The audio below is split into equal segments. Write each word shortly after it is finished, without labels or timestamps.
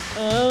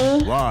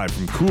Live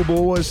from Cool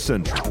Boys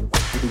Central.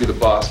 You can be the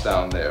boss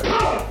down there.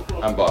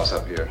 I'm boss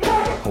up here.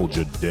 Hold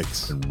your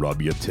dicks and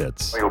rub your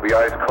tits. You'll be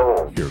ice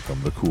cold. Here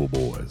come the Cool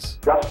Boys.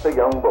 Just a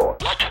young boy.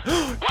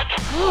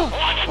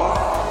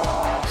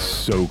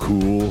 So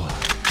cool.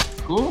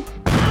 Cool?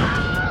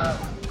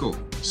 Cool.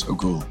 So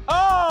cool.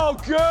 Oh,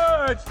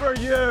 good for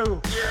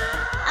you!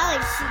 Oh,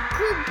 it's a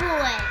good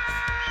boy.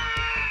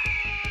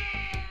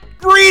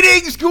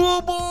 Greetings,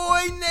 Cool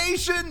Boy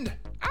Nation!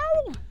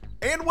 Ow!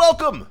 And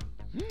welcome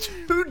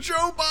to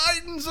Joe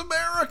Biden's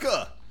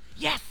America.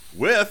 Yes!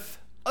 With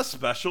a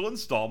special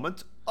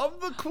installment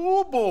of the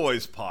Cool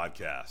Boys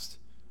podcast.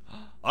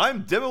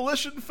 I'm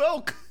Demolition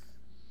Felk.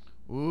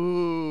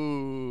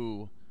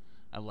 Ooh,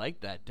 I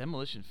like that.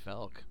 Demolition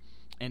Felk.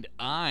 And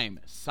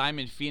I'm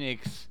Simon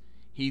Phoenix.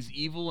 He's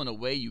evil in a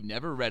way you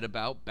never read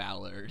about,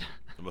 Ballard.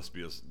 It must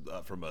be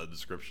from a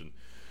description.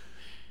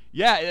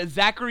 Yeah,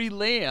 Zachary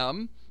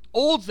Lamb.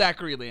 Old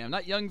Zachary Lamb,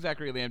 not young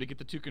Zachary Lamb, to get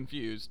the two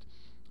confused.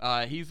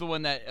 He's the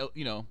one that,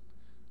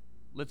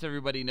 lets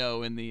everybody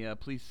know in the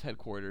police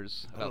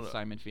headquarters about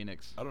Simon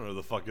Phoenix. I don't know who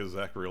the fuck is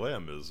Zachary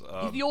Lamb is.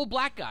 He's the old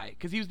black guy,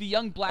 because he was the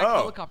young black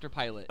helicopter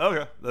pilot.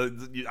 Okay.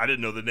 I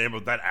didn't know the name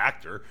of that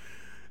actor.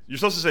 You're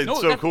supposed to say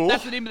cool?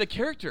 That's the name of the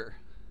character.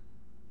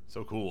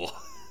 So cool.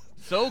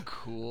 So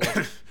cool.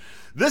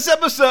 This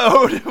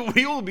episode,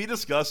 we will be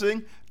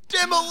discussing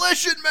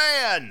Demolition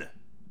Man.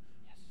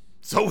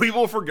 So we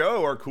will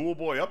forgo our Cool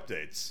Boy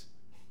updates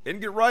and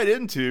get right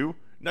into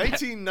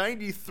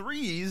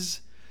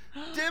 1993's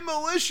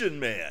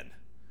Demolition Man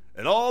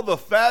and all the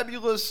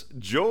fabulous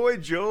joy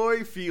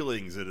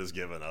feelings it has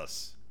given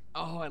us.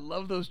 Oh, I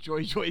love those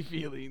joy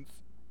feelings.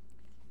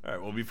 All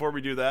right, well, before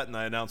we do that, and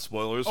I announce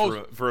spoilers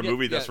for a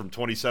movie that's from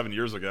 27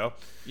 years ago.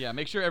 Yeah,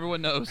 make sure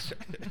everyone knows.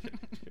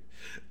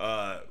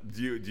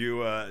 Do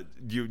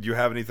you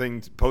have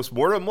anything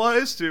post-mortem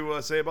wise to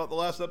say about the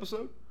last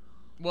episode?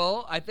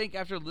 Well, I think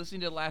after listening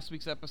to last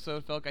week's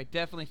episode, Felk, I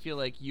definitely feel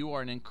like you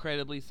are an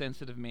incredibly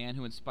sensitive man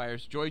who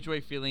inspires joy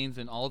feelings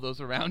in all those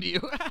around you.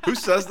 Who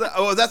says that?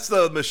 Oh, that's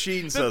the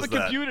machine says that. That's the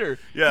computer.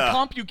 Yeah.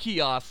 The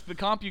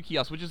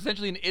CompuKiosk, which is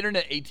essentially an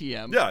internet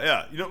ATM.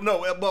 Yeah.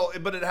 Well,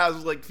 but it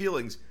has like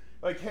feelings.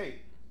 Like, hey,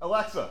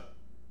 Alexa,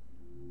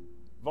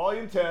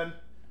 volume 10.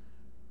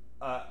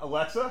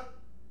 Alexa,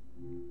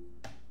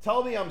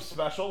 tell me I'm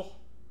special.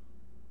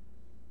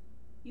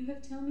 You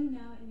have Tell Me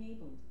Now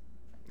enabled.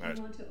 Right.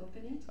 You want to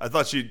open it? I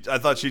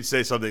thought she'd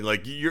say something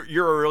like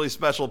you're a really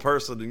special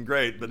person and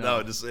great, but no,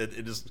 it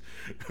just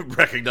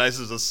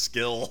recognizes a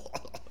skill.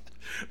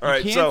 All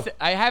right, so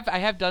I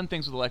have done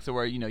things with Alexa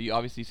where you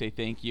obviously say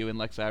thank you and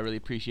Alexa, I really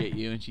appreciate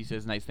you, and she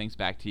says nice things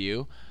back to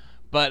you.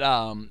 But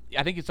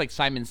I think it's like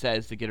Simon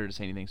Says to get her to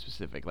say anything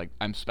specific, like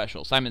I'm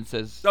special. Simon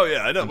Says. Oh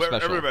yeah, I know.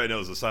 Everybody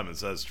knows the Simon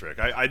Says trick.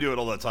 I do it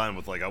all the time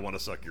with like I want to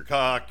suck your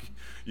cock.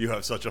 You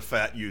have such a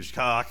fat used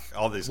cock.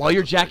 All these. While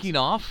you're jacking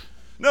off.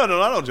 No,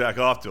 I don't jack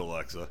off to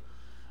Alexa.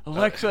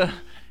 Alexa,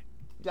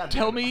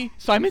 tell me.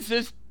 Simon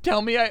Says,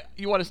 tell me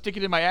you want to stick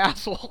it in my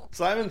asshole.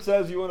 Simon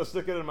Says you want to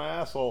stick it in my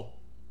asshole.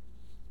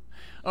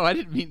 Oh, I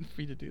didn't mean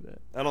for you to do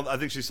that. I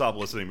think she stopped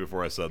listening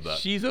before I said that.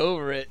 She's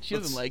over it. She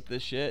doesn't like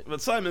this shit.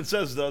 But Simon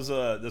Says does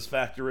this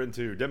factor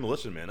into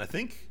Demolition Man? I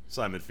think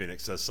Simon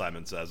Phoenix says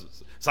Simon Says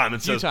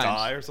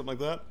die or something like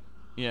that.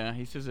 Yeah,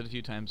 he says it a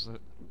few times.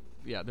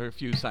 Yeah, there are a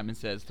few Simon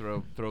Says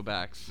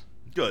throwbacks.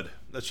 Good.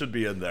 That should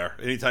be in there.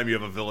 Anytime you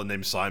have a villain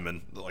named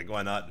Simon, like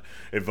why not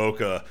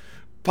evoke a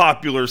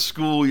popular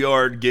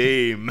schoolyard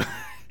game?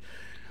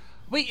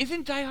 Wait,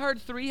 isn't Die Hard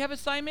 3 have a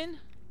Simon?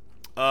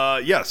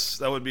 Yes,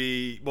 that would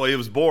be. Well, he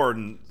was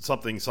born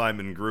something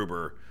Simon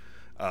Gruber,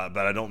 but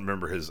I don't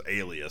remember his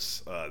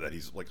alias that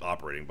he's like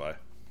operating by.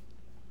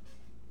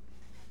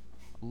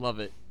 Love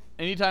it.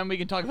 Anytime we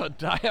can talk about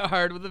Die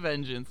Hard with a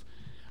vengeance.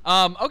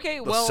 Okay,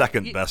 the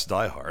second best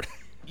Die Hard.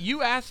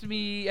 You asked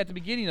me at the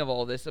beginning of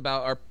all this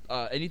about our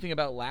anything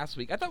about last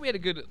week. I thought we had a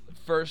good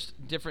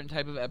first different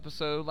type of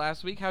episode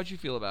last week. How'd you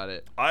feel about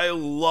it? I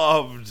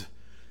loved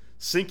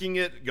syncing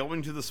it,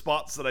 going to the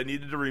spots that I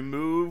needed to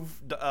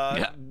remove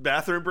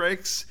bathroom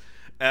breaks,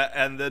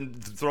 and then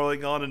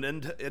throwing on an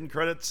end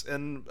credits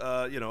and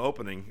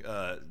opening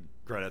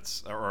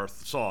credits or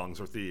songs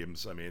or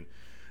themes. I mean,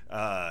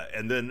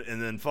 and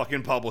then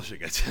fucking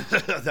publishing it.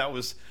 that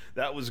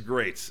was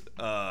great.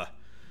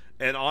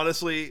 And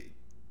honestly,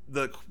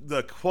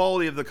 the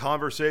quality of the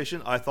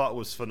conversation I thought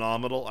was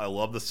phenomenal. I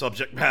love the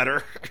subject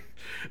matter.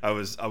 I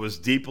was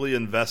deeply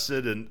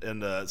invested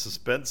in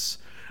suspense.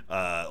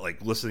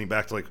 Like listening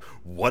back to like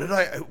what did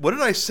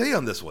I say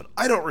on this one?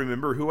 I don't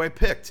remember who I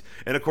picked.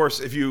 And of course,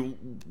 if you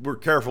were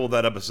careful of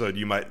that episode,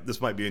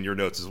 this might be in your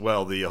notes as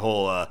well. The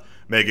whole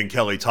Megyn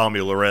Kelly, Tommy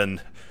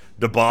Loren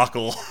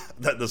debacle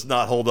that does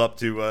not hold up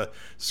to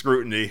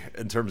scrutiny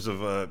in terms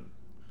of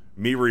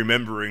me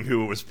remembering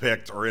who was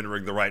picked or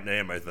entering the right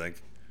name. I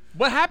think.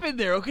 What happened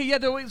there? Okay, yeah.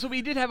 So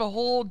we did have a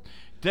whole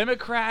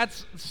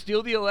Democrats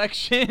steal the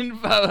election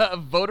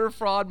voter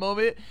fraud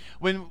moment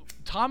when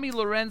Tommy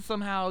Loren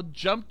somehow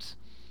jumped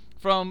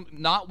from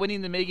not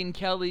winning the Megyn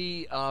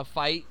Kelly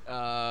fight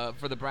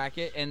for the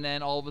bracket, and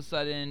then all of a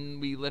sudden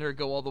we let her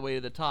go all the way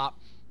to the top.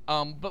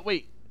 But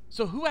wait,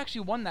 so who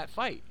actually won that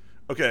fight?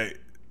 Okay,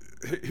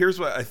 here's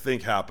what I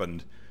think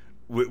happened.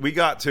 We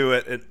got to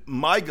it, and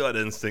my gut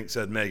instinct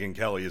said Megyn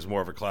Kelly is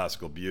more of a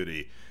classical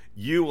beauty.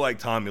 You like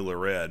Tommy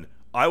Loren.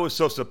 I was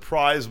so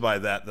surprised by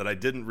that I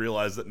didn't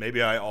realize that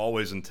maybe I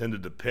always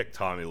intended to pick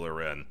Tommy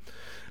Loren.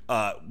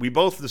 We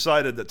both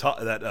decided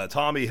that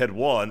Tommy had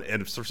won,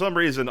 and for some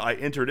reason I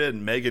entered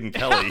in Megyn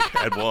Kelly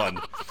had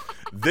won.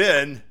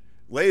 Then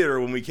later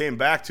when we came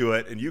back to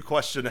it and you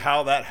questioned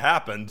how that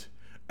happened,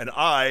 and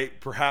I,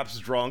 perhaps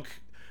drunk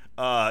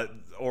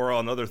or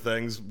on other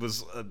things,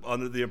 was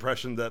under the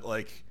impression that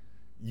like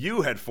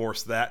you had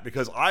forced that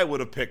because I would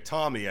have picked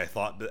Tommy, I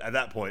thought, at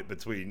that point,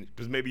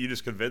 because maybe you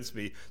just convinced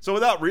me. So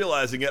without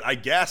realizing it, I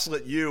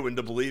gaslit you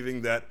into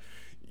believing that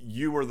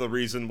you were the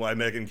reason why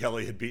Megyn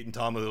Kelly had beaten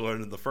Tommy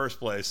Loren in the first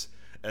place,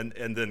 and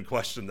then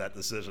questioned that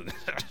decision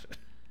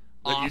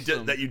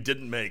Awesome. that you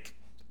didn't make.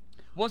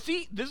 Well,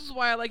 see, this is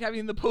why I like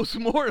having the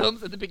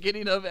postmortems at the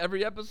beginning of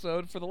every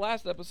episode for the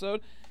last episode,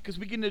 because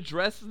we can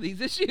address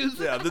these issues.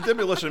 Yeah, the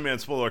Demolition Man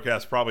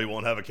Spoilercast probably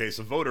won't have a case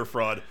of voter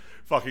fraud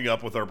fucking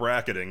up with our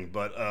bracketing,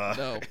 but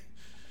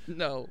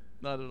No,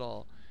 not at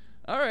all.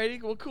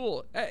 Alrighty, well,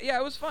 cool. Yeah,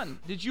 it was fun.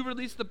 Did you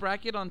release the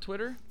bracket on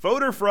Twitter?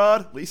 Voter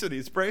fraud. Lisa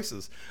needs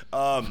braces.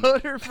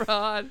 Voter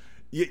fraud.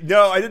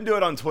 No, I didn't do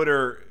it on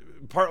Twitter.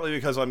 Partly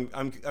because I'm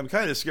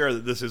kind of scared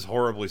that this is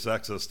horribly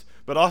sexist,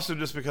 but also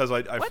just because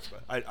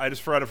I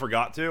just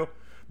forgot to.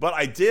 But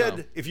I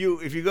did. Oh. If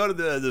you go to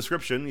the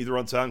description, either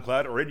on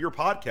SoundCloud or in your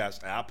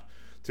podcast app,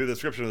 to the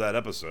description of that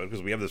episode,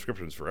 because we have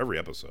descriptions for every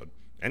episode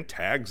and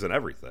tags and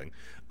everything,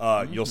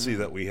 you'll see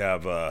that we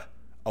have a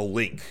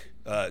link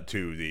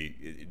to the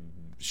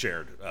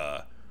shared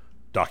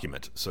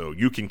document, so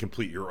you can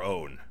complete your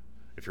own.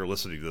 If you're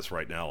listening to this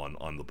right now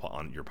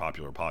on your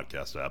popular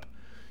podcast app,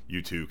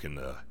 you too can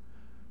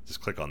just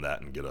click on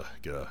that and get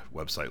a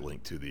website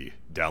link to the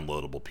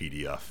downloadable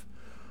PDF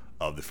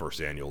of the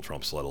first annual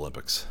Trump Sled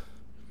Olympics.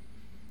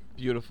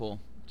 Beautiful.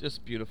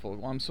 Just beautiful.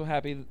 Well, I'm so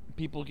happy that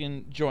people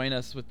can join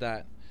us with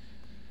that.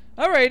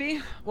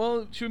 Alrighty.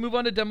 Well, should we move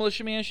on to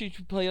Demolition Man? Should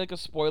you play like a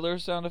spoiler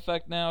sound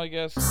effect now, I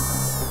guess?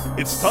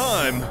 It's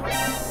time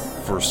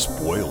for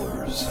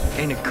spoilers.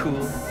 Ain't it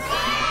cool?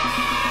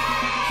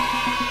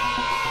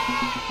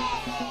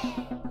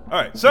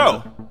 Alright,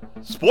 so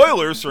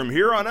spoilers from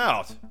here on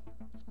out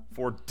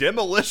for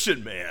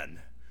Demolition Man,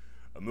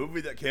 a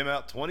movie that came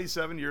out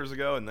 27 years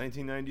ago in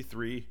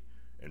 1993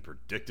 and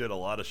predicted a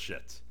lot of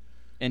shit.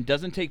 And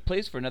doesn't take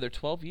place for another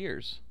 12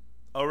 years.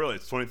 Oh, really?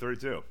 It's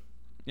 2032.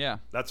 Yeah.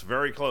 That's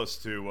very close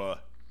to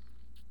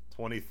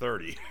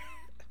 2030,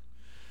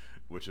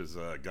 which is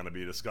going to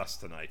be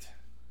discussed tonight.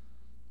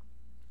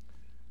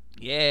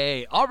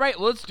 Yay. All right,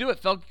 well, let's do it,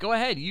 Phil. Go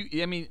ahead.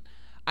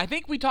 I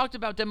think we talked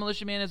about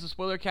Demolition Man as a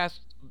spoiler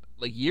cast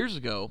like years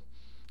ago,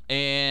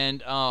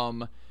 and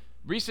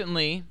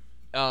recently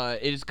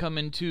it has come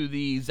into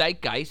the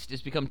zeitgeist.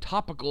 It's become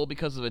topical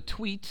because of a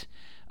tweet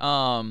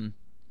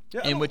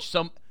which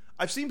some...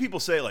 I've seen people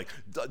say, like,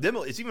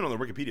 it's even on the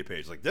Wikipedia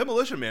page, like,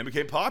 Demolition Man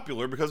became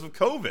popular because of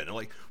COVID. I'm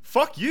like,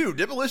 fuck you.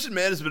 Demolition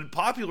Man has been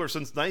popular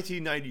since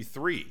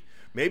 1993.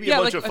 Maybe a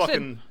bunch of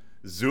fucking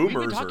Zoomers. We've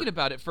been talking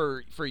about it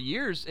for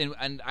years,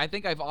 and I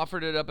think I've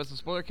offered it up as a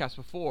spoiler cast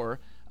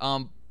before.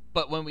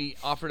 But when we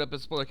offered up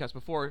as a spoiler cast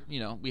before,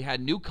 we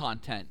had new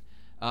content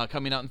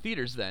coming out in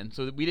theaters then,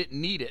 so we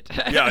didn't need it.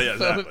 Yeah, so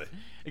exactly.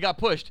 It got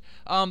pushed.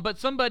 But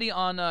somebody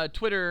on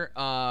Twitter,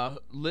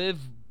 Liv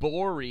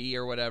Bory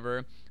or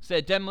whatever,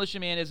 said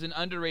Demolition Man is an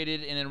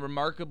underrated and a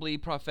remarkably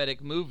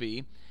prophetic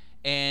movie,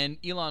 and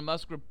Elon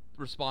Musk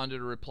responded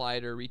or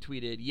replied or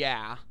retweeted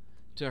yeah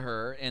to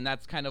her, and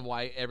that's kind of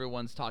why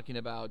everyone's talking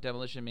about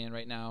Demolition Man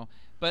right now.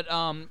 But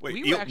wait,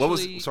 we were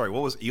actually...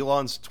 what was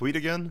Elon's tweet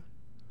again?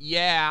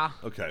 Yeah.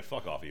 Okay,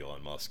 fuck off,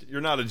 Elon Musk.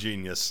 You're not a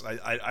genius.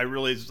 I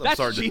really...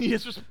 That's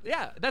genius.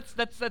 Yeah, that's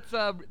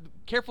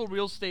careful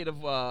real estate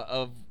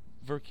of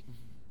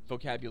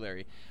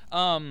vocabulary.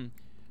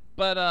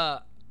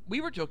 But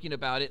we were joking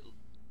about it.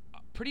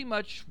 Pretty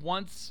much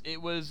once it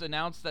was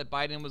announced that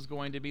Biden was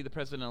going to be the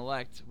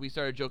president-elect, we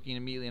started joking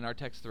immediately in our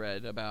text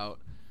thread about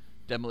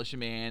Demolition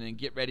Man and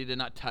get ready to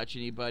not touch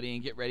anybody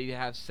and get ready to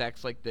have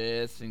sex like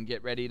this and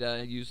get ready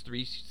to use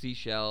 3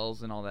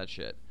 seashells and all that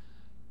shit.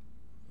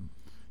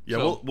 Yeah,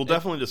 so we'll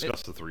definitely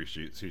discuss the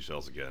 3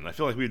 seashells again. I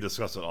feel like we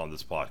discussed it on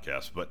this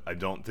podcast, but I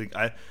don't think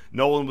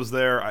Nolan was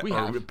there.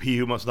 He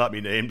who must not be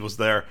named was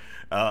there.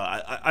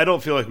 I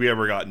don't feel like we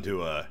ever got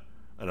into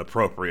an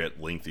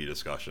appropriate, lengthy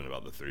discussion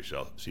about the 3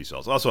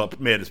 seashells. Also,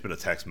 it's been a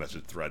text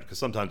message thread because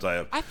sometimes I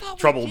have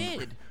trouble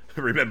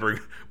remembering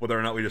whether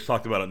or not we just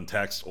talked about it in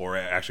text or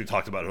actually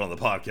talked about it on the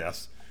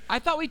podcast. I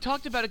thought we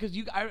talked about it because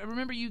I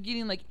remember you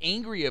getting like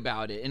angry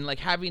about it and like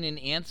having an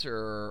answer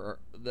or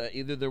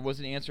either there was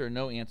an answer or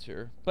no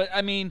answer. But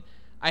I mean,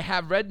 I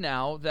have read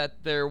now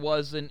that there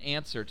was an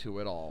answer to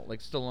it all. Like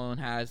Stallone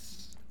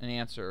has an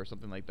answer or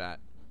something like that.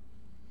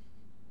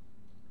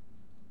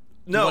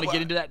 Do you want to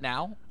get into that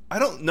now? I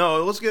don't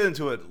know. Let's get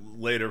into it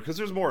later because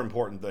there's more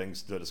important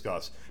things to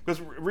discuss.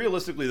 Because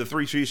realistically, the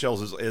Three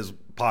Seashells is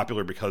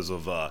popular because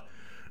of the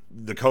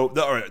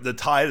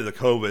tie to the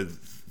COVID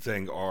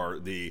thing are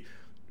the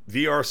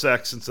VR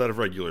sex instead of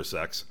regular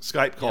sex,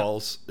 Skype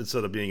calls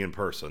instead of being in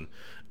person,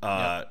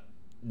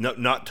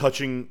 not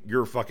touching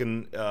your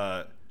fucking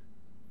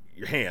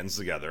your hands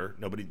together.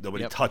 Nobody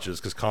touches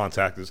because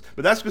contact is.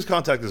 But that's because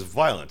contact is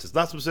violent. It's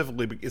not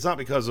specifically. It's not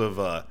because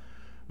of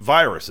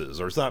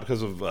viruses, or it's not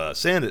because of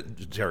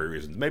sanitary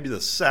reasons. Maybe the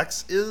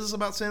sex is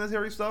about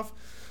sanitary stuff,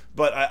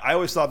 but I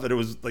always thought that it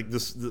was like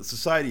this. The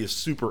society is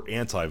super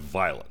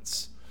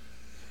anti-violence.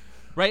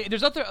 Right.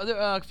 There's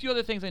a few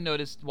other things I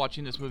noticed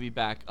watching this movie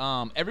back.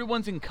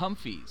 Everyone's in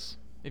comfies.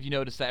 If you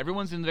notice that,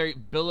 everyone's in very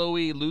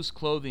billowy, loose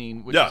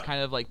clothing, which is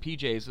kind of like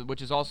PJs,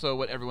 which is also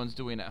what everyone's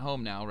doing at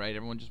home now, right?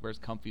 Everyone just wears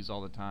comfies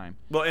all the time.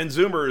 Well, and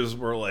Zoomers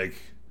were like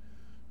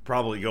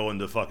probably going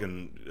to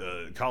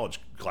fucking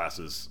college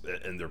classes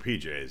in their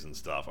PJs and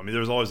stuff. I mean,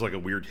 there was always like a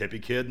weird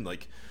hippie kid,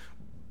 like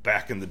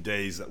back in the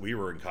days that we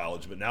were in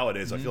college. But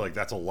nowadays, I feel like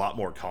that's a lot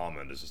more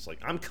common. It's just like,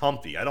 I'm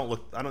comfy. I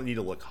don't need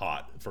to look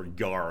hot for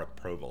GAR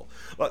approval.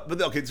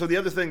 But okay, so the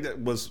other thing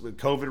that was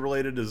COVID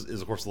related is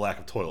of course the lack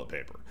of toilet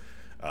paper.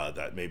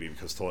 That maybe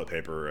because toilet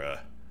paper.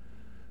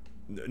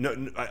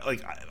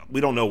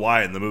 We don't know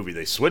why in the movie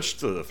they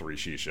switched to the Three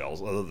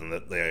Seashells, other than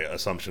the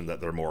assumption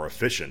that they're more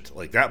efficient.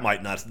 Like that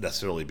might not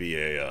necessarily be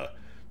a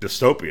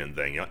dystopian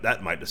thing.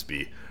 That might just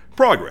be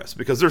progress,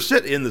 because there's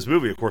shit in this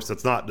movie, of course,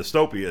 that's not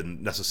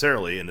dystopian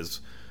necessarily and is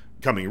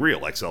becoming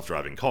real, like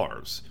self-driving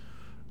cars.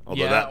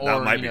 Although that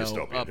might be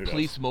dystopian.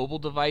 Police mobile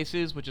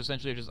devices, which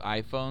essentially are just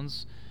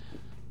iPhones.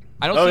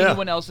 I don't see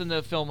anyone else in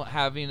the film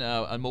having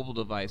a mobile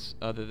device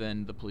other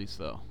than the police,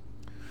 though.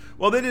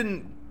 Well, they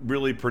didn't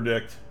really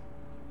predict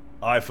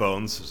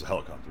iPhones. There's a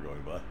helicopter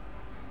going by.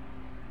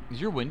 Is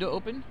your window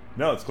open?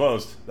 No, it's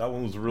closed. That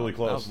one was really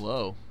close. That was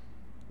low.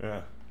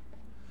 Yeah.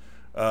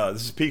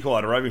 This is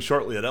Pequod arriving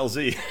shortly at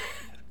LZ.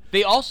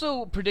 They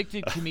also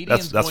predicted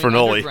comedians that's going for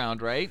Noli.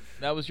 underground, right?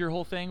 That was your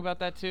whole thing about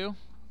that, too?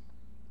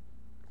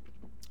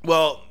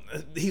 Well,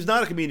 he's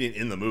not a comedian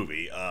in the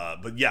movie,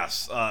 but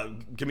yes,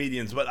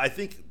 comedians. But I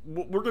think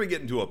we're going to get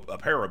into a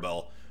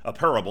parable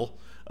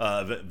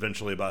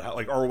eventually about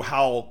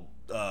how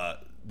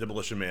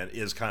Demolition Man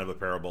is kind of a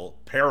parable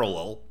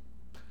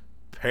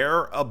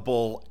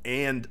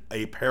and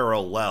a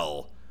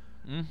parallel.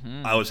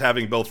 Mm-hmm. I was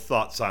having both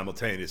thoughts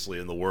simultaneously,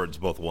 and the words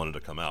both wanted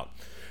to come out.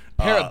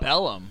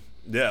 Parabellum.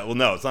 Yeah, well,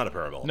 no, it's not a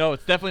parabellum. No,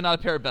 it's definitely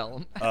not a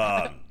parabellum.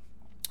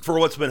 For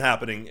what's been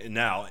happening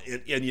now,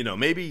 and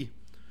maybe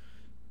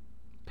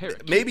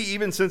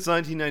even since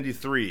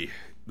 1993,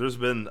 there's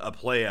been a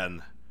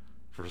plan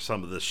for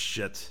some of this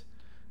shit,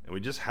 and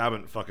we just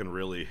haven't fucking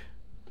really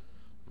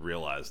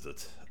realized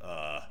it.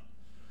 But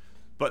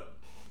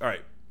all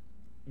right,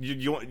 how do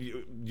you want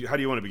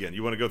to begin?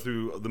 You want to go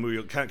through the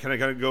movie? Can I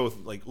kind of go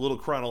like a little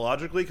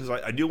chronologically, because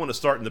I do want to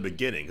start in the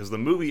beginning, because the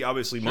movie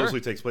obviously mostly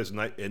takes place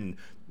in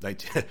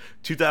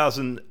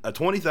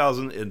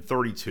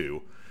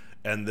 2032,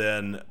 and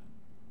then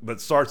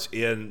but starts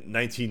in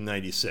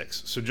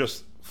 1996. So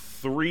just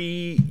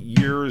 3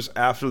 years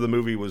after the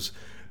movie was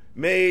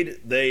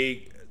made,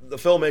 the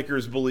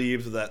filmmakers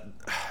believed that,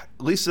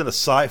 at least in a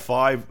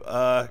sci-fi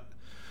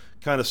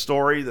kind of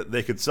story, that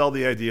they could sell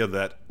the idea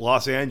that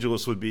Los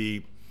Angeles would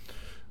be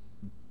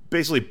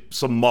basically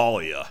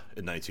Somalia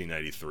in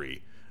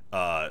 1993,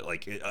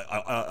 like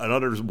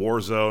another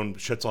war zone,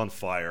 shit's on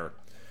fire.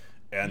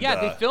 And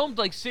yeah, they filmed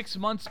like 6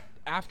 months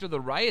after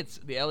the riots,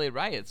 the LA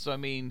riots. So I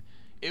mean,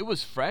 it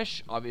was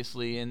fresh,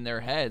 obviously, in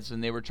their heads,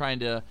 and they were trying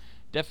to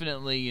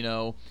definitely,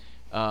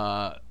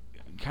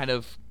 kind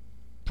of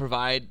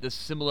provide the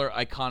similar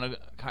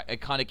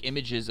iconic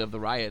images of the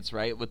riots,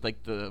 right? With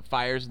like the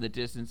fires in the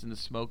distance and the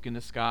smoke in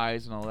the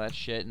skies and all that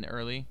shit in the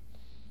early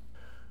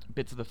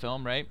bits of the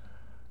film, right?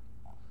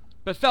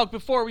 But Felk,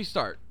 before we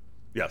start,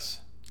 yes,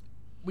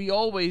 we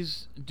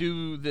always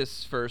do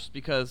this first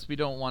because we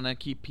don't want to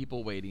keep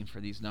people waiting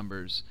for these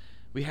numbers.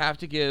 We have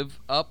to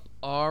give up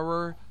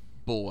our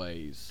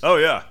boys. Oh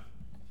yeah.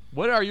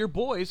 What are your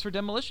boys for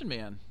Demolition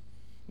Man?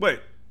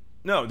 Wait,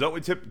 no, don't we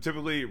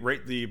typically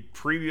rate the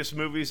previous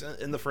movies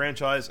in the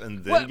franchise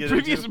and then what get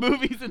previous into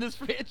movies in this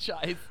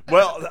franchise?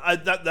 Well,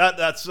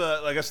 that's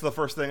I guess the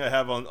first thing I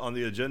have on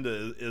the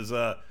agenda is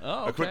a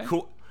quick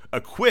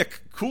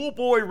cool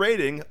boy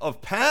rating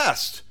of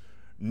past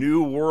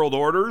New World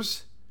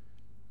Orders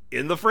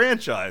in the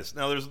franchise.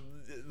 Now, there's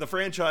the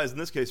franchise in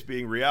this case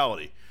being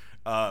reality,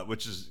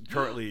 which is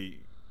currently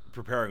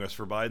preparing us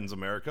for Biden's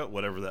America,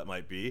 whatever that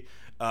might be.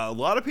 A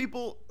lot of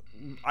people.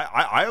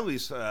 I at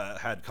least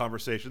had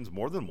conversations,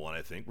 more than one,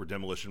 I think, where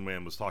Demolition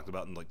Man was talked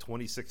about in like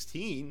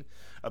 2016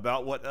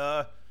 about what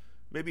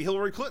maybe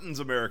Hillary Clinton's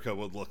America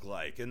would look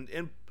like,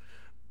 and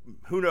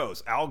who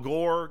knows, Al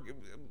Gore.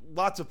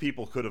 Lots of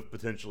people could have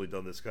potentially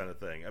done this kind of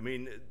thing. I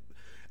mean,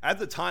 at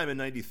the time in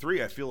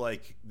 '93, I feel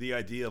like the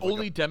idea of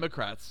only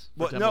Democrats.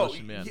 For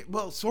Demolition Man.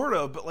 Well, sort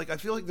of, but like I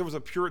feel like there was a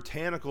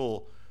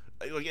puritanical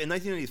like in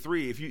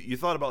 1993, if you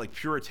thought about like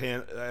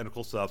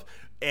puritanical stuff,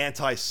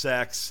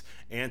 anti-sex,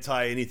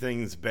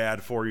 anti-anything that's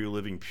bad for you,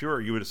 living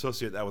pure, you would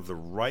associate that with the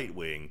right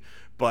wing.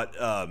 But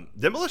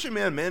Demolition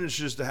Man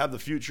manages to have the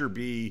future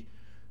be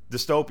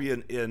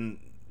dystopian in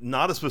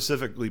not a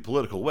specifically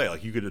political way.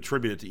 Like you could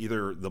attribute it to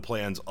either the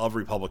plans of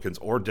Republicans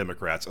or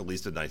Democrats, at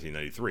least in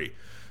 1993.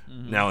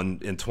 Mm-hmm. Now in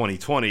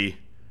 2020,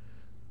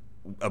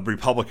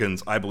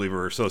 Republicans, I believe,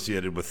 are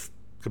associated with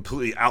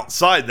completely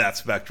outside that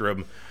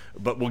spectrum.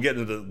 But we'll get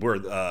into where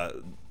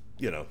the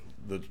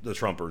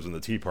Trumpers and the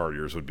Tea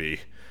Partiers would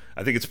be.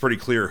 I think it's pretty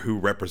clear who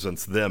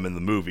represents them in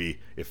the movie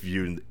if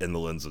viewed in the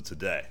lens of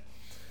today.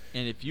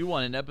 And if you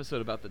want an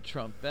episode about the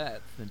Trumpettes,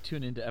 then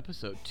tune into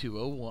episode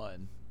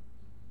 201.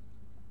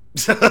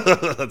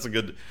 That's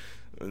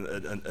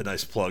a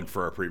nice plug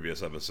for our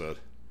previous episode.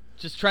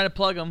 Just trying to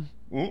plug them.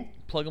 Mm-hmm.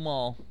 Plug them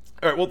all.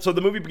 All right, well, so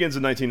the movie begins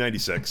in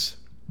 1996.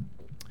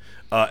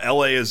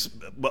 L.A. is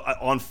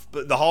on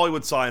the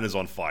Hollywood sign is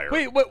on fire.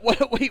 Wait,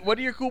 what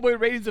are your Cool Boy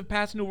ratings of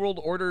past New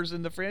World Orders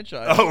in the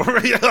franchise? Oh,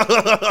 yeah.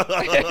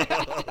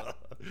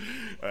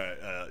 All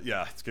right,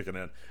 yeah, it's kicking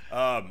in.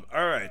 All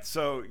right,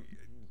 so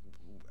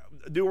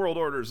New World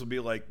Orders will be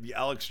like the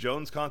Alex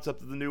Jones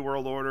concept of the New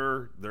World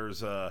Order.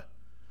 There's I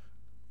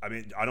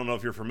don't know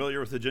if you're familiar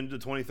with Agenda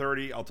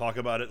 2030. I'll talk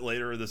about it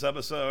later in this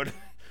episode.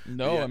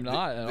 No, I'm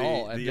not at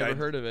all. I've never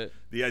heard of it.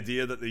 The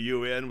idea that the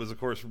UN was, of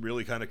course,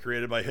 really kind of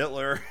created by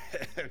Hitler,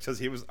 because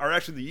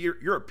the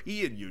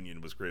European Union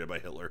was created by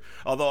Hitler.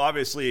 Although,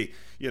 obviously,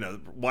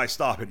 why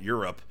stop at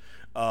Europe?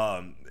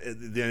 The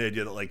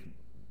idea that, like,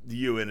 the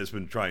UN has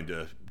been trying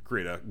to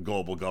create a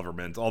global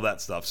government, all that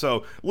stuff.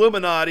 So,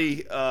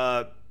 Illuminati,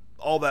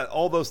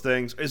 all those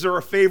things. Is there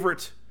a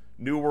favorite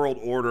New World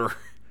Order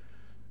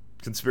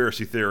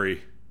conspiracy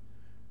theory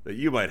that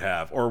you might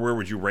have, or where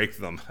would you rank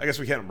them? I guess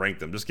we can't rank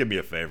them. Just give me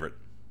a favorite.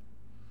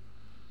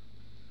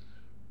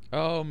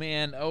 Oh,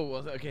 man. Oh,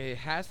 well, okay. It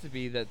has to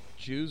be that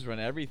Jews run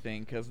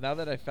everything, because now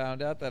that I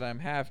found out that I'm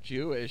half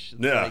Jewish,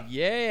 it's like,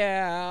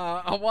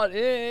 yeah, I want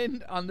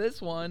in on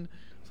this one.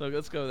 So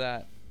let's go with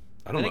that.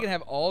 I think I can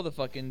have all the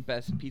fucking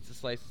best pizza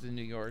slices in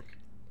New York.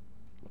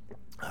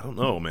 I don't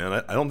know,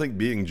 man. I don't think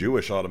being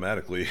Jewish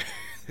automatically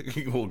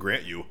will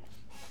grant you,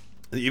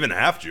 even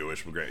half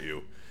Jewish will grant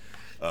you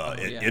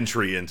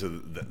entry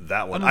into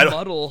that one. I'm a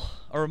muddle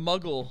or a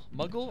muggle.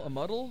 Muggle? A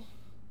muddle?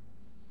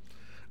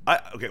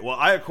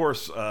 I of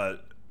course am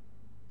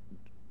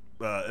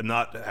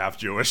not half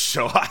Jewish,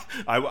 so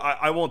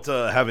I won't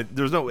have it.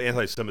 There's no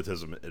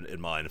anti-Semitism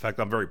in mine. In fact,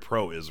 I'm very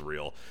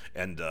pro-Israel,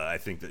 and I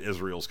think that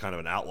Israel's kind of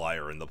an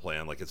outlier in the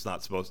plan. Like, it's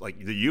not supposed,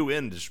 like, the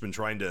UN has been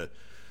trying to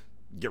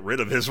get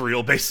rid of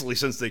Israel basically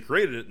since they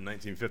created it in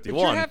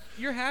 1951. But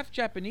you're half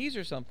Japanese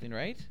or something,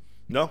 right?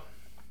 No.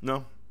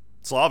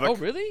 Slavic. Oh,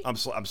 really? I'm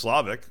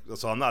Slavic,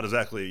 so I'm not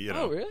exactly,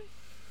 Oh,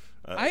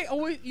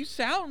 really? You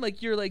sound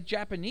like you're like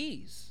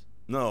Japanese.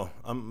 No,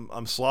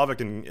 I'm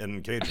Slavic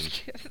and Cajun.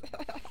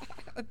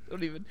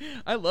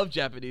 I love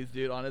Japanese,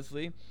 dude,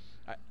 honestly.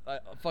 I'll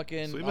walk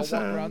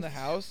around the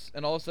house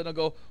and all of a sudden I'll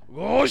go,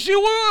 "Oh, she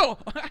will."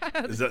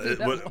 What does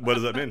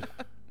that mean?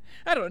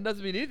 I don't know. It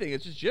doesn't mean anything.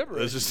 It's just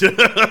gibberish. It's just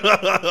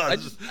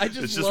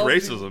it's just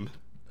racism.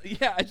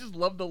 I just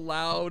love the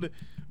loud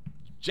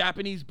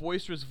Japanese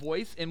boisterous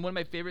voice. And one of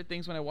my favorite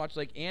things when I watch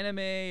like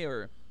anime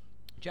or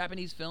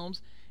Japanese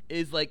films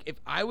is like, if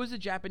I was a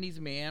Japanese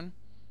man,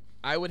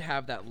 I would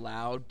have that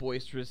loud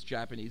boisterous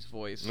Japanese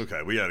voice.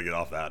 Okay, we got to get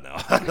off that now.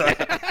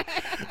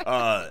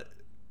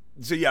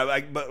 So yeah,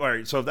 but all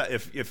right. So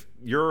if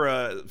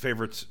your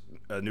favorite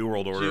New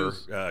World Order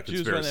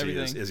conspiracy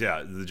is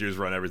the Jews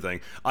run everything,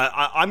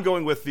 I'm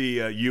going with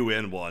the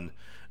UN one.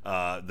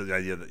 The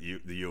idea that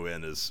the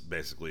UN is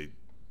basically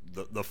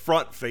the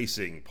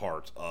front-facing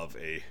part of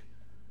a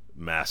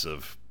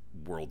massive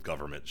world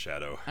government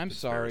shadow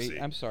conspiracy.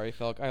 I'm sorry,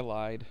 Felk. I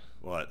lied.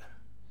 What?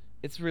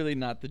 It's really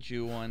not the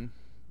Jew one.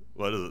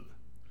 What is it?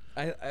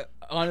 I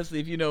honestly,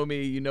 if you know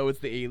me, you know it's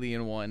the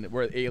alien one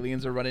where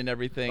aliens are running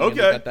everything. Okay, and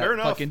they got that fair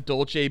enough. Fucking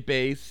Dolce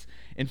base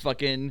and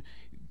fucking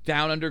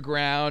down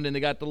underground, and they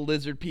got the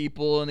lizard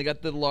people, and they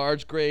got the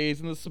large greys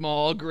and the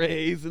small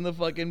greys and the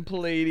fucking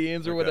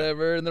Palladians or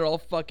whatever, and they're all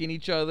fucking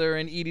each other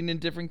and eating in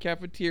different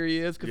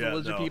cafeterias because the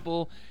lizard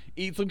people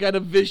eat some kind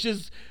of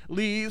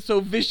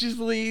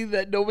viciously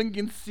that no one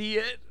can see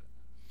it.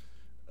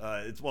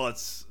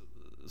 It's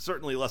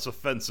certainly less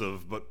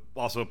offensive, but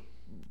also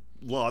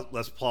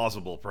less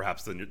plausible,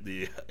 perhaps, than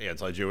the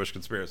anti-Jewish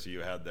conspiracy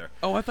you had there.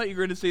 Oh, I thought you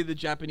were going to say the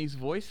Japanese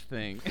voice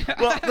thing.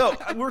 Well, no,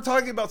 we're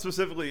talking about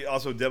specifically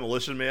also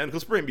Demolition Man,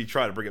 because we're going to be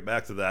trying to bring it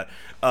back to that.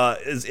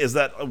 Is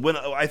that when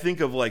I think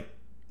of like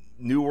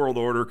New World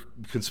Order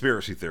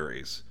conspiracy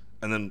theories,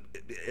 and then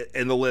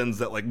in the lens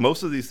that like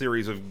most of these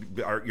theories are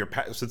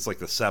since like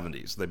the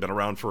 70s.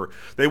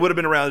 They would have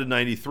been around in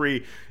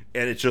 93.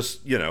 And it's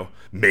just,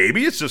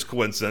 maybe it's just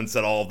coincidence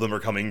that all of them are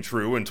coming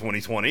true in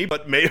 2020,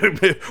 but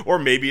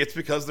maybe it's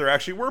because there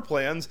actually were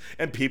plans,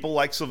 and people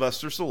like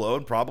Sylvester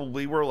Stallone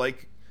probably were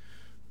like,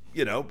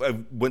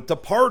 went to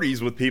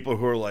parties with people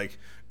who are like,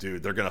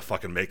 dude, they're gonna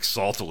fucking make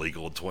salt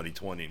illegal in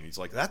 2020, and he's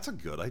like, that's a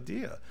good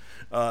idea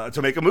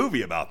to make a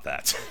movie about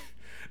that.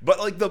 But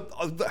like the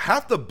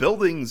half the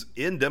buildings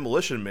in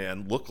Demolition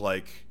Man look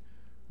like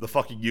the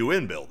fucking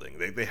UN building.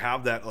 They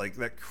have that like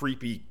that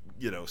creepy,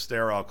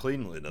 sterile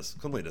cleanliness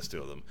to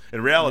them.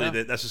 In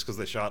reality, that's just because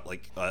they shot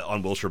like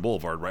on Wilshire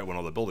Boulevard right when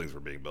all the buildings were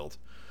being built.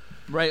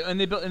 Right, and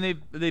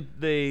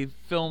they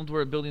filmed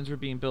where buildings were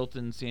being built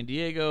in San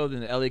Diego. Then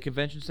the LA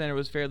Convention Center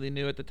was fairly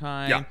new at the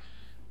time. Yeah.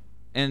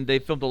 And they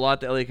filmed a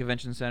lot at the LA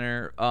Convention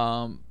Center.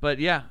 But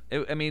yeah,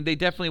 they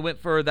definitely went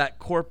for that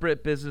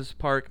corporate business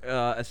park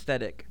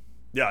aesthetic.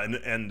 Yeah,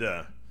 and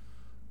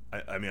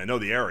I know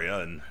the area,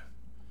 and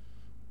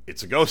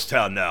it's a ghost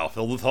town now,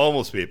 filled with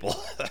homeless people,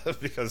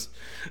 because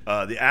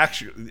the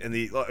action and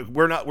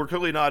we're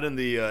clearly not in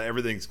the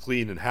everything's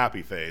clean and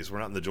happy phase. We're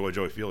not in the joy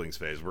feelings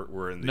phase.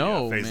 We're in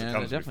the phase that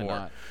comes before.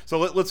 Not. So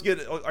let's get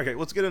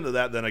into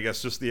that then. I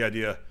guess just the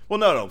idea. Well,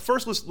 no.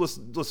 First, let's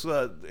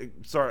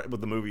start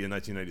with the movie in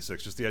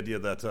 1996. Just the idea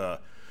that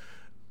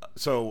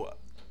so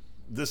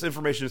this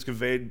information is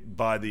conveyed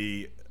by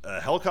the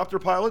helicopter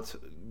pilot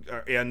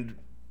and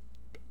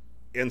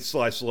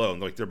Sly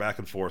Stallone, like they're back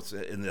and forth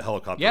in the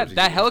helicopter. Yeah,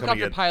 that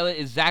helicopter pilot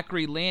is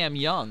Zachary Lamb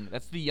Young.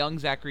 That's the young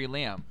Zachary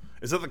Lamb.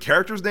 Is that the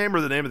character's name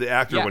or the name of the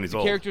actor when he's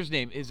old? The character's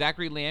name is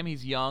Zachary Lamb.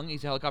 He's young.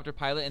 He's a helicopter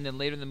pilot, and then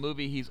later in the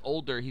movie, he's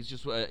older. He's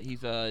just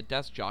he's a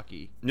desk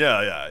jockey.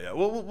 Yeah.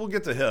 Well, we'll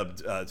get to him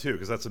too,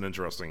 because that's an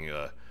interesting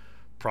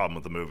problem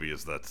with the movie.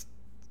 Is that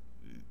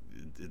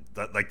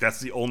that's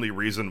the only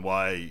reason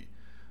why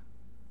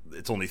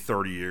it's only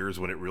 30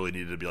 years when it really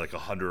needed to be like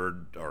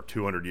 100 or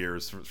 200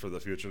 years for the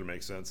future to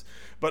make sense.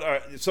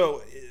 But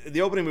so in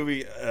the opening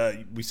movie,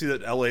 we see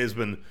that LA has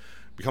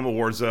become a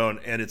war zone,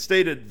 and it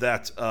stated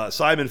that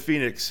Simon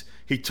Phoenix,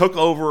 he took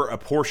over a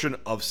portion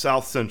of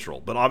South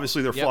Central, but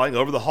obviously they're flying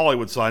over the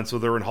Hollywood sign, so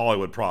they're in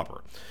Hollywood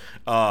proper.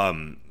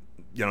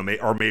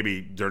 Or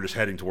maybe they're just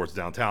heading towards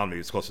downtown. Maybe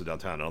it's close to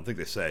downtown. I don't think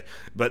they say,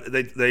 but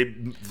they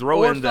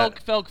throw in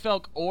that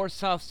Felk or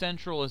South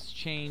Central has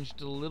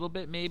changed a little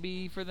bit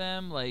maybe for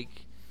them. Like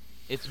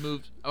it's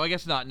moved. Oh, I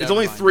guess not. It's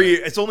only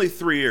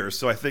 3 years,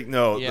 so I think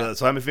no. Yeah.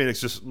 Simon Phoenix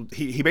just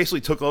he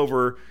basically took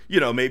over.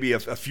 Maybe a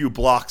few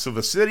blocks of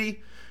the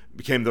city,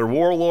 became their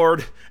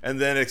warlord, and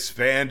then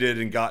expanded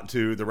and got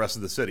to the rest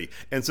of the city.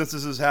 And since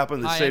this has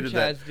happened, they stated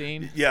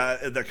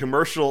that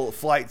commercial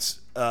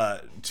flights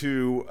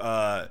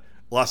to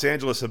Los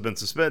Angeles have been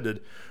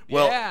suspended.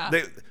 Well,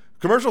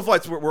 commercial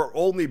flights were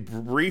only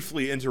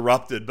briefly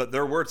interrupted, but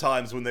there were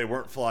times when they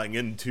weren't flying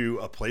into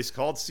a place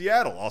called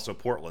Seattle, also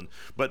Portland.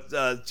 But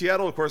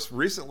Seattle, of course,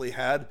 recently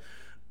had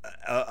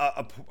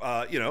a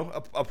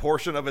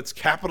portion of its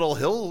Capitol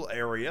Hill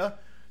area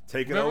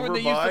taken over by... Remember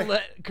when they used to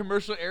let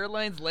commercial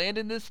airlines land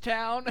in this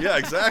town? Yeah,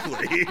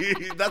 exactly.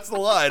 That's the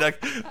line.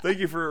 Thank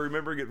you for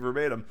remembering it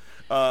verbatim.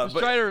 I was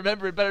trying to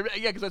remember it better.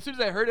 Yeah, because as soon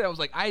as I heard it, I was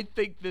like, I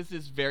think this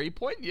is very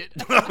poignant.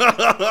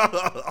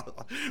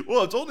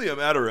 Well, it's only a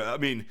matter of... I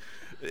mean,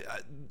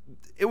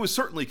 it was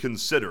certainly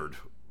considered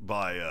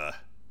by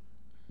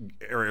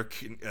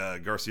Eric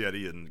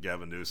Garcietti and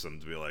Gavin Newsom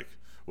to be like,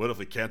 what if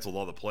we canceled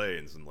all the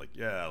planes? And like,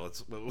 yeah,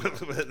 let's...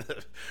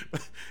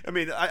 I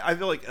mean, I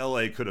feel like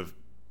LA could have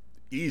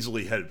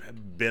easily had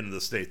been the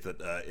state that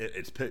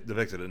it's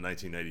depicted in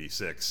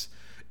 1996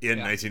 in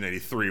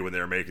 1993 when they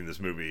were making this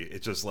movie.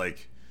 It's just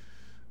like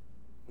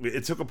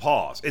it took a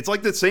pause. It's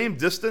like the same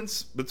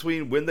distance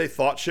between when they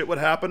thought shit would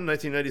happen in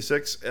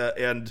 1996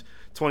 and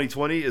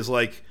 2020 is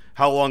like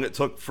how long it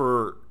took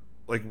for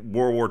like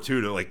World War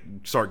II to like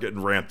start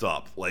getting ramped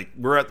up. Like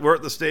we're at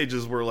the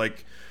stages where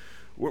like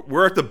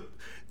we're at the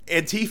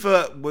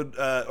Antifa would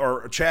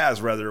or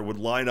Chaz rather would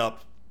line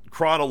up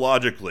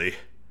chronologically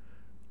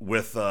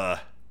with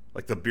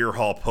like the beer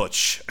hall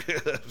putsch.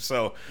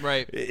 So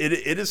right.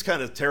 It is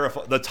kind of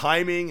terrifying. The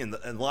timing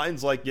and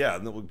lines like,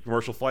 the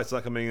commercial flights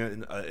not coming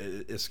in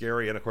is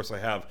scary. And of course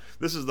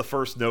this is the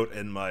first note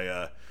in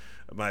my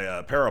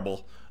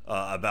parable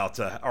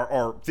about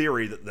our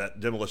theory that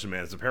Demolition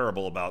Man is a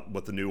parable about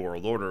what the New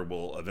World Order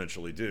will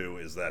eventually do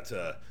is that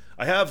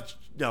I have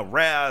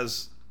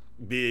Raz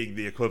being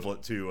the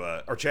equivalent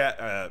to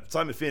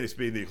Simon Phoenix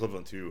being the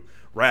equivalent to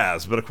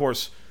Raz, but of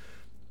course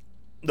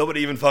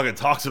nobody even fucking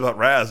talks about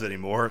Raz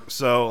anymore.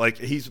 So like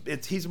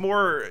he's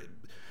more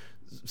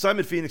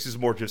Simon Phoenix is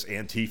more just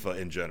Antifa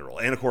in general,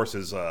 and of course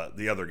is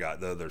the other guy,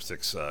 the other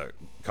six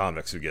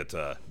convicts who get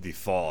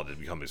thawed and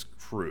become his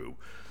crew.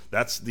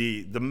 That's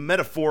the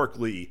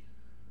metaphorically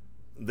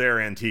their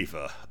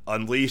Antifa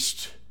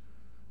unleashed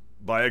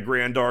by a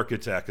grand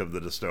architect of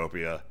the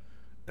dystopia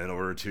in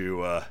order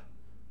to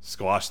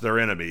squash their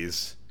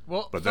enemies.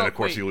 Well, but then of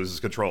course he loses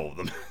control of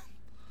them.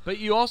 But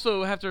you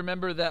also have to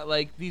remember that,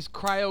 like, these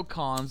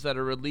cryocons that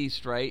are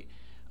released, right?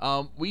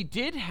 We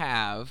did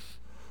have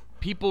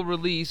people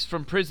released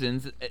from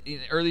prisons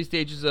in early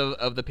stages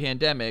of the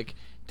pandemic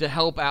to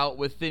help out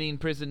with thinning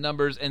prison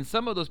numbers, and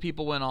some of those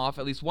people went off,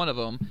 at least one of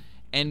them,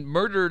 and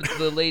murdered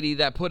the lady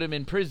that put him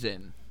in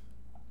prison.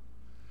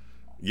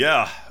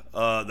 Yeah,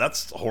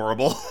 that's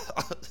horrible.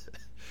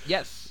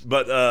 Yes.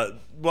 But,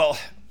 well...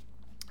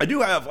 I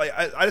do have.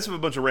 I just have a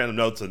bunch of random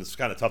notes, and it's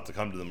kind of tough to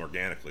come to them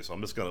organically. So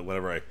I'm just gonna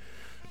whenever I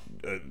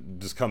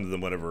just come to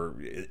them whenever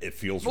it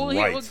feels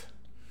right.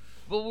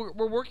 Well,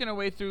 we're working our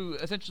way through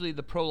essentially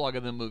the prologue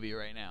of the movie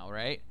right now,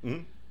 right?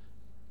 Mm-hmm.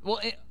 Well,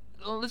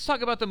 let's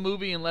talk about the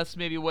movie and less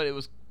maybe what it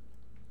was,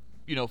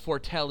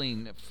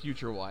 foretelling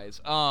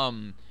future-wise.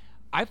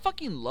 I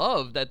fucking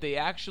love that they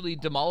actually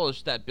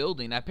demolished that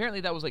building. Apparently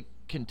that was like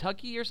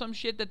Kentucky or some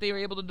shit that they were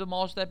able to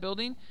demolish that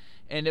building,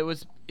 and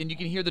you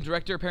can hear the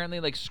director apparently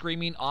like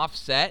screaming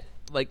offset,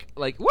 like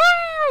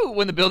woo,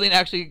 when the building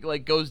actually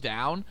like goes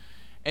down,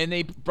 and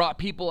they brought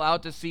people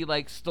out to see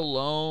like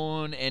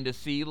Stallone and to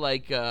see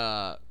like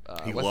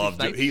he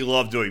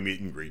loved doing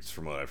meet and greets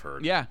from what I've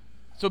heard. Yeah,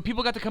 so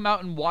people got to come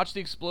out and watch the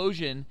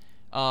explosion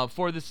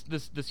for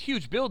this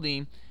huge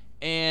building,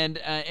 and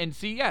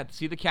see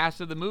the cast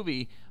of the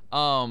movie.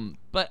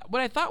 But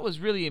what I thought was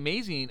really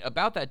amazing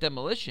about that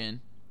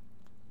demolition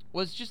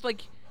was just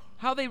like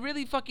how they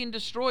really fucking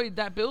destroyed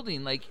that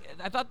building. Like,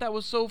 I thought that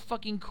was so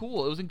fucking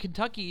cool. It was in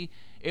Kentucky.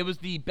 It was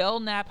the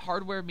Belknap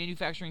Hardware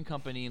Manufacturing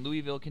Company in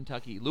Louisville,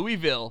 Kentucky.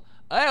 Louisville.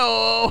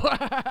 Oh.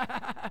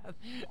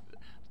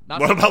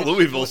 What about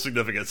Louisville's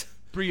significance?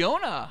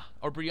 Brianna.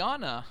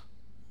 Brianna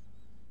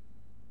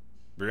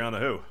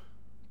who?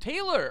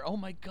 Taylor. Oh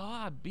my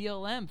God.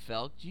 BLM,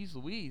 Felk. Jeez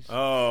Louise.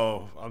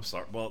 Oh, I'm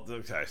sorry. Well,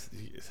 okay.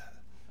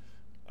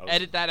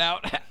 Edit that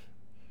out.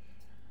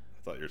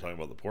 I thought you were talking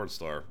about the porn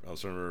star. I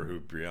was trying to remember who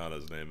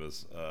Brianna's name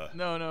is.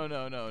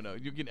 No.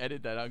 You can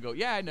edit that out and go,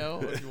 yeah, I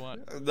know if you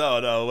want.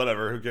 No,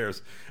 whatever. Who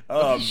cares?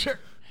 Sure.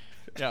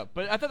 Yeah,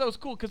 but I thought that was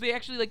cool because they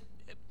actually like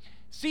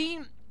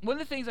seeing one of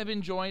the things I've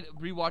enjoyed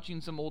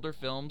rewatching some older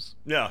films.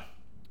 Yeah.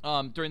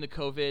 During the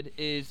COVID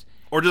is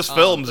or just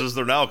films as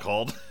they're now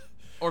called.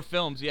 Or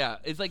films, yeah.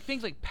 It's like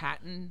things like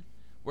Patton,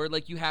 where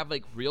like you have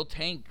like real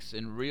tanks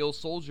and real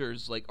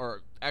soldiers, like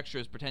or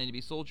extras pretending to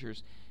be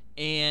soldiers,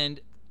 and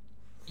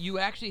you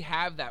actually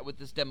have that with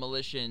this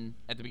demolition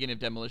at the beginning of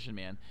Demolition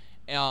Man.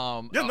 Not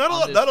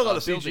a lot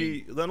of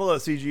CG. Not a lot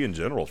of CG in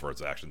general for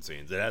its action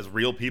scenes. It has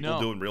real people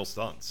doing real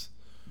stunts.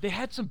 They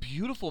had some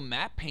beautiful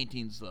matte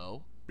paintings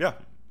though. Yeah.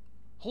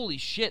 Holy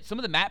shit! Some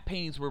of the matte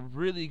paintings were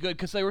really good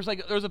because there was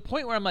a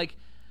point where I'm like,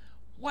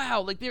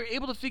 wow, like they were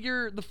able to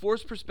figure the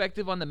force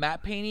perspective on the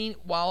matte painting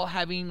while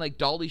having like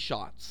dolly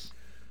shots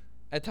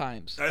at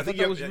times. I think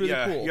that was really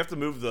cool. You have to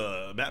move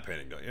the matte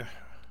painting, don't you?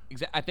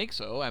 I think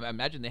so. I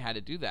imagine they had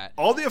to do that.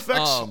 All the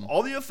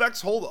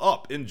effects hold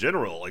up in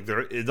general. Like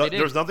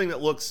there's nothing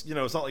that looks,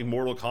 it's not like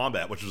Mortal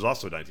Kombat, which was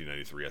also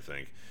 1993, I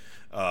think.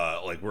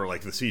 Like where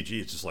like the CG,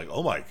 it's just like,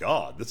 oh my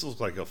God, this looks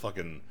like a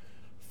fucking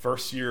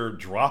first year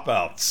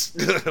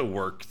dropouts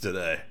work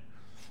today.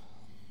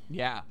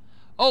 Yeah.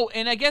 Oh,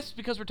 and I guess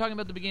because we're talking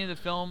about the beginning of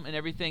the film and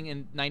everything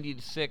in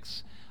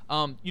 96,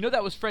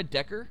 that was Fred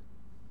Decker?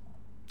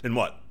 In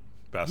what?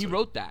 He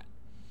wrote that.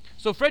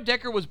 So Fred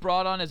Decker was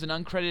brought on as an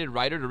uncredited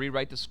writer to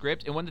rewrite the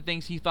script, and one of the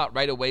things he thought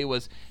right away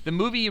was the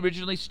movie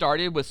originally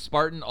started with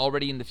Spartan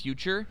already in the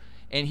future,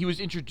 and he was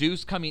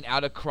introduced coming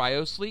out of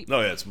cryosleep. Oh,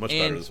 yeah, it's much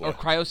better as well. Or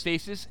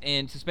cryostasis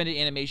and suspended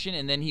animation,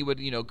 and then he would,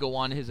 go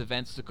on his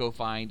events to go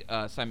find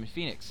Simon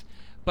Phoenix.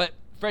 But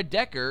Fred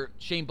Decker,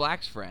 Shane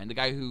Black's friend, the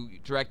guy who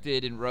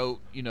directed and wrote,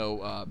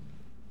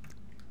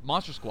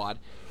 Monster Squad,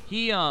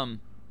 he also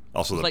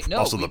was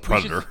the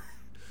Predator.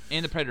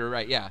 And the Predator,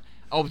 right? Yeah.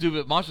 Oh, dude,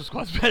 but Monster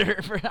Squad's better.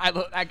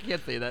 I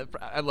can't say that.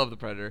 I love the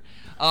Predator.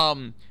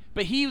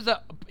 But he was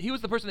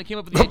the person that came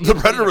up with the idea. The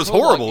Predator was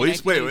horrible.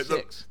 Wait,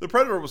 the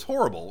Predator was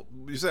horrible.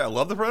 You say I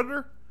love the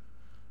Predator?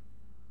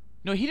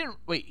 No, he didn't.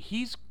 Wait,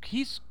 he's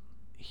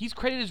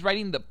credited as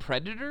writing the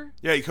Predator.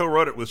 Yeah, he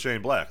co-wrote it with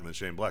Shane Black, and then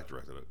Shane Black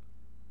directed it.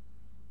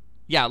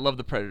 Yeah, I love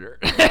the Predator.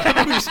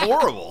 That movie's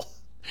horrible.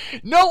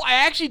 No, I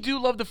actually do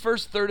love the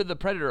first third of the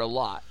Predator a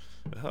lot.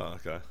 Oh,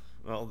 okay.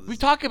 Well, we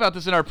talk about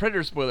this in our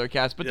Predator spoiler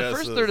cast, but the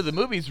first third of the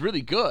movie is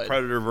really good.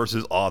 Predator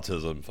versus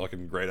autism,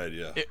 fucking great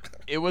idea.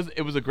 It was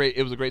a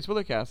great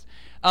spoiler cast.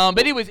 But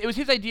anyways, it was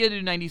his idea to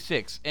do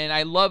 96, and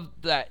I love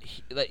that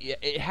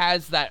it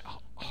has that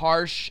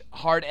harsh,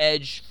 hard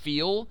edge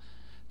feel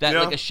that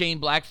like a Shane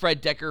Black,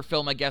 Fred Decker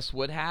film, I guess,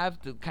 would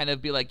have to kind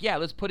of be like, yeah,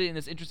 let's put it in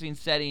this interesting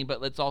setting,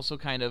 but let's also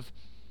kind of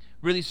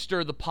really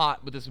stir the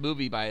pot with this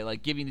movie by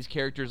like giving these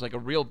characters like a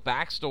real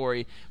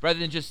backstory rather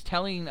than just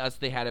telling us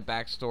they had a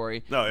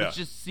backstory. No, yeah. Let's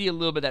just see a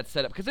little bit of that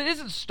setup because it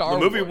isn't Star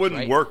Wars. The movie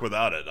wouldn't work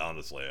without it,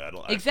 honestly.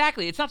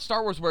 Exactly. It's not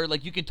Star Wars where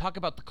like you can talk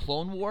about the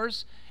Clone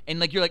Wars and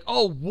like you're like,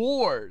 oh,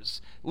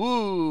 wars.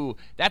 Ooh,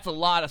 that's a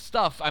lot of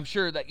stuff. I'm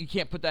sure that you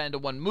can't put that into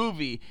one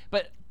movie,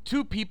 but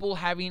two people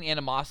having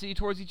animosity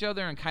towards each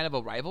other and kind of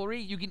a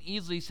rivalry, you can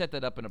easily set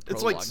that up in a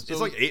prologue. It's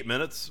like 8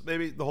 minutes,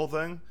 maybe the whole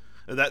thing.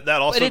 That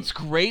also, but it's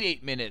great.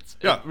 8 minutes.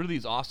 Yeah, it really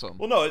is awesome.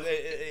 Well, no,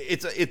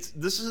 this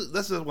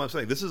is what I'm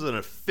saying. This is an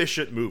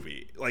efficient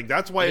movie. Like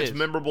that's why it's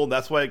memorable. And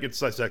that's why it gets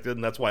dissected,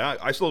 and that's why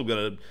I still am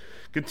gonna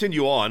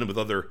continue on with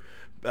other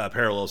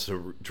parallels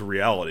to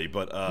reality.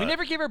 But we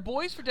never gave our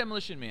boys for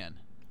Demolition Man.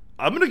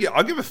 I'll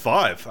give it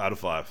 5 out of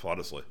 5,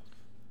 honestly.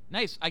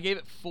 Nice. I gave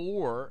it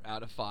 4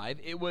 out of 5.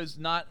 It was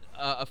not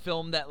a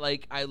film that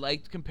like I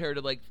liked compared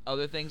to like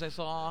other things I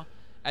saw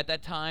at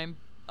that time.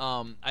 There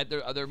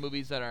are other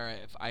movies that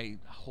I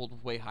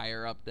hold way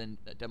higher up than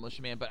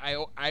Demolition Man, but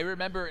I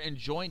remember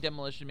enjoying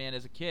Demolition Man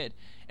as a kid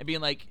and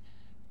being like,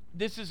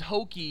 this is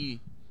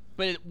hokey,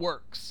 but it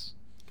works.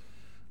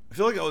 I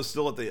feel like I was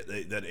still at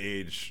that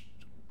age,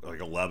 like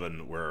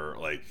 11, where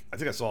like I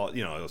think I saw it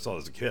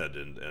as a kid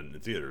in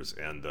theaters,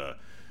 and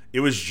it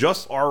was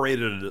just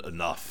R-rated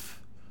enough.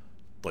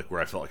 Like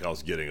where I felt like I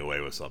was getting away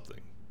with something,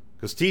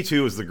 because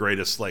T2 is the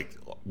greatest like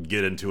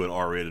get into an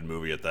R-rated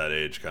movie at that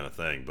age kind of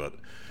thing, but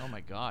oh my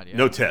god, yeah,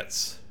 no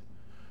tits.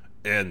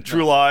 And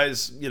True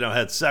Lies,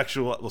 had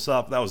sexual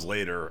stuff. That was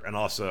later, and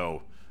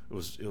also it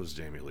was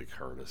Jamie Lee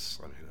Curtis.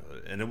 I mean,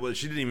 and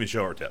she didn't even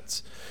show her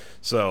tits.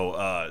 So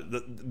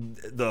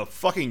the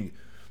fucking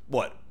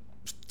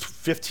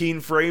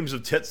 15 frames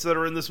of tits that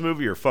are in this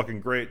movie are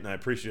fucking great, and I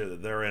appreciate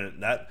that they're in it.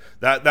 And that's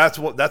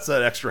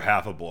that extra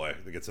half a boy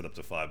that gets it up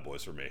to 5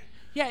 boys for me.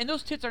 Yeah, and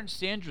those tits aren't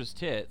Sandra's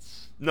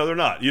tits. No, they're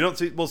not. You don't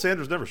see. Well,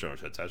 Sandra's never shown her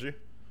tits, has she?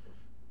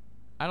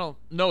 I don't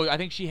know. I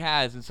think she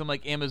has in some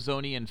like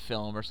Amazonian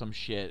film or some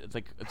shit.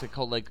 It's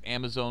called like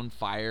Amazon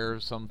Fire or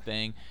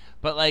something.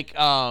 But like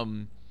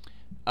and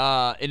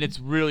it's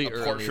really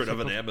early. Portrait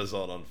of an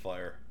Amazon on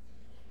fire.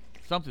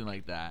 Something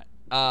like that.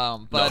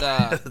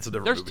 That's a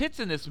different there's movie. tits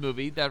in this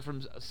movie that are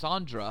from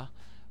Sandra's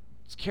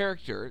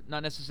character,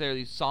 not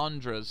necessarily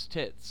Sandra's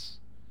tits.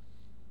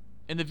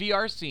 In the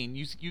VR scene,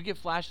 you get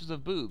flashes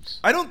of boobs.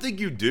 I don't think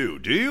you do.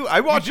 Do you?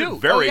 I watch it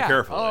very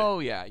carefully. Oh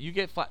yeah, you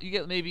get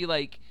maybe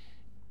like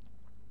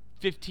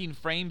 15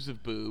 frames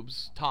of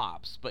boobs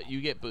tops, but you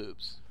get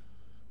boobs.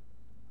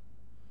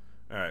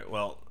 All right.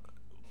 Well,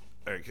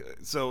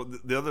 so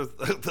the other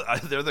thing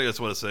I just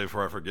want to say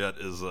before I forget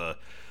is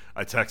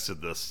I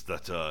texted this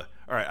that all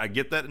right, I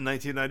get that in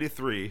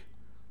 1993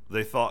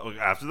 they thought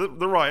after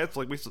the riots,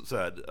 like we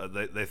said,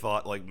 they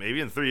thought like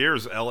maybe in 3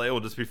 years LA will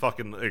just be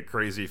fucking a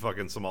crazy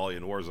fucking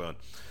Somalian war zone.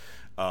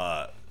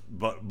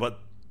 But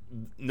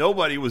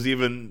nobody was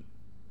even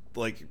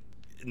like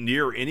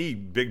near any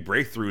big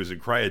breakthroughs in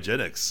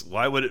cryogenics.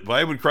 Why would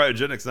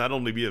cryogenics not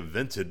only be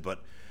invented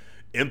but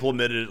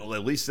implemented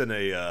at least in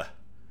a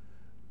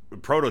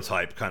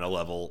prototype kind of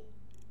level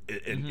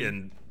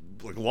in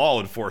like law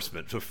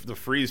enforcement to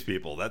freeze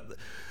people? That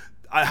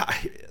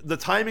the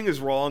timing is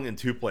wrong in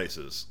 2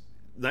 places.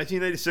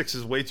 1986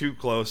 is way too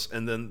close,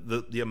 and then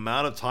the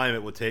amount of time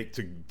it would take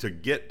to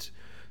get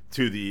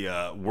to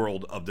the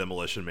world of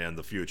Demolition Man,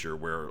 the future,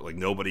 where like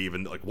nobody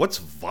even like what's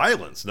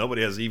violence?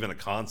 Nobody has even a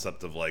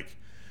concept of like.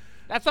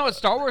 That's not what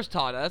Star Wars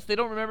taught us. They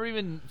don't remember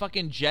even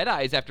fucking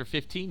Jedis after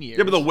 15 years.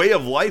 Yeah, but the way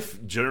of life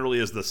generally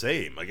is the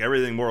same. Like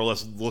everything more or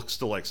less looks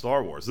to like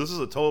Star Wars. This is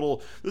a total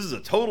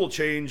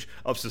change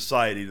of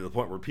society to the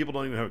point where people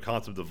don't even have a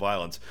concept of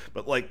violence.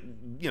 But like,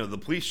 the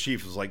police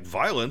chief is like,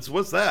 violence?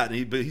 What's that?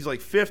 And he's like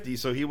 50,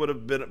 so he would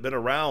have been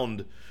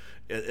around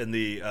in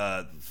the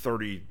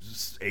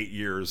 38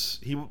 years.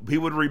 He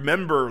would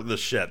remember the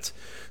shit.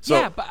 So,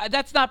 yeah, but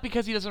that's not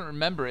because he doesn't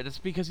remember it. It's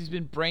because he's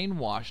been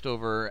brainwashed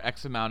over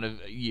X amount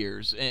of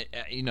years.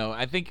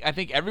 I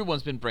think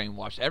everyone's been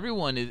brainwashed.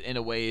 Everyone is in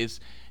a way is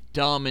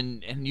dumb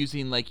and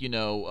using like fucking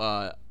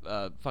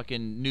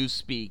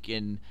newspeak,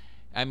 and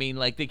I mean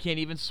like they can't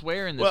even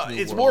swear in this. Well, new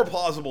it's world. more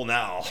plausible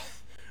now.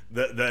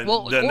 Than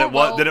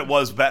it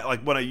was back like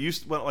when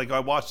I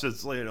watched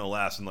this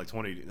last in like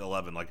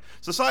 2011. Like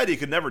society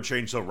could never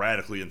change so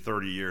radically in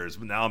 30 years,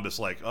 but now I'm just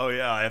like, oh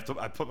yeah, I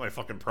put my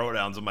fucking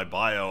pronouns in my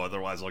bio,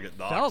 otherwise I'll get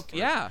doxxed.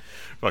 Yeah,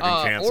 fucking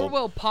canceled.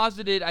 Orwell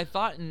posited, I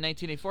thought in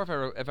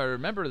 1984, if I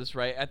remember this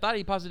right, I thought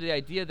he posited the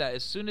idea that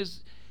as soon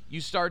as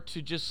you start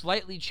to just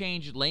slightly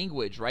change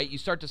language, right? You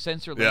start to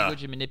censor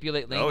language and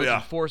manipulate language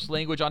and force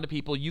language onto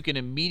people, you can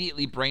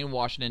immediately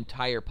brainwash an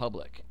entire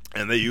public.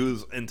 And they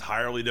use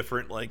entirely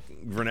different like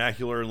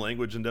vernacular and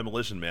language in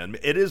Demolition Man.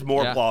 It is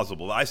more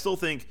plausible. I still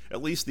think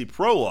at least the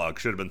prologue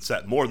should have been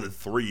set more than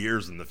 3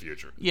 years in the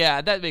future.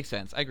 Yeah, that makes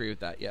sense. I agree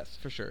with that. Yes,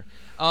 for sure.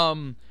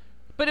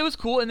 But it was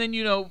cool, and then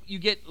you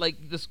get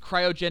like this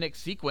cryogenic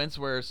sequence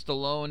where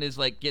Stallone is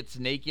like gets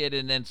naked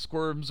and then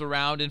squirms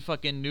around in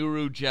fucking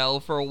Nuru gel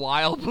for a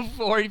while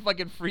before he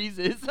fucking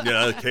freezes.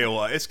 Yeah,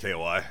 KOI. It's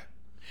KOI.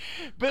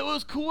 But what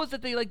was cool is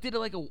that they like did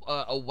like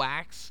a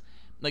wax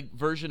like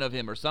version of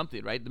him or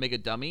something, right, to make a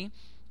dummy,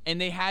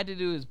 and they had to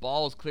do his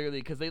balls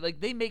clearly because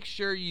they make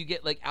sure you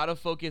get like out of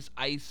focus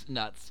ice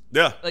nuts.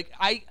 Yeah. Like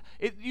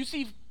you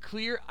see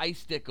clear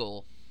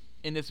icicle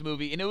in this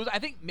movie, and it was I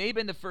think maybe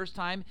been the first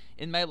time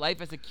in my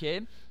life as a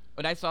kid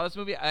when I saw this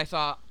movie I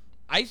saw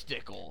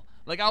icicle.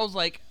 Like I was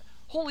like,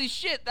 holy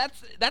shit,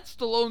 that's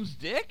Stallone's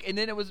dick. And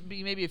then it was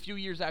maybe a few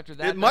years after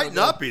that. It might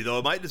not be though.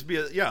 It might just be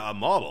a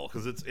model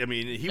because it's. I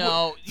mean,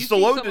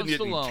 Stallone didn't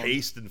get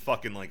encased in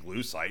fucking like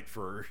lucite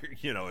for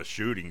a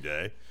shooting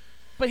day.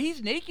 But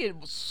he's naked,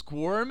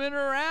 squirming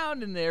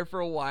around in there for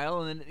a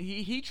while, and then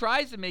he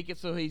tries to make it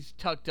so he's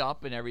tucked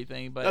up and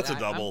everything. But that's a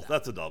double.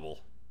 That's a double.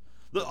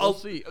 We'll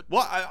see.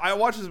 Well, I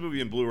watched this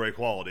movie in Blu-ray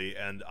quality,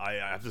 and I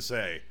have to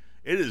say,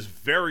 it is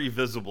very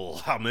visible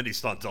how many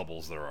stunt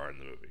doubles there are in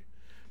the movie.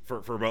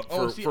 For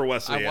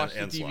Wesley I watched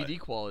and the DVD Sly.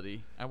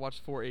 quality. I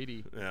watched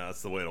 480. Yeah,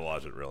 that's the way to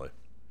watch it, really.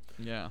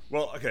 Yeah.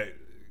 Well, okay.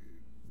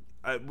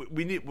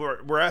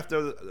 We're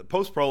after the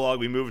post prologue.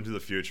 We move into the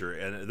future,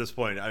 and at this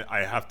point,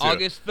 I have to.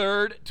 August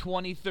 3rd,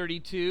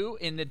 2032,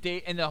 and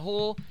the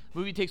whole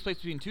movie takes place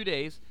between 2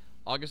 days,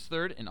 August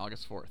 3rd and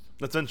August 4th.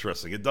 That's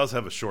interesting. It does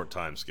have a short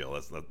time scale.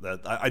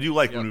 I do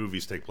like when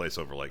movies take place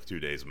over like 2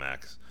 days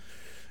max.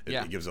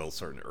 It gives it a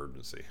certain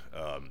urgency.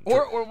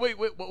 Or wait,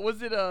 what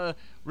was it?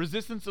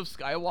 Resistance of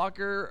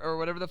Skywalker or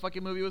whatever the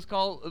fucking movie was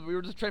called. We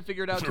were just trying to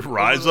figure it out.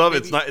 Rise of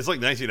it's like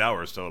 19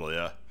 hours total.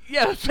 Yeah.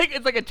 Yeah,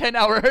 it's like a 10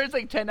 hour. It's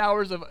like 10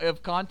 hours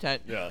of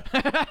content. Yeah.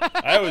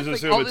 I always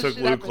assume it took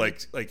Luke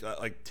happened.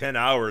 like 10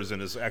 hours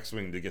in his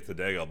X-wing to get to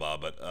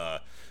Dagobah,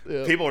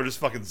 but people are just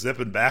fucking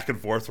zipping back and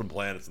forth from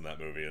planets in that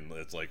movie, and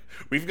it's like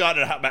we've got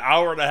an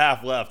hour and a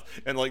half left,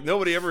 and like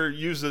nobody ever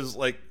uses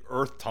like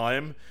Earth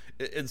time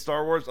in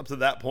Star Wars up to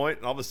that point,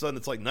 and all of a sudden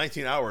it's like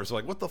 19 hours. So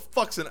like, what the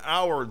fuck's an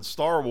hour in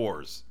Star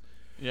Wars?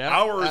 Yeah,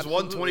 hour is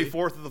absolutely.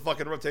 1/24 of the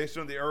fucking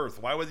rotation of the Earth.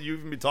 Why would you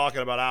even be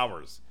talking about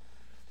hours?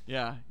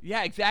 Yeah,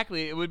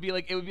 exactly. It would be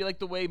like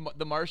the way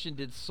the Martian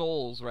did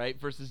souls, right,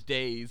 versus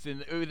days,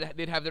 and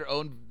they'd have their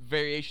own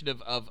variation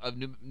of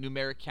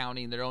numeric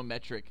counting, their own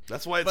metric.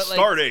 That's why it's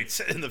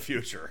Stardates in the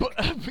future.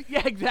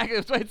 Yeah, exactly.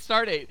 That's why it's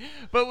Stardate.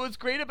 But what's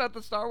great about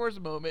the Star Wars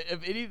moment,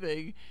 if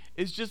anything,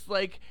 is just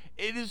like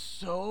it is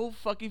so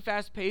fucking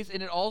fast paced,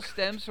 and it all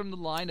stems from the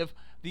line of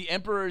the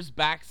Emperor's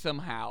back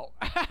somehow.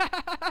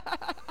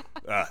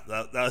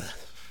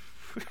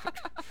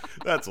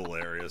 That's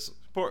hilarious.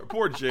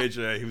 Poor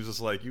JJ. He was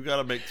just like, you got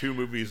to make 2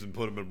 movies and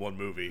put them in 1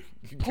 movie.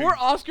 Poor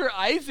Oscar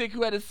Isaac,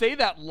 who had to say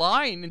that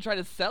line and try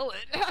to sell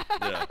it.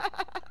 Yeah.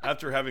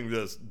 After having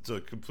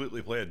to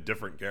completely play a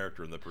different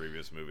character in the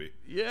previous movie.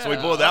 Yeah. So we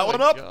blow that one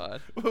up?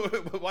 God.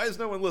 Why is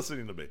no one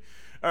listening to me?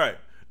 All right.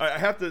 I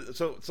have to.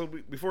 So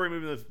before we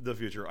move into the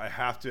future, I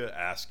have to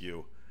ask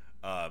you.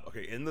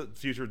 Okay, in the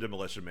future of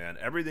Demolition Man,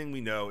 everything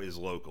we know is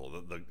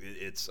local.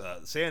 It's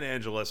San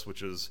Angeles,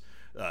 which is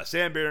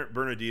San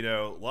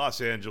Bernardino, Los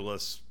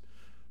Angeles,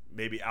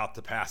 maybe out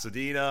to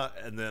Pasadena,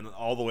 and then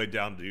all the way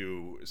down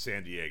to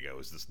San Diego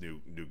is this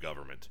new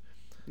government.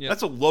 Yep.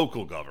 That's a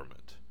local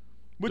government.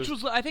 Which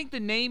was, I think, the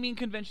naming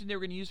convention they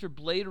were going to use for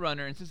Blade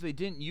Runner, and since they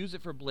didn't use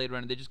it for Blade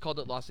Runner, they just called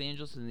it Los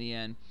Angeles in the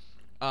end.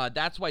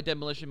 That's why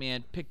Demolition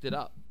Man picked it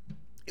up.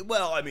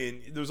 Well, I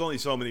mean, there's only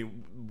so many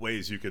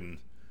ways you can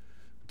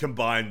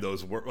combine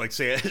those words, like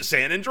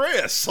San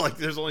Andreas. Like,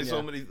 there's only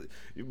so many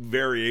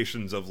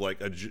variations of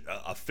like a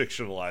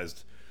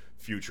fictionalized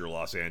future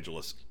Los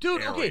Angeles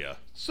area. Okay.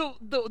 So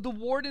the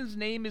warden's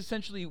name is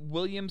essentially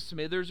William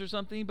Smithers or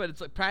something, but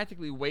it's like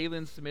practically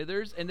Waylon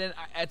Smithers. And then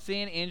at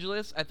San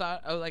Angeles, I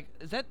was like,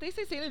 is that, they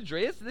say San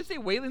Andreas? Did they say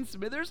Waylon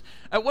Smithers?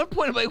 At one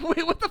point, I'm like,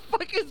 wait, what the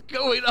fuck is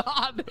going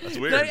on? That's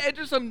weird. Did I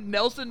enter some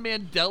Nelson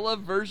Mandela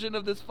version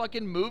of this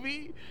fucking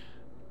movie?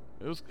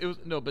 It was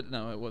no,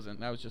 it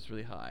wasn't. I was just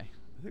really high.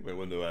 I think my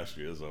window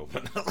actually is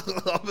open.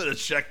 I'm gonna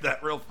check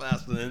that real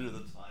fast and enter the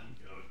time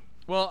code.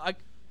 Well,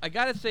 I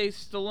gotta say,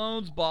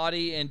 Stallone's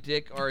body and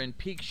dick are in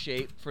peak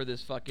shape for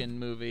this fucking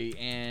movie,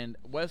 and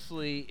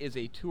Wesley is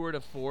a tour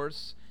de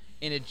force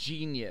and a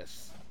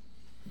genius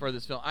for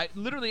this film. I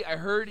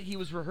heard he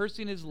was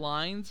rehearsing his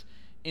lines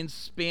in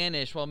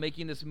Spanish while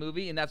making this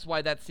movie, and that's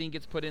why that scene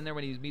gets put in there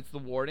when he meets the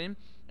warden,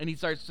 and he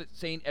starts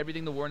saying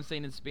everything the warden's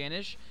saying in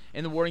Spanish,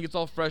 and the warden gets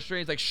all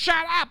frustrated. He's like,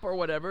 "Shut up!" or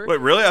whatever.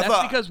 Wait, really?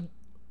 That's because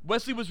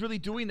Wesley was really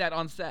doing that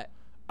on set.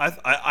 I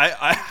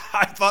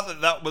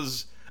thought that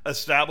was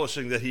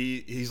establishing that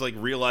he's like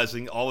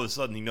realizing all of a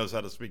sudden he knows how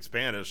to speak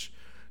Spanish,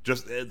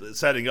 just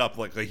setting up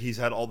like he's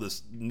had all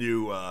this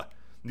new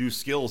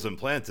skills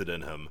implanted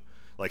in him,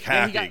 like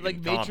hacking. He got like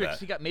and Matrix.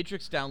 He got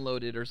Matrix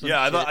downloaded or something.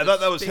 Yeah, I thought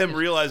that was him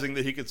realizing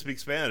that he could speak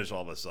Spanish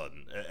all of a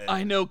sudden.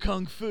 I know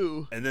kung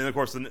fu. And then of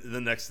course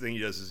the next thing he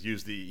does is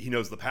he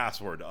knows the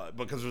password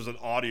because there's an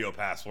audio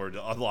password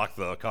to unlock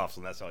the cuffs,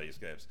 and that's how he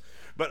escapes.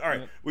 But all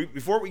right,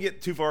 before we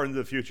get too far into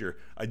the future,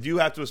 I do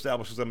have to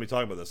establish, because I'm going to be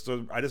talking about this.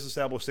 So I just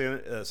established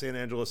San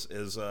Angeles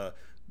is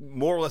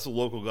more or less a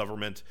local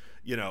government,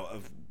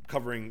 of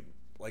covering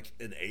like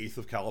an eighth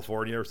of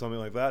California or something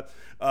like that.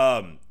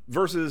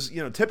 Versus,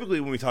 typically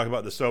when we talk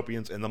about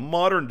dystopians and the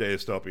modern day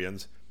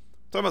dystopians,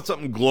 we're talking about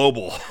something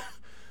global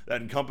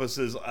that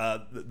encompasses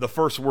the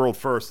first world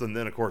first, and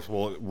then of course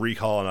we'll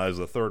recolonize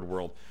the third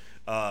world.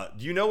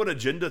 Do you know what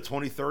Agenda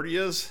 2030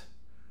 is?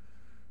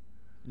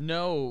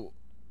 No.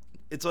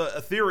 It's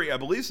a theory, I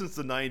believe, since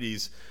the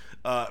 90s,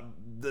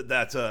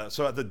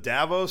 so at the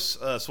Davos,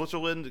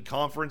 Switzerland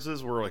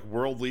conferences where like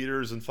world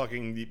leaders and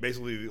fucking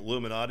basically the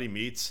Illuminati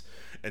meets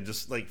and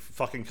just like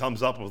fucking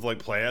comes up with like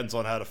plans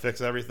on how to fix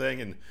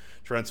everything and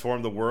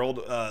transform the world.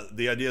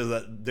 The idea is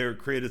that they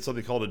created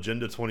something called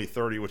Agenda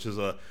 2030, which is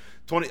I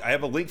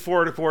have a link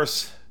for it, of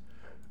course.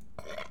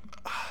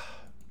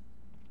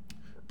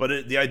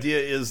 But the idea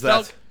is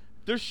that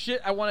there's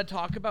shit I want to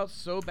talk about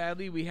so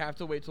badly we have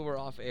to wait till we're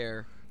off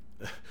air.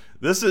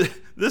 This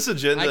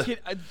agenda. I can't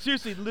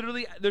seriously,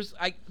 literally.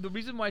 The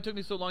reason why it took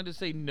me so long to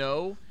say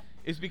no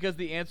is because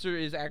the answer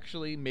is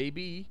actually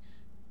maybe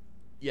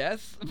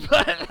yes,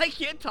 but I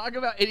can't talk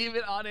about any of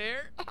it on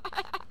air.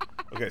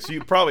 Okay, so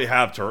you probably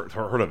have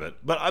heard of it,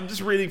 but I'm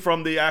just reading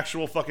from the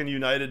actual fucking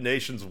United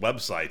Nations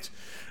website,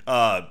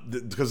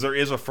 because there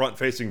is a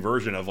front-facing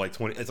version of like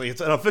 20.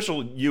 It's an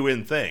official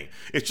UN thing.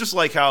 It's just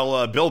like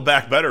how Build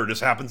Back Better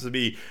just happens to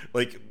be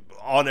like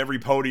on every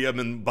podium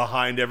and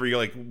behind every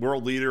like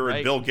world leader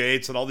and Bill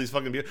Gates and all these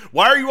fucking people.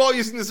 Why are you all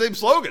using the same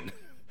slogan?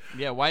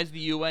 Yeah, why is the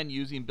UN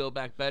using Build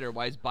Back Better?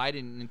 Why is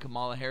Biden and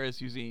Kamala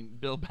Harris using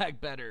Build Back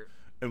Better?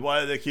 And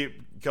why do they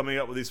keep coming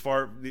up with these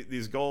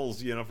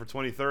goals, for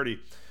 2030?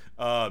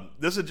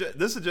 This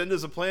agenda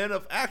is a plan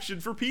of action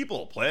for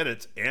people,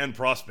 planet, and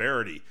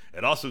prosperity.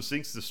 It also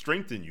seeks to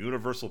strengthen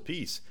universal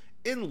peace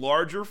in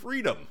larger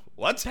freedom.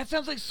 What? That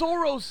sounds like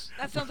Soros.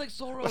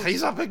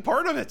 He's a big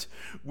part of it.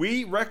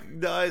 We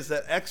recognize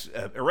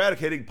that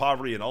eradicating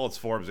poverty in all its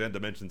forms and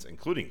dimensions,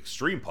 including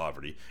extreme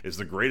poverty, is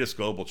the greatest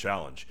global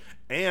challenge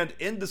and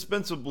an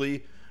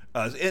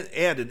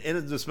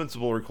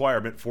indispensable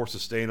requirement for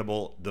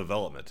sustainable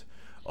development.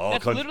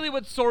 That's literally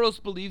what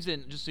Soros believes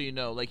in, just so you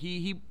know. Like,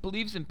 he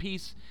believes in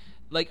peace.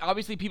 Like,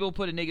 obviously people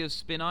put a negative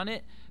spin on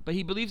it, but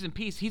he believes in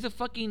peace. He's a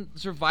fucking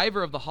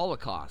survivor of the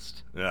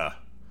Holocaust. Yeah.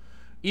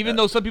 Even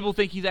though some people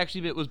think he's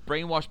actually was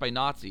brainwashed by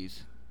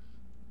Nazis.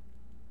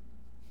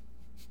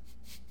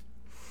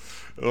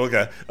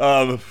 Okay.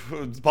 Do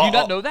you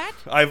not know that?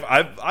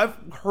 I've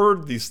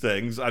heard these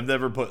things. I've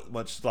never put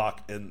much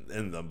stock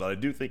in them, but I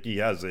do think he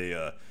has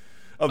a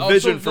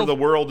vision for the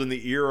world in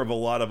the ear of a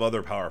lot of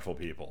other powerful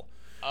people.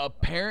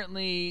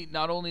 Apparently,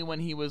 not only when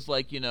he was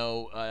like,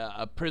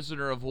 a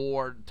prisoner of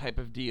war type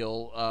of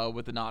deal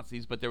with the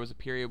Nazis, but there was a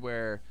period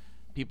where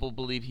people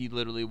believe he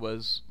literally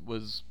was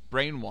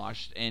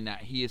brainwashed, and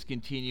that he is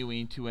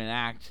continuing to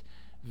enact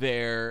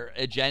their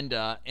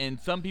agenda. And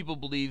some people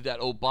believe that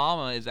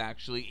Obama is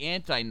actually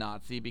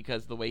anti-Nazi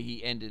because the way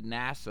he ended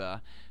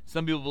NASA.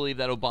 Some people believe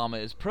that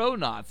Obama is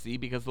pro-Nazi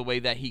because the way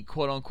that he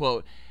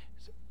quote-unquote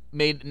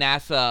made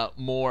NASA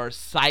more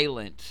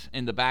silent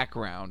in the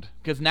background,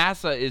 because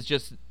NASA is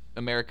just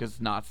America's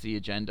Nazi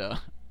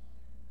agenda.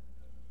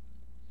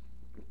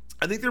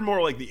 I think they're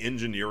more like the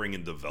engineering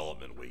and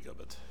development wing of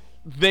it.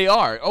 They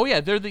are. Oh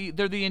yeah, they're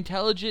the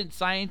intelligent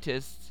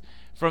scientists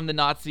from the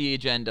Nazi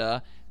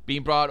agenda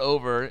being brought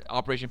over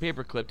Operation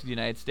Paperclip to the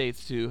United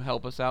States to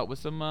help us out with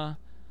some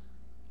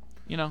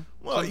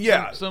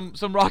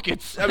some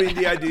rockets. I mean,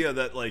 the idea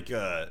that like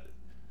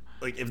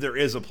if there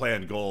is a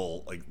planned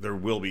goal, like there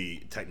will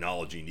be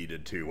technology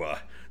needed to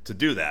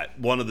do that.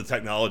 One of the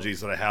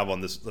technologies that I have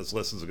on this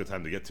list, is a good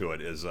time to get to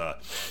it, is the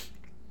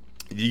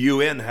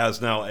UN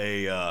has now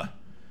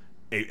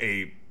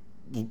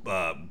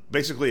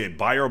basically a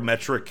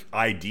biometric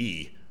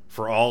ID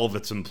for all of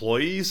its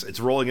employees. It's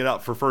rolling it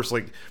out for first,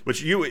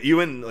 which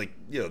UN,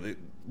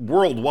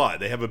 worldwide,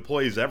 they have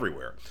employees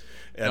everywhere.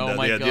 And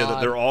the idea that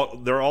they're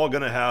all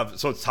going to have,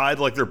 so it's tied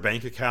to like their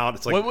bank account.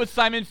 It's like, what would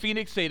Simon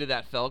Phoenix say to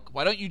that, Felk?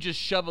 Why don't you just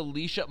shove a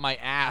leash up my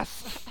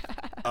ass?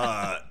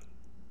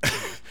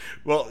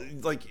 Well,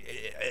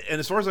 and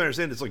as far as I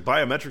understand, it's like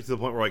biometric to the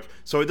point where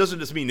so it doesn't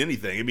just mean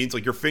anything. It means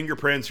like your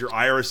fingerprints, your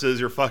irises,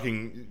 your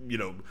fucking,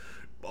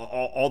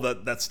 all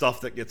that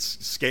stuff that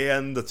gets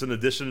scanned. That's in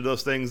addition to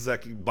those things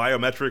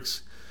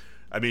biometrics.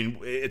 I mean,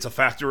 it's a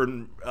factor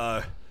in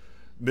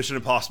Mission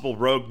Impossible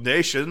Rogue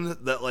Nation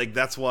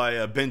that's why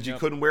Benji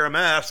couldn't wear a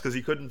mask, because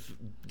he couldn't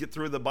get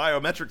through the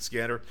biometric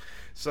scanner.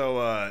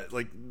 So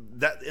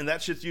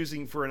that shit's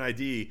using for an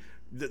ID.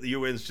 That the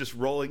UN's just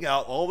rolling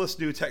out all this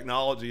new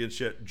technology and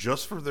shit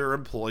just for their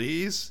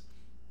employees.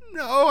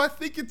 No, I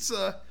think that's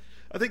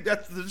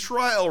the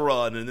trial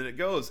run, and then it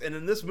goes. And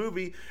in this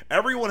movie,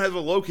 everyone has a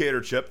locator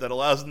chip that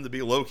allows them to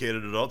be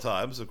located at all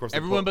times. Of course,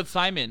 everyone but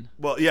Simon.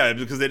 Well, yeah,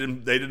 because they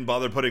didn't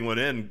bother putting one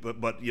in,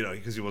 but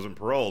because he wasn't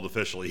paroled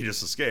officially, he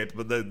just escaped.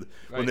 But then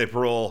when they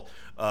parole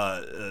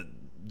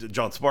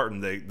John Spartan,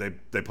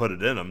 they put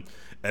it in him.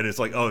 And it's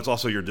like, oh, it's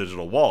also your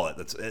digital wallet.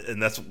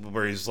 That's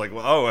where he's like,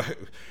 well,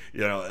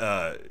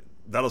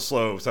 that'll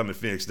slow Simon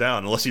Phoenix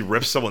down unless he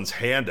rips someone's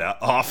hand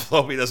off.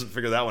 Hope he doesn't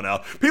figure that one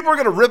out. People are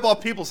gonna rip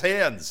off people's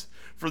hands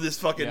for this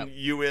fucking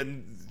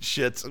UN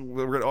shit.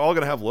 We're all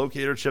gonna have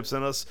locator chips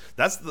in us.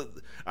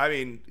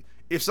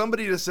 If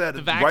somebody just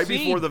said right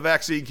before the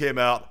vaccine came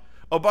out,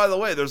 oh, by the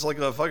way, there's like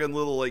a fucking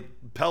little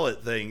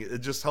pellet thing.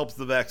 It just helps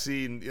the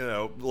vaccine,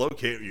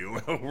 locate you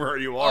where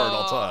you are at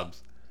all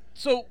times.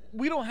 So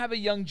we don't have a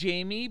young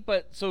Jamie,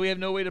 so we have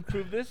no way to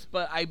prove this.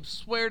 But I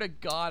swear to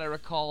God, I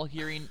recall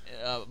hearing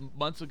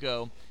months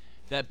ago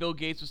that Bill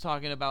Gates was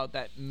talking about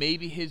that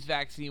maybe his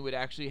vaccine would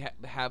actually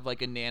have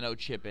like a nano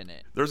chip in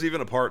it. There's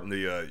even a part in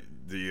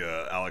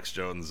the Alex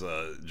Jones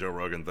Joe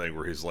Rogan thing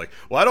where he's like,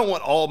 well, I don't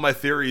want all of my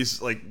theories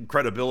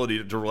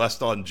credibility to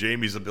rest on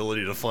Jamie's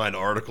ability to find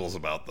articles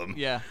about them.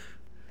 Yeah,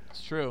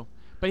 it's true.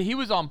 But he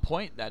was on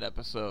point that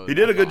episode. He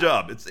did a good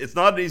job. It's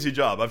not an easy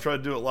job. I've tried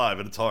to do it live,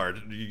 and it's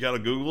hard. You got to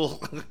Google.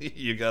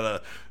 You got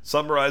to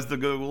summarize the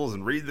Googles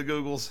and read the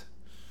Googles.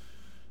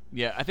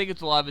 Yeah, I think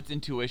it's a lot of it's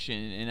intuition,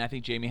 and I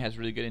think Jamie has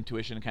really good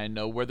intuition to kind of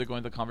know where they're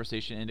going with the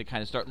conversation and to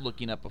kind of start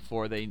looking up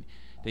before they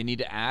need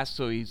to ask.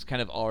 So he's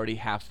kind of already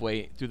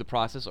halfway through the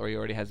process, or he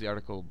already has the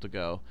article to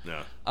go.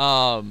 Yeah.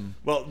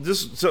 Well,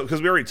 just so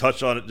because we already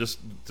touched on it, just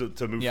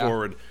to move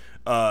forward.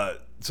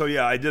 So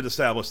yeah, I did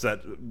establish that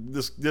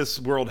this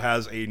world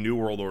has a New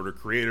World Order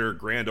creator,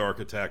 grand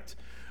architect,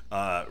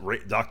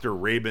 Dr.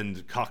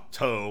 Raymond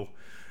Cocteau,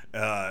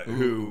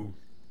 who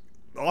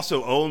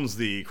also owns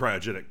the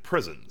cryogenic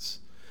prisons.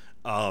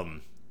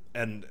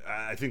 And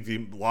I think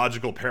the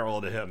logical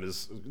parallel to him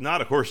is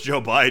not, of course,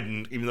 Joe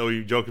Biden, even though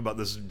you joke about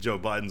this is Joe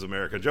Biden's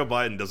America. Joe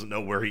Biden doesn't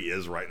know where he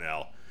is right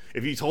now.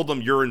 If you told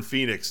him you're in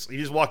Phoenix, he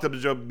just walked up to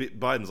Joe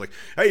Biden's like,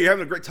 hey, you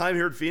having a great time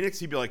here in Phoenix?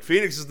 He'd be like,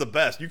 Phoenix is the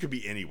best. You could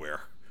be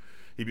anywhere.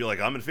 He'd be like,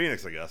 I'm in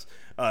Phoenix, I guess.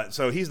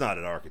 So he's not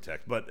an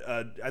architect. But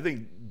I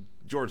think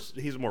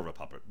he's more of a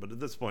puppet. But at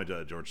this point,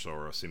 George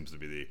Soros seems to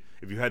be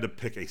if you had to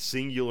pick a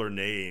singular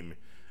name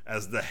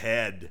as the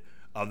head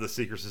of the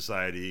secret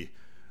society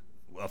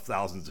of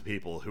thousands of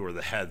people who are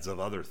the heads of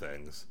other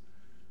things,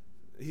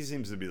 he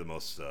seems to be the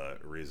most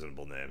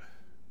reasonable name.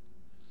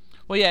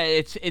 Well, yeah,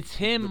 it's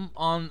him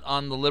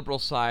on the liberal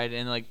side,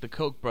 and like the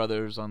Koch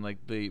brothers on like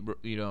the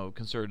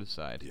conservative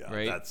side,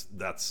 right?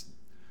 That's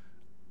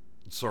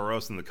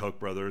Soros and the Koch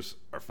brothers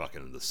are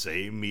fucking in the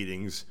same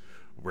meetings,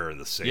 wearing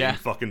the same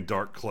fucking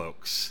dark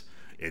cloaks.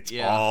 It's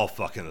all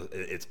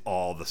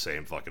the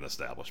same fucking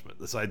establishment.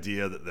 This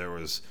idea that there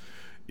was,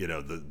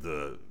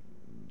 the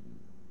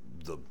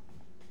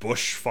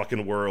Bush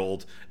fucking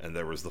world, and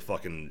there was the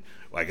fucking,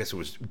 I guess it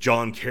was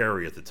John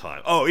Kerry at the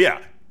time. Oh yeah,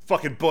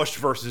 fucking Bush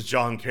versus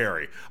John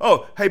Kerry.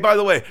 Oh, hey, by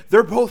the way,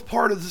 they're both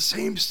part of the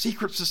same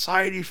secret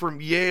society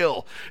from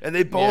Yale, and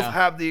they both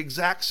have the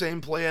exact same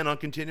plan on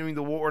continuing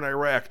the war in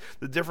Iraq.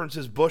 The difference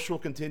is Bush will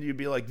continue to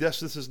be like,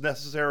 this is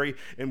necessary,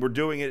 and we're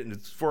doing it, and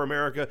it's for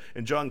America,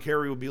 and John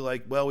Kerry will be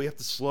like, well, we have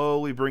to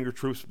slowly bring our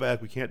troops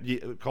back. We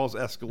can't cause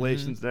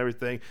escalations and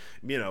everything.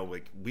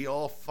 Like, we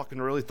all fucking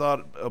really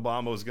thought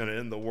Obama was going to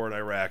end the war in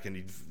Iraq,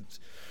 and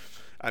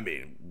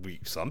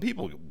some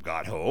people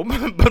got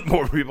home, but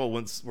more people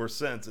were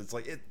sent. It's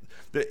like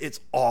it's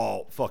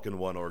all fucking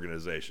one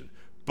organization.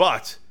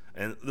 But,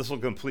 and this will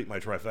complete my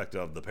trifecta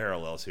of the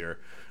parallels here.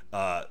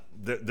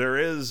 There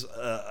is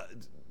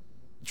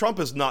Trump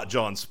is not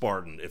John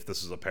Spartan. If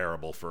this is a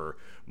parable for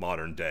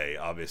modern day,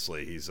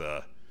 obviously he's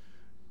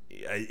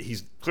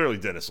clearly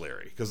Dennis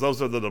Leary, because those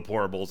are the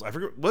deplorables. I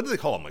forget, what do they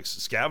call them? Like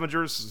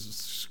scavengers,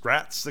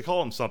 scrats. They call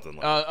them something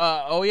like.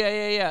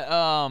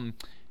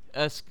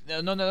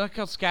 No, they're not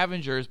called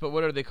scavengers, but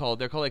what are they called?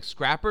 They're called like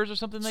scrappers or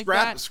something like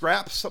that.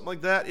 Scraps, something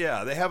like that.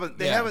 Yeah, they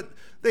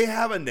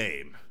have a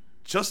name.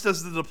 Just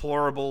as the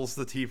deplorables,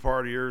 the Tea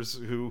Partiers,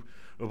 who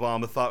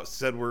Obama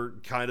said were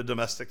kind of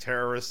domestic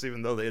terrorists,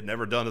 even though they had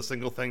never done a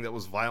single thing that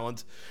was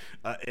violent,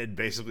 and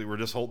basically were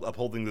just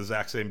upholding the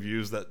exact same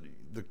views that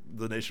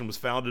the nation was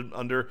founded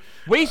under.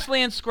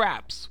 Wasteland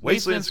scraps.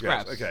 Wasteland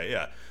scraps. Okay,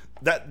 yeah.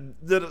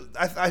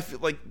 I feel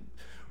like.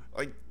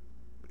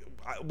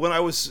 When I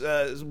was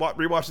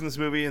rewatching this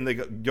movie, and they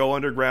go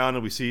underground,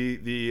 and we see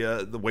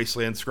the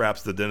wasteland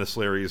scraps, the Dennis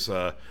Leary's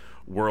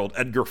world,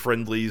 Edgar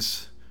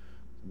Friendly's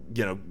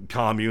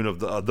commune of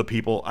the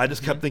people, I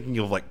just kept thinking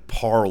of like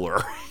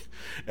Parler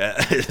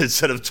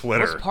instead of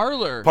Twitter. What's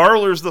Parler?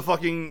 Parler's the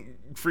fucking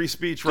free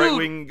speech right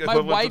wing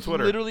equivalent my wife to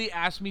Twitter. Literally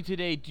asked me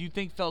today, do you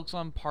think Felk's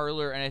on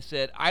Parler? And I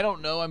said, I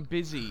don't know, I'm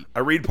busy. I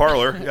read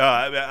Parler.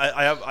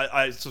 Yeah,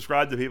 I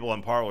subscribe to people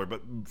on Parler,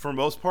 but for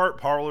most part,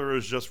 Parler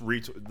is just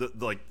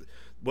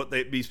what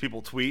these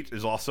people tweet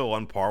is also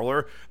on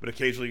Parler, but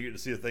occasionally you get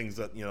to see the things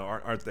that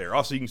aren't there.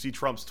 Also, you can see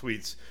Trump's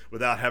tweets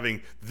without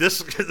having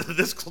this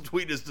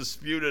tweet is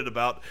disputed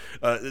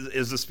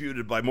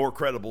by more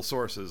credible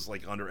sources,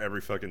 like under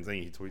every fucking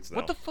thing he tweets now.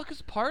 What the fuck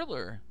is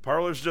Parler?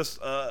 Parler's just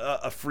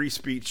a free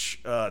speech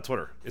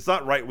Twitter. It's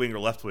not right wing or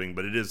left wing,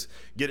 but it is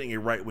getting a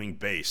right wing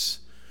base.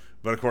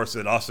 But of course,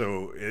 it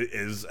also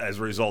is, as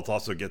a result,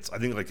 also gets. I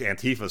think like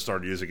Antifa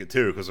started using it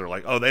too, because they're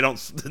like, oh, they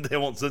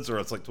won't censor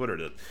us like Twitter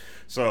did.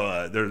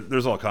 So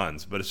there's all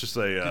kinds, but it's just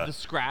the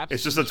scraps.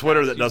 It's just a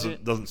Twitter that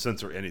doesn't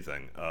censor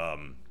anything.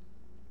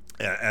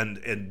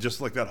 And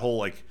just like that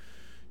whole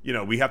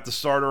we have to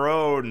start our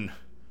own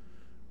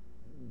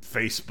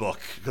Facebook,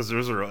 because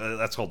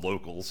that's called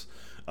locals.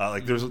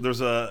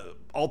 There's a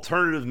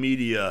alternative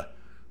media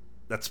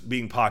that's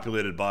being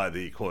populated by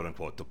the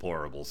quote-unquote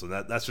deplorables, and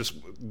that's just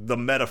the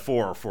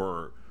metaphor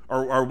for,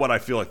 or what I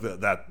feel like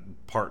that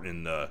part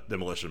in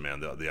Demolition Man,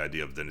 the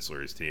idea of Dennis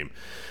Leary's team,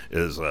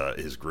 is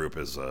his group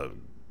is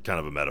kind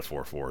of a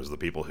metaphor for, is the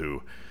people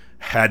who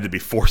had to be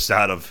forced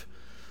out of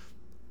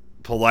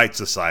polite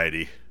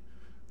society,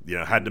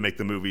 had to make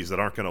the movies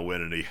that aren't going to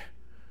win any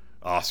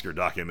Oscar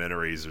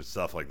documentaries or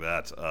stuff like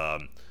that.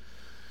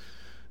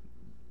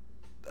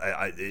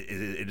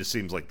 It just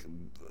seems like,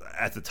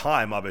 at the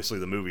time, obviously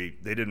the movie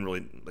doesn't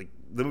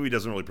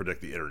really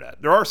predict the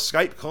internet. There are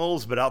Skype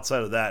calls, but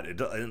outside of that,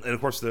 and of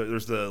course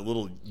there's the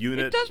little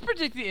unit. It does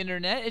predict the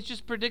internet. It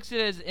just predicts it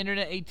as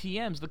internet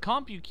ATMs. The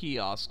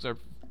CompuKiosks are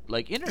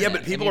like internet. Yeah,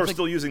 but people are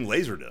still using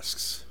laser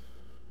discs.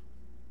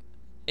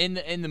 In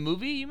the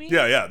movie, you mean?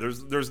 Yeah.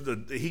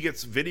 He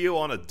gets video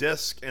on a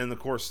disc, and of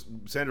course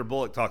Sandra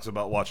Bullock talks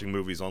about watching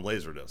movies on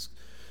Laserdisc.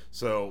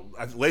 So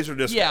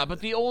Laserdisc. Yeah, but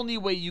the only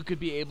way you could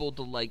be able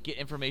to like get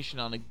information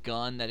on a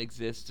gun that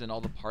exists and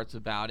all the parts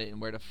about it and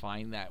where to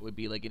find that would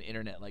be like an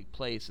internet like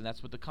place, and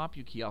that's what the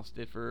CompuKiosk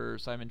did for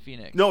Simon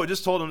Phoenix. No, it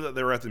just told him that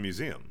they were at the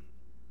museum.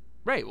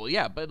 Right. Well,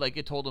 yeah, but like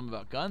it told him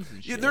about guns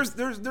and shit. Yeah,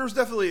 there's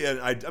definitely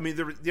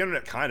the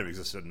internet kind of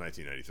existed in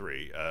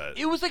 1993.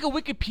 It was like a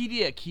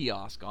Wikipedia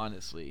kiosk,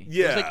 honestly.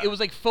 Yeah. It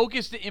was like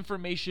focused to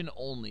information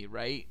only,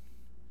 right?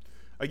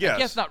 I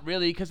guess not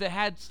really, because it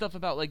had stuff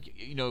about like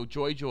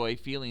joy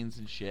feelings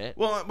and shit.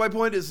 Well, my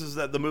point is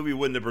that the movie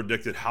wouldn't have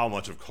predicted how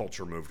much of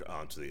culture moved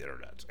onto the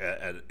internet,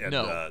 and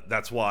No.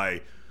 That's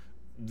why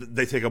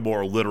they take a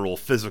more literal,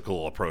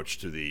 physical approach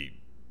to the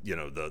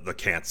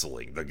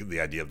canceling, the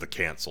idea of the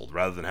canceled,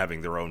 rather than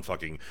having their own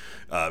fucking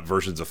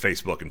versions of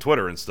Facebook and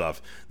Twitter and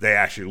stuff. They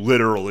actually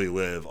literally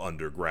live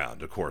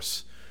underground. Of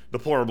course,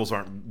 deplorables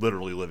aren't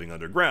literally living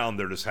underground.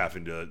 They're just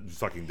having to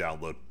fucking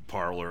download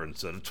Parler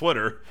instead of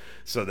Twitter,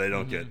 so they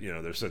don't get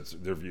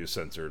their views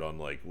censored on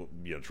like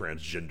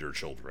transgender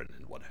children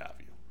and what have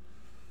you.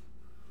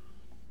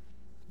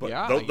 But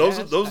Yeah, those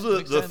that are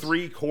makes the sense.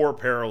 three core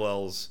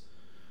parallels.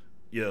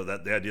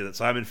 That the idea that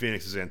Simon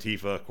Phoenix is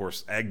Antifa, of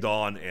course, egged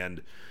on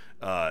and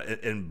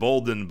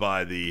emboldened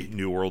by the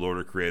New World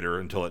Order creator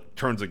until it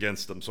turns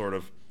against them, sort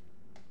of.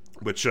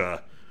 Which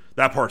that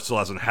part still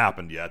hasn't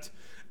happened yet.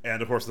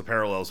 And of course, the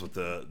parallels with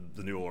the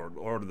New World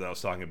Order that I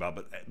was talking about.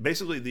 But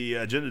basically, the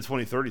Agenda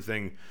 2030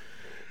 thing,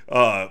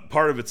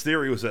 part of its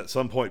theory was at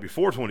some point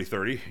before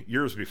 2030,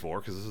 years before,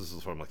 because this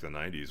is from like the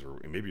 90s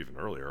or maybe even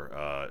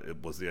earlier.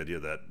 It was the idea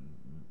that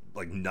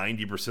like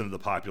 90% of the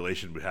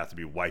population would have to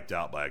be wiped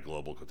out by a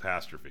global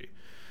catastrophe.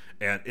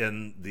 And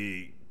in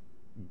the,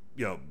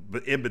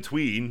 but in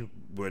between,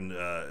 when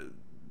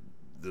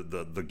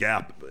the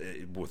gap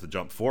with the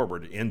jump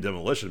forward in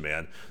Demolition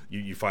Man,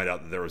 you find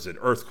out that there was an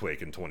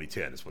earthquake in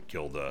 2010. It's what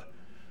killed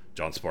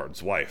John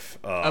Spartan's wife.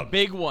 A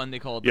big one, they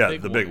call it.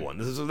 The big one.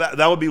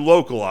 That would be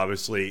local,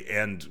 obviously,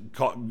 and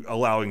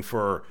allowing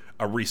for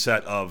a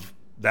reset of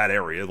that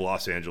area,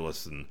 Los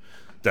Angeles and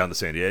down the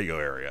San Diego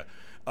area.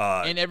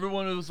 And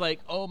everyone was like,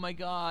 "Oh my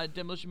God,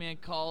 Demolition Man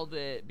called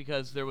it,"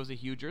 because there was a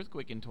huge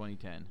earthquake in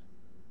 2010.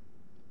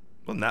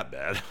 Wasn't that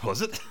bad,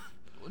 was it?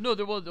 No,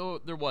 there was.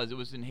 Oh, there was. It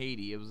was in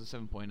Haiti. It was a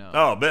 7.0.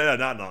 Oh, but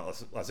not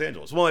Los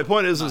Angeles. Well, my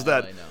point is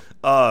that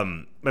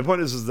my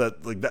point is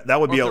that like that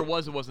would or be if there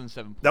was, it wasn't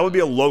 7.0. that would be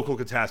a local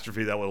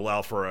catastrophe that would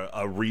allow for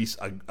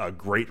a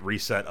great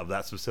reset of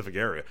that specific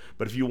area.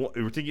 But if you're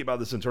thinking about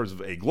this in terms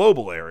of a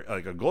global area,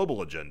 like a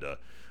global agenda,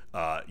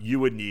 you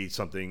would need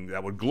something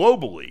that would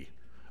globally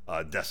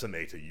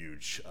decimate a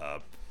huge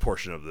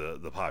portion of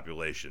the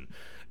population.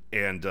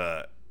 And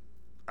can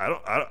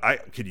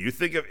you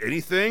think of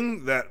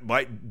anything that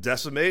might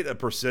decimate a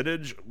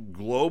percentage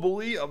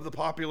globally of the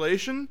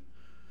population?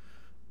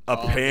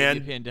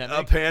 Maybe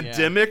A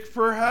pandemic,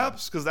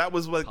 perhaps, because that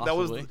was what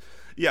Possibly.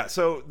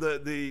 So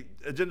the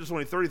Agenda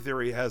 2030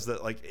 theory has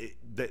that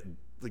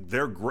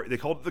they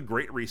called it the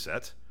Great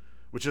Reset,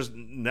 which is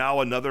now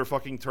another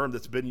fucking term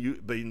that's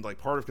been like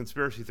part of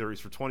conspiracy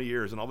theories for 20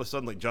 years, and all of a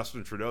sudden, like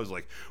Justin Trudeau's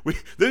like, we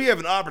have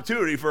an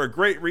opportunity for a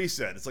great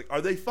reset. It's like, are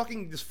they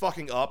just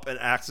fucking up and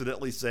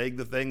accidentally saying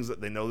the things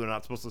that they know they're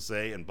not supposed to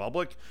say in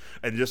public,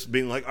 and just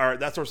being like, all right,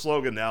 that's our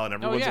slogan now, and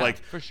everyone's like,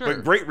 for sure.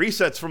 But great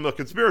resets from a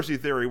conspiracy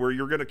theory where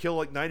you're going to kill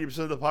like 90%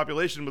 of the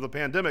population with a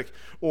pandemic,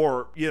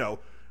 or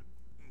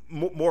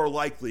more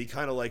likely,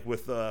 kind of like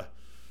with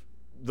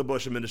the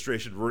Bush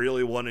administration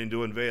really wanting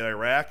to invade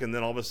Iraq, and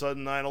then all of a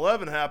sudden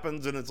 9/11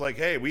 happens, and it's like,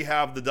 hey, we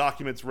have the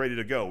documents ready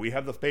to go. We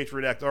have the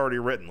Patriot Act already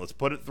written. Let's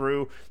put it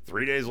through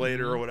 3 days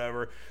later or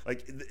whatever.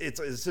 Like, it's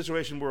a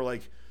situation where,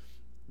 like,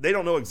 they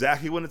don't know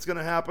exactly when it's going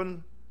to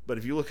happen, but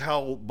if you look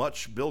how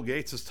much Bill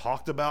Gates has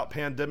talked about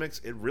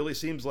pandemics, it really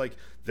seems like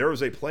there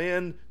was a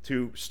plan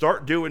to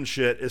start doing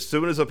shit as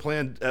soon as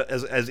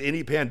as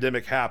any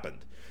pandemic happened.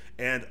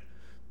 And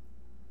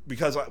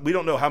because we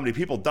don't know how many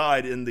people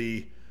died in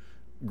the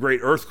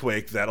great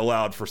earthquake that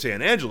allowed for San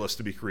Angeles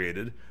to be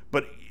created,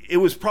 but it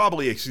was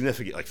probably a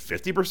significant, like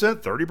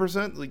 50%,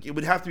 30%. Like, it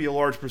would have to be a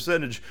large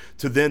percentage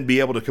to then be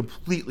able to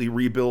completely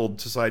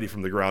rebuild society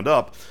from the ground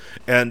up.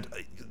 And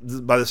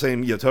by the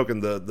same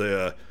token,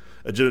 the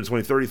Agenda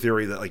 2030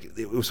 theory that like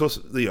it was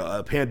supposed to,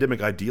 a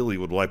pandemic ideally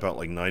would wipe out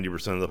like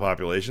 90% of the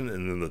population,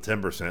 and then the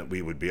 10%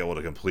 we would be able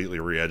to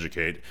completely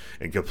re-educate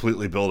and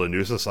completely build a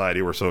new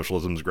society where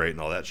socialism is great and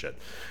all that shit.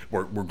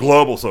 We're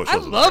global I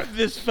socialism. love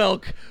this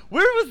Felk.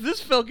 Where was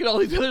this Felk in all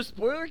these other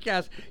spoiler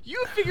casts?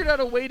 You figured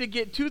out a way to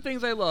get two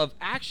things I love: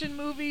 action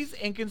movies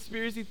and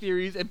conspiracy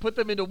theories, and put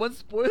them into one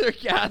spoiler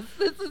cast.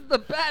 This is the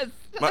best.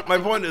 My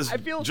point is, I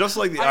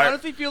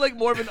honestly feel like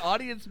more of an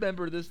audience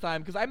member this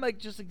time, because I'm like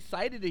just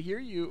excited to hear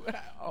you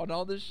on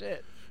all this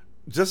shit.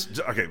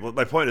 Okay, well,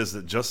 my point is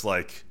that just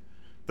like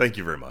Thank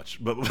you very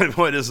much. But my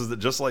point is that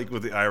just like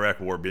with the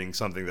Iraq War being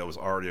something that was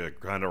already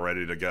kind of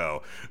ready to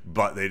go,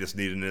 but they just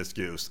needed an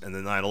excuse, and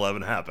then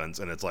 9/11 happens,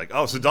 and it's like,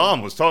 oh,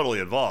 Saddam was totally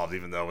involved,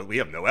 even though we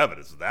have no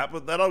evidence of that,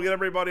 but that'll get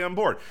everybody on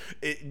board.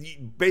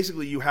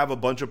 Basically, you have a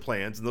bunch of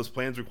plans, and those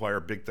plans require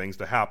big things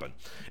to happen.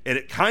 And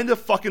it kind of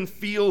fucking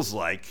feels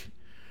like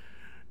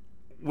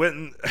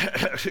when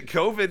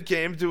COVID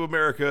came to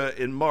America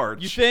in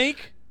March. You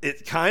think?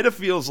 It kind of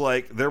feels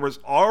like there was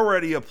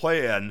already a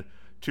plan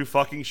to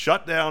fucking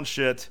shut down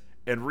shit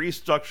and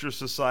restructure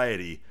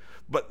society.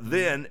 But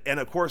then, and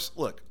of course,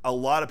 look, a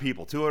lot of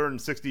people,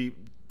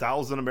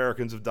 260,000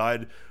 Americans have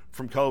died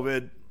from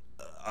COVID.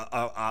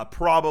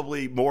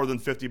 Probably more than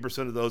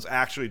 50% of those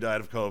actually died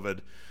of COVID.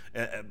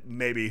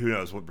 Maybe, who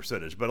knows what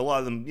percentage. But a lot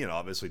of them,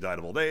 obviously died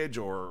of old age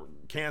or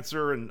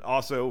cancer, and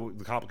also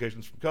the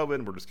complications from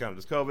COVID were discounted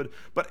as COVID.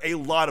 But a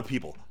lot of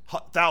people,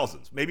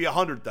 thousands, maybe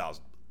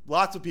 100,000,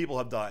 lots of people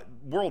have died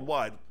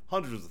worldwide.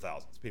 Hundreds of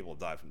thousands of people have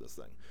died from this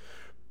thing.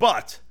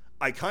 But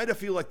I kind of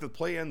feel like the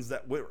plans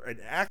that were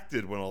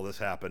enacted when all this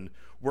happened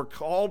were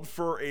called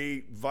for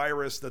a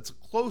virus that's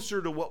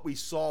closer to what we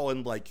saw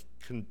in like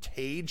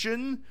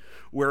Contagion,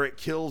 where it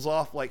kills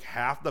off like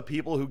half the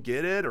people who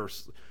get it, or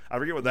I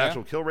forget what the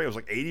actual kill rate was.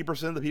 Like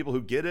 80% of the people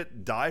who get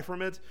it die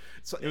from it.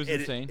 So it was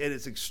insane. And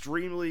it's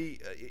extremely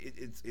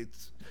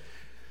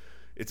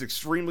it's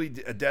extremely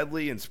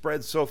deadly and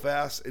spreads so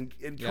fast, and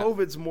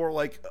COVID's more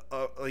like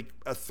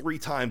a 3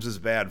 times as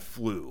bad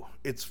flu.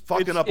 It's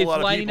fucking up a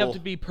lot of people. It's lining up to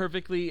be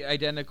perfectly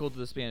identical to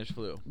the Spanish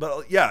flu.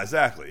 But yeah,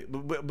 exactly.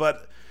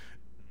 But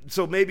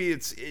so maybe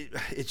it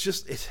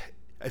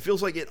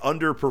feels like it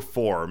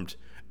underperformed,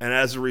 and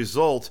as a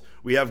result,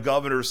 we have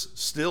governors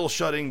still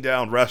shutting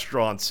down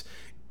restaurants,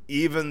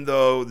 even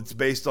though it's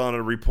based on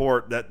a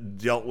report that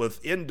dealt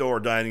with indoor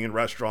dining in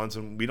restaurants,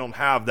 and we don't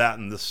have that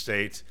in the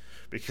state.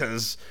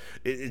 Because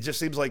it just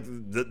seems like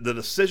the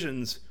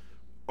decisions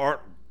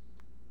aren't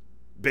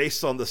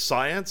based on the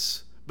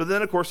science. But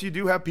then, of course, you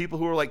do have people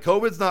who are like,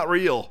 COVID's not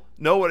real.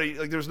 Nobody,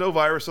 like, there's no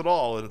virus at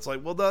all. And it's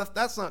like, well,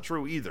 that's not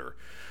true either.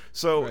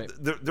 So right.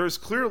 There's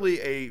clearly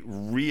a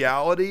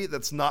reality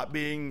that's not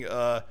being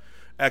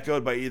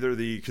echoed by either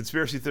the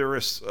conspiracy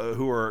theorists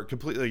who are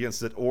completely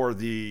against it, or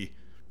the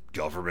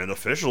government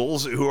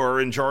officials who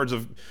are in charge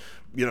of,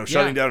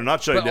 shutting down and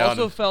not shutting down.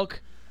 But also,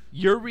 Felk,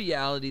 your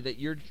reality that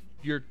you're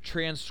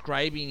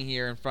transcribing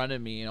here in front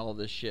of me and all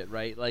this shit,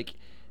 right? Like,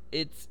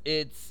 it's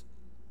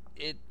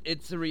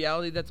a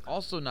reality that's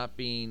also not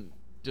being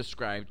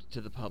described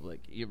to the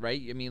public,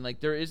 right? I mean, like,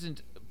 there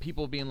isn't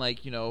people being like,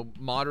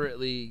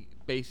 moderately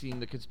basing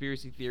the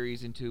conspiracy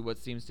theories into what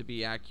seems to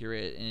be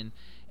accurate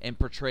and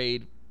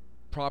portrayed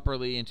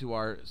properly into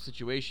our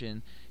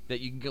situation, that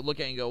you can look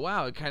at and go,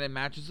 wow, it kind of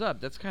matches up.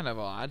 That's kind of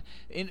odd.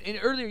 And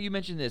earlier you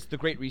mentioned this, the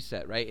Great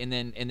Reset, right? And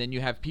then you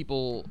have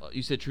people.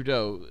 You said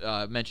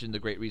Trudeau mentioned the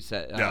Great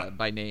Reset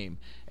by name,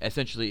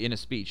 essentially in a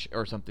speech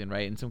or something,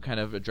 right? In some kind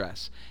of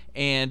address.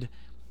 And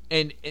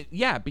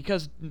yeah,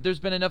 because there's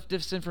been enough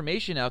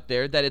disinformation out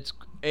there that it's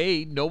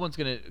A, no one's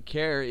gonna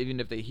care even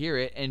if they hear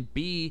it, and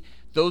B,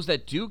 those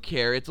that do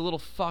care, it's a little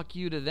fuck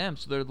you to them.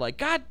 So they're like,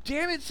 God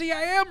damn it, see,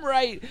 I am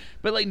right.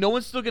 But like, no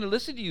one's still gonna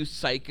listen to you,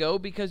 psycho,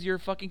 because you're a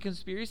fucking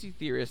conspiracy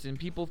theorist. And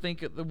people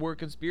think the word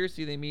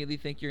conspiracy, they immediately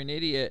think you're an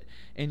idiot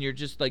and you're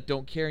just like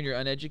don't care and you're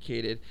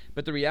uneducated.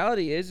 But the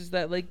reality is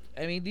that, like,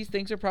 I mean, these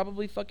things are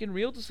probably fucking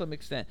real to some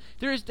extent.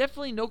 There is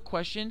definitely no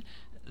question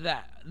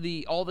that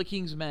all the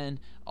king's men,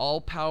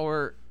 all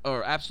power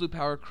or absolute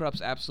power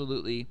corrupts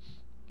absolutely,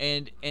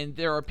 and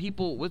there are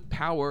people with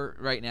power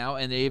right now,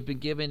 and they have been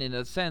given, in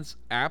a sense,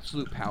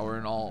 absolute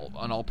power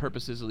on all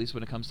purposes, at least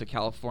when it comes to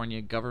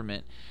California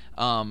government,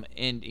 and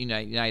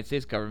United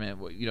States government,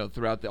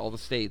 throughout all the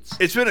states.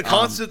 It's been a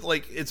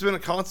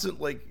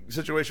constant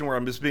situation where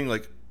I'm just being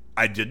like,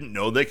 I didn't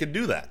know they could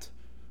do that.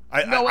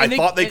 I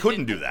thought they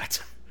couldn't do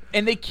that.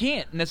 And they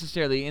can't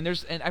necessarily. And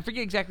I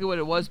forget exactly what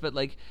it was, but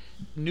like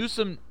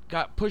Newsom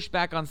got pushed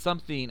back on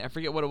something. I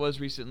forget what it was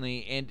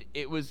recently, and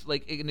it was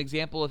like an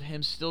example of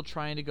him still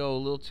trying to go a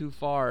little too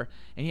far.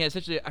 And he had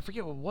essentially, I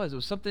forget what it was. It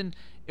was something.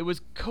 It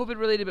was COVID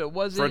related, but it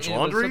wasn't. French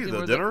Laundry,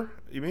 the dinner.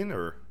 You mean,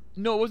 or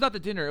no? It was not the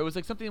dinner. It was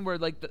like something where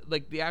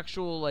the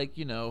actual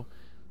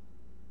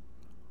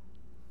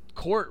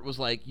court was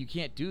like, you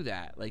can't do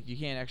that. Like, you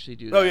can't actually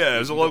do that. Oh yeah, it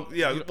was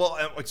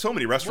like so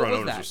many restaurant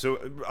owners were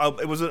suing.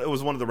 It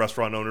was one of the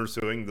restaurant owners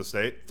suing the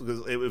state,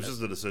 because it was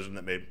just a decision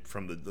that made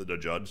from the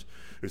judge,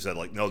 who said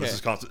like, no, this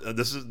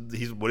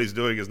is what he's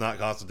doing is not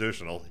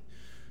constitutional.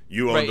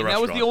 You own the restaurant.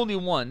 That was the only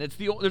one.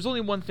 There's only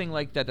one thing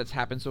like that that's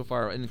happened so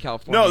far in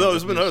California. No,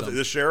 there's been other things.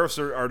 The sheriffs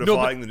are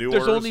defying the new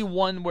orders. There's only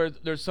one where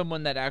there's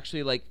someone that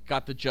actually like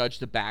got the judge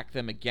to back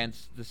them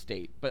against the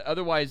state. But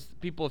otherwise,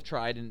 people have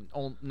tried and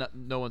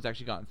no one's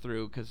actually gotten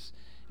through, because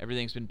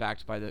everything's been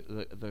backed by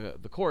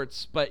the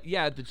courts. But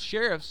yeah, the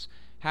sheriffs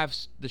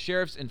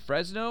in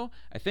Fresno,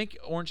 I think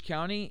Orange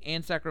County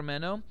and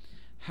Sacramento,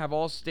 have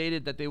all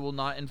stated that they will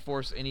not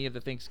enforce any of the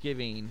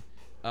Thanksgiving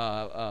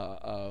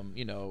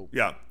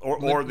Yeah,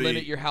 or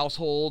limit your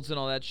households and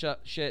all that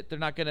shit. They're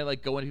not gonna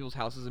like go into people's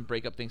houses and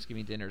break up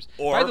Thanksgiving dinners.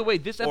 By the way,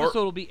 this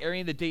episode will be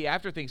airing the day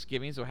after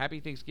Thanksgiving, so happy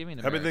Thanksgiving,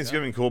 America. Happy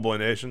Thanksgiving, Cool Boy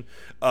Nation.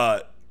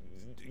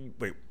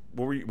 Wait,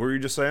 what were you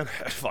just saying?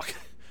 Fuck.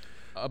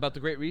 About the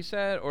Great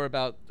Reset, or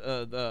about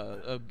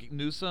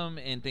Newsom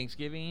and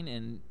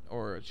Thanksgiving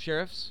or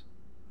sheriffs?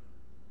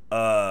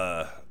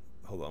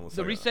 Hold on one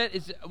second. The reset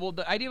is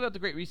the idea about the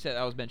Great Reset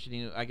I was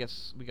mentioning. I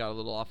guess we got a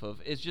little off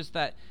of. Is just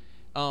that.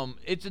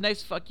 It's a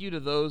nice fuck you to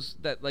those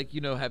that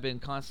have been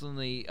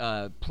constantly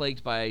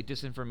plagued by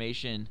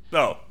disinformation.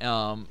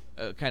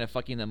 Kind of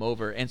fucking them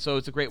over, and so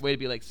it's a great way to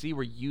be like, see,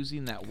 we're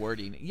using that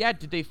wording. Yeah,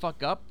 did they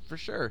fuck up? For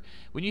sure.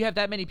 When you have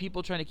that many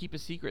people trying to keep a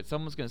secret,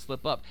 someone's gonna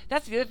slip up.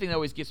 That's the other thing that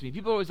always gets me.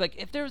 People are always like,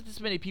 if there's this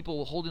many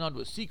people holding on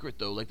to a secret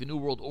though, like the New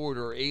World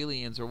Order or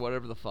aliens or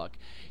whatever the fuck,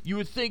 you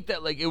would think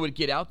that it would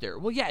get out there.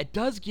 Well, yeah, it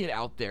does get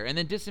out there, and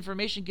then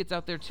disinformation gets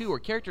out there too, or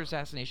character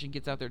assassination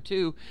gets out there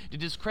too to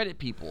discredit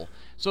people.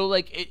 So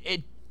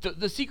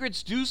the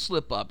secrets do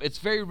slip up. It's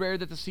very rare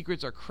that the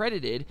secrets are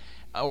credited,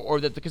 or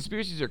that the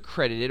conspiracies are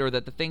credited, or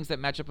that the things that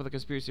match up with the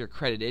conspiracy are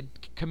credited.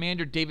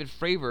 Commander David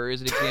Fravor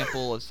is an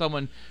example of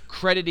someone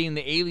crediting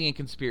the alien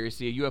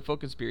conspiracy, a UFO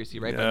conspiracy,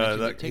 right?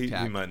 Yeah,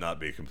 he might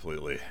not be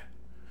completely.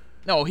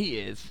 No, he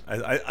is. I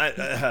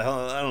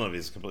don't know if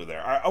he's completely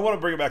there. I want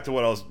to bring it back to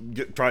what I was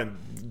trying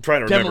to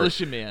remember.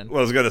 Demolition Man. What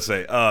I was gonna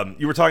say.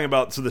 You were talking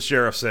about the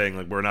sheriff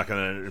saying we're not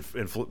gonna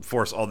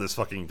enforce all this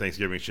fucking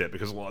Thanksgiving shit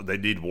because they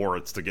need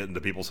warrants to get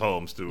into people's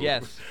homes to.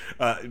 Yes.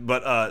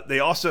 But they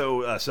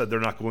also said they're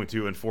not going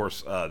to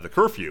enforce the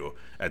curfew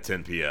at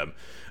 10 p.m.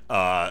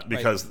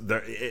 Because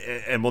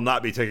and will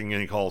not be taking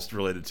any calls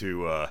related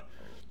to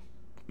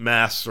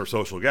masks or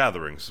social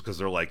gatherings because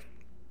they're like.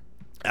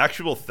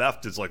 Actual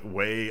theft is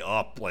way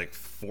up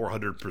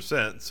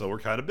 400%, so we're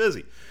kind of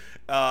busy.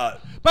 By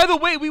the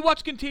way, we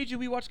watched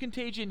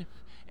Contagion,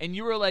 and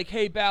you were like,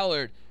 hey,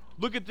 Ballard,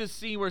 look at this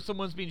scene where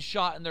someone's being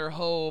shot in their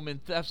home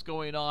and theft's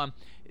going on.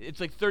 It's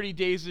 30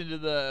 days into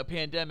the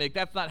pandemic.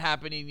 That's not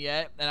happening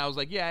yet. And I was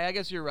like, yeah, I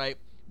guess you're right.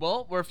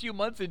 Well, we're a few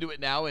months into it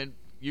now, and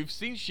you've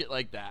seen shit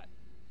like that.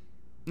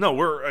 No,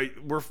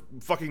 we're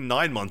fucking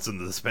 9 months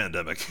into this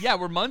pandemic. Yeah,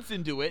 we're months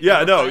into it.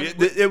 Yeah, no,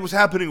 it was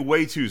happening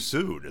way too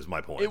soon, is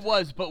my point. It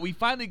was, but we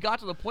finally got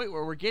to the point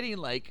where we're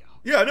getting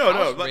Yeah,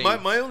 no.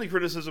 My only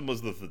criticism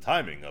was the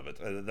timing of it.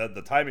 That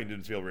the timing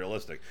didn't feel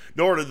realistic.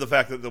 Nor did the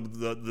fact that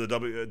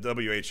the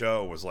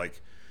WHO was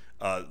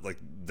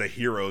the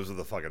heroes of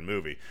the fucking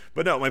movie.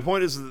 But no, my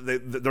point is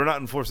that they're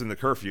not enforcing the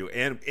curfew.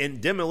 And in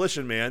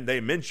Demolition Man,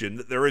 they mentioned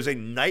that there is a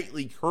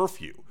nightly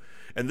curfew.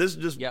 And this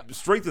just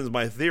strengthens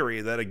my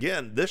theory that,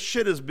 again, this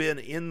shit has been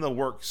in the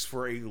works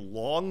for a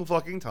long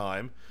fucking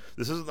time.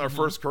 This isn't our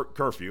first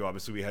curfew.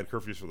 Obviously, we had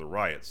curfews for the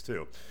riots,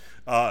 too.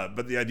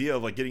 But the idea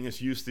of getting us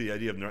used to the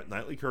idea of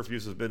nightly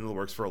curfews has been in the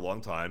works for a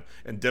long time,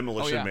 and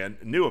Demolition Man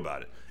knew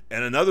about it.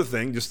 And another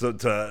thing, just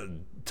to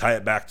tie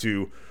it back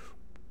to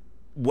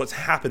what's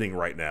happening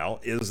right now,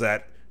 is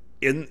that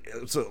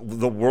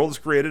the world is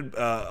created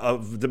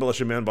of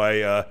Demolition Man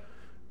by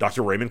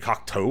Dr. Raymond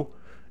Cocteau.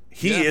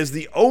 He is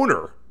the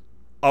owner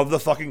of the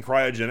fucking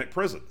cryogenic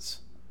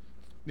prisons.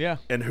 Yeah.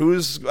 And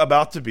who's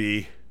about to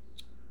be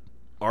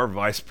our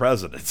vice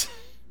president?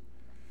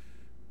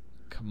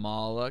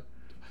 Kamala.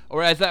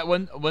 Or as that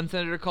one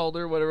senator called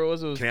her, whatever it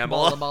was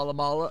Kamala.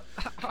 Mala.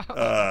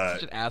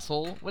 Such an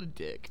asshole. What a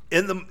dick.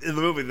 In the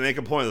movie, they make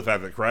a point of the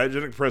fact that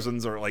cryogenic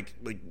prisons are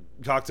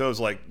Cocteau's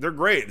they're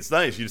great. It's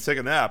nice. You just take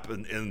a nap.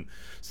 And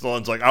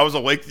Stallone's I was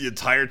awake the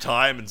entire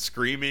time and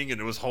screaming, and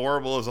it was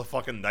horrible. It was a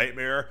fucking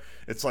nightmare.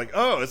 It's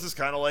this is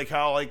kind of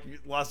how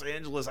Los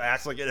Angeles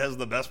acts like it has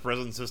the best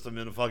prison system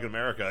in fucking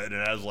America, and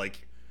it has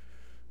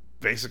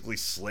basically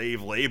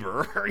slave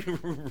labor.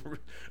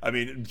 I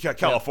mean,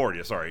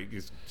 California. Sorry,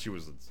 she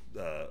was.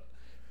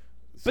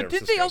 But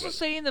did they also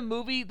say in the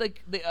movie the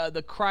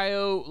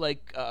cryo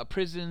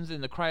prisons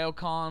and the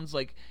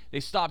cryocons they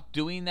stopped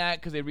doing that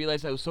because they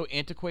realized that it was so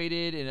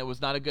antiquated and it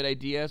was not a good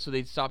idea, so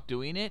they stopped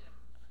doing it?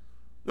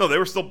 No, they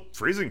were still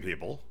freezing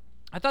people.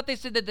 I thought they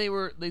said that they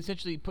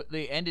essentially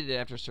ended it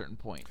after a certain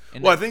point.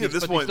 And I think at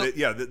this point,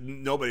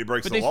 nobody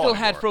breaks the law. But they still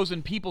had anymore.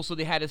 frozen people, so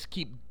they had to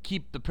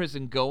keep the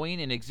prison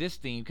going and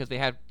existing because they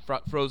had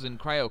frozen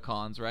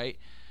cryocons, right?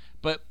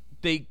 But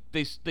they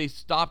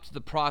stopped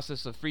the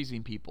process of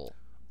freezing people.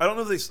 I don't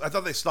know if I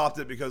thought they stopped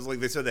it because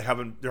they said there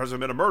hasn't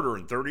been a murder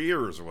in 30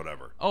 years or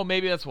whatever. Oh,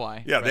 maybe that's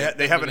why. Yeah, right?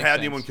 they haven't had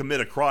anyone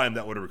commit a crime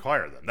that would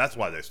require them. That's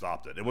why they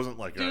stopped it. It wasn't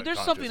Dude, there's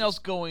something else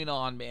going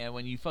on, man,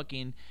 when you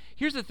fucking...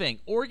 Here's the thing.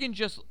 Oregon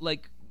just,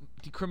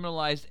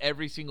 decriminalized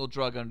every single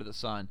drug under the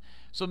sun.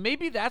 So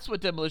maybe that's what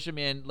Demolition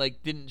Man,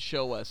 didn't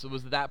show us. It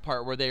was that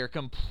part where they are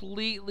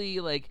completely,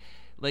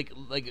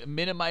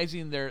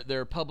 minimizing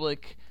their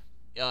public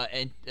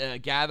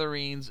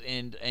gatherings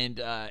and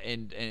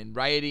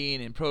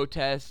rioting and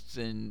protests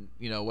and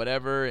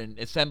whatever and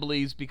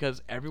assemblies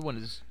because everyone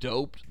is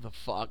doped the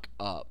fuck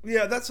up.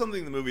 Yeah, that's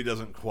something the movie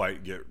doesn't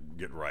quite get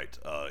right.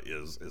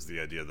 Is the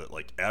idea that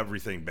like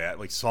everything bad,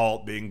 like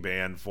salt being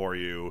banned for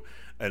you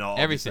and all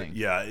everything.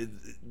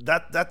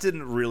 That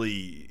didn't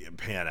really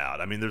pan out.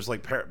 I mean, there's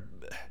like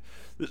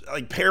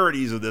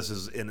parodies of this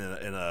is in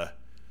a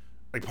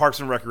like Parks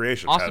and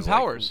Recreation. Austin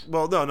Powers.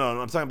 Well,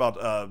 no, I'm talking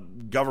about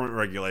government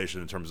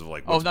regulation in terms of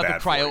like what's not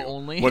bad the cryo for you.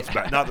 only. What's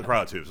bad? Not the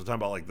cryo tubes. I'm talking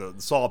about like the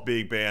salt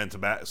being banned,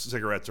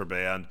 cigarettes are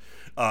banned.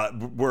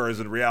 Whereas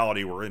in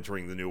reality, we're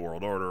entering the New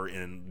World Order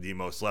in the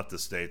most leftist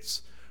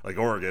states, like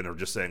Oregon, are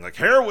just saying like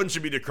heroin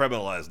should be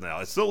decriminalized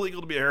now. It's still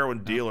legal to be a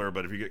heroin dealer,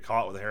 but if you get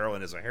caught with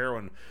heroin as a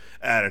heroin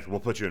addict,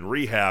 we'll put you in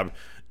rehab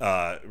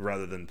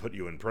rather than put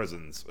you in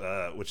prisons,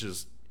 which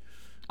is.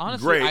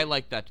 Honestly, great. I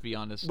like that, to be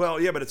honest. Well,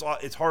 yeah, but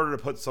it's harder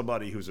to put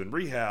somebody who's in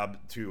rehab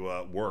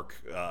to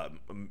work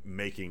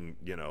making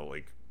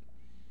like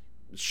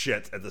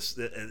shit at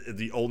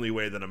the only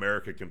way that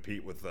America can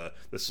compete with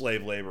the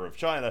slave labor of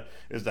China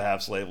is to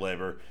have slave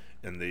labor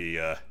in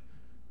the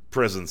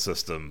prison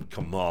system,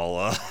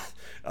 Kamala.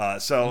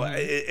 So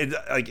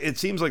it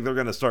seems like they're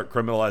going to start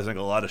criminalizing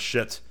a lot of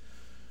shit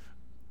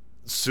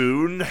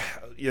soon.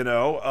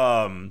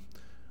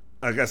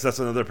 I guess that's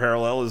another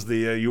parallel is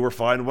the you were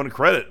fined one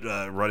credit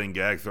running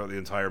gag throughout the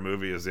entire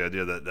movie is the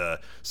idea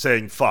that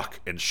saying fuck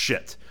and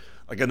shit.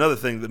 Like another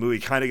thing the movie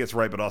kind of gets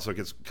right but also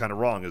gets kind of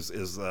wrong is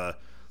that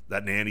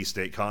nanny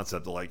state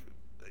concept of like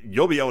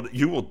you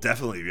will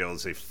definitely be able to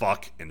say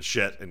fuck and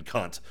shit and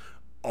cunt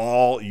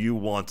all you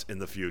want in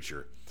the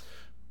future.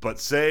 But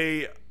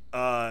say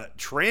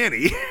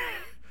tranny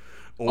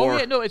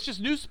it's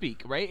just newspeak,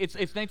 right? It's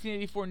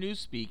 1984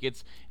 newspeak.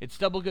 It's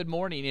double good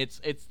morning. It's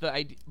the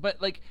idea, but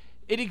like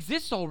it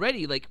exists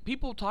already. Like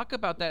people talk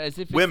about that as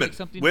if it's like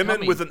something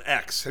coming. With an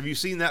X. Have you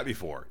seen that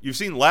before? You've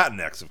seen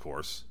Latinx, of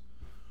course.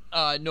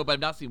 No, but I've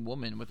not seen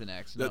woman with an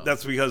X. No.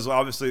 That's because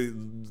obviously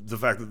the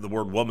fact that the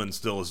word woman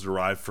still is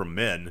derived from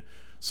men.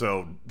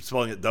 So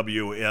spelling it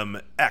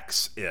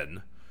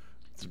WMXN.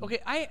 Okay,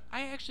 I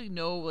actually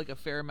know like a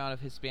fair amount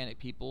of Hispanic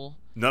people.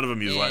 None of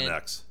them use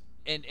Latinx.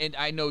 And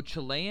I know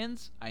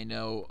Chileans, I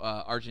know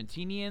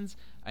Argentinians,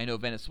 I know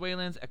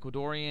Venezuelans,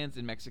 Ecuadorians,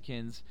 and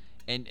Mexicans,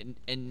 and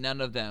none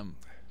of them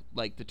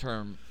like the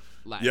term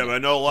Latin. Yeah, but I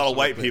know a lot of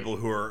white people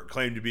who are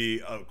claimed to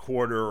be a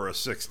quarter or a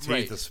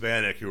 16th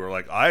Hispanic who are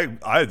like, I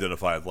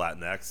identify as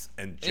Latinx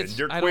and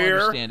genderqueer I don't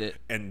understand it.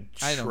 And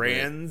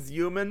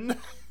transhuman.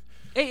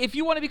 Hey, if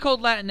you want to be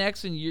called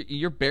Latinx and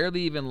you're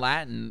barely even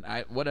Latin,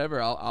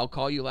 whatever, I'll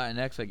call you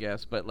Latinx, I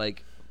guess. But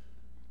like,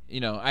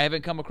 I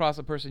haven't come across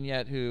a person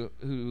yet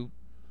who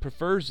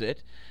prefers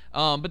it.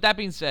 But that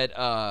being said,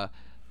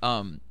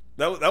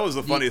 That was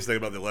the funniest thing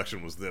about the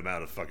election was the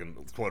amount of fucking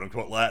quote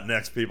unquote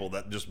Latinx people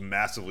that just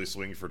massively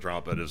swing for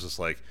Trump. And it's just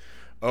like,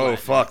 oh Latinx.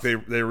 Fuck, they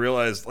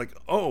realized like,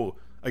 oh,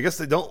 I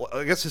guess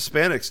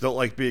Hispanics don't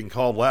like being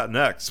called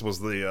Latinx was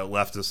the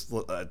leftist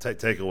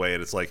takeaway.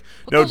 And it's like,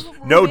 no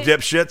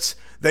dipshits.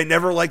 They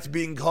never liked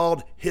being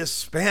called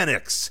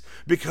Hispanics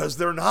because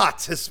they're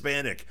not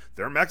Hispanic.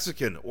 They're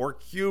Mexican or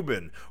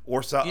Cuban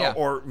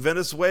or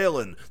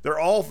Venezuelan. They're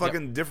all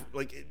fucking different.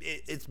 Like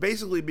it's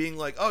basically being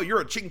like, oh, you're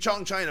a Ching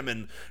Chong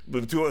Chinaman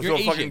to a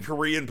fucking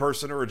Korean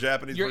person or a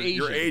Japanese person.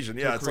 You're Asian.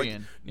 Yeah, it's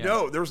Korean. Like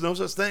no, there's no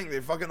such thing.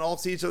 They fucking all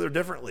see each other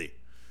differently.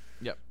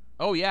 Yep.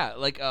 Oh yeah,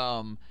 like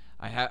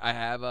I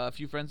have a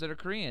few friends that are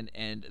Korean,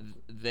 and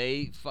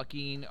they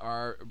fucking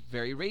are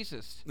very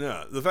racist.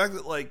 Yeah, the fact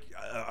that like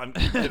I'm,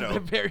 they're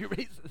very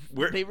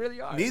racist. They really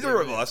are.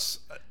 Neither of us.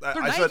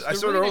 I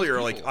said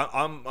earlier, like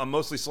I'm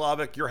mostly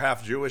Slavic. You're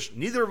half Jewish.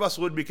 Neither of us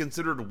would be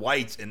considered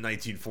white in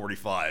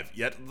 1945.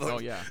 Yet,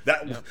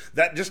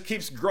 that just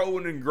keeps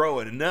growing and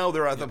growing, and now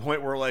they're at the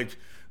point where like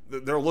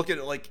they're looking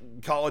at like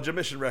college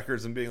admission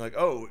records and being like,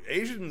 oh,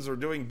 Asians are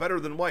doing better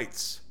than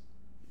whites.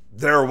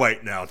 They're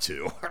white now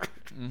too.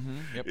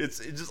 Yep. It's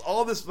just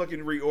all this fucking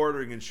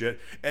reordering and shit,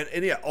 and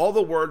yeah, all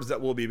the words that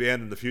will be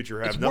banned in the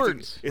future have it's nothing.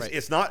 Words,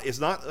 it's not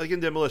like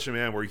in Demolition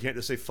Man where you can't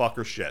just say fuck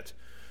or shit.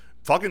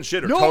 Fucking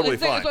shit are totally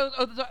fine.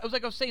 I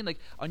was saying, like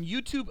on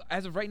YouTube,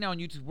 as of right now on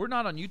YouTube, we're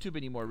not on YouTube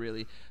anymore,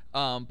 really.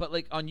 But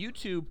like on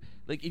YouTube,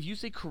 like if you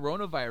say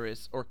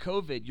coronavirus or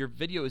COVID, your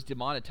video is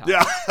demonetized.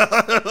 Yeah.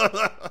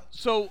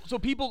 so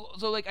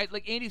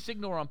like Andy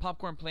Signor on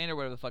Popcorn Planet or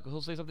whatever the fuck,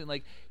 he'll say something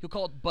like he'll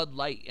call it Bud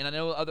Light, and I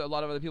know a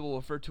lot of other people will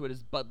refer to it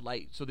as Bud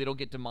Light, so they don't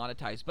get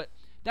demonetized. But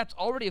that's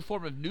already a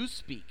form of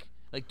newspeak.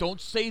 Like,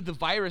 don't say the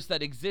virus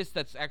that exists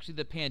that's actually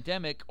the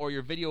pandemic, or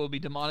your video will be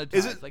demonetized.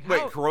 Is it, like,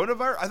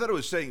 coronavirus? I thought it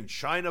was saying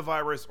China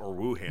virus or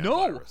Wuhan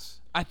virus.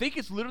 I think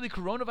it's literally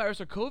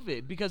coronavirus or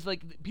COVID, because,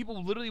 like,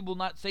 people literally will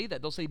not say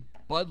that. They'll say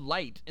Bud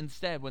Light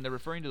instead when they're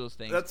referring to those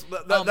things.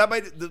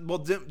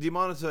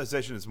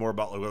 Demonetization is more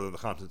about like whether the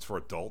content's for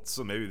adults,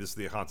 so maybe this is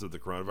the concept of the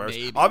coronavirus.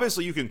 Maybe.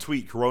 Obviously, you can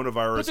tweet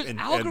coronavirus and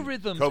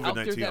algorithms COVID-19 out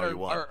there that all you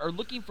want. are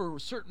looking for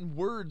certain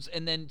words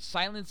and then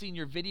silencing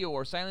your video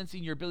or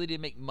silencing your ability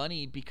to make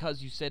money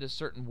because you said a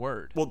certain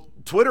word. Well,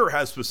 Twitter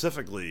has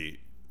specifically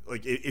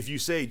like if you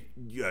say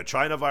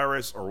China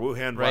virus or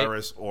Wuhan Right.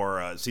 virus or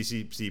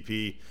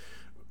CCCP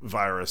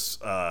virus,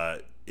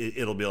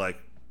 it'll be like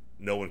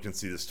no one can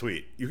see this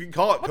tweet. You can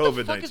call it COVID-19. What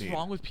the fuck is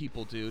wrong with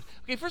people, dude?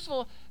 Okay, first of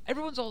all,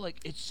 everyone's all like,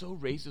 it's so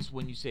racist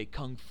when you say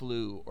Kung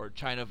flu or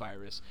China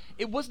virus.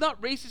 It was not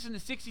racist in the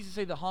 60s to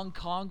say the Hong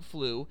Kong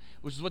flu,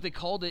 which is what they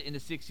called it in the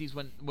 60s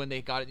when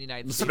they got it in the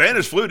United The States.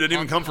 Spanish flu didn't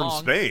even Hong come from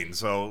Kong. Spain,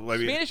 so I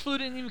mean, Spanish flu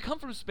didn't even come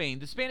from Spain.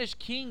 The Spanish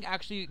king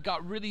actually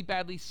got really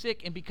badly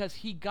sick, and because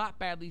he got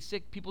badly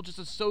sick, people just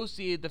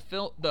associated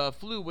the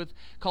flu with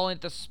calling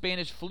it the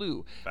Spanish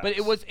flu. But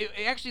it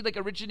actually like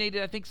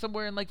originated, I think,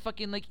 somewhere in like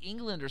fucking like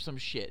England or some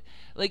shit.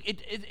 Like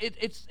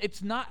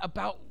it's not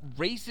about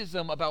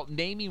racism, about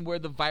naming where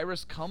the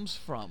virus comes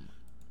from.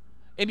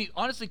 I mean,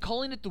 honestly,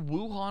 calling it the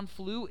Wuhan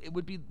flu,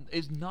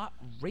 is not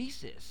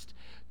racist.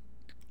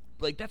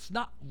 Like, that's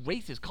not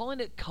racist. Calling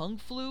it Kung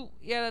flu,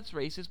 yeah, that's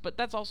racist, but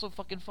that's also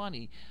fucking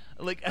funny.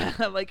 Like,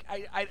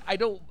 I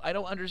don't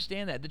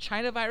understand that. The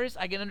China virus,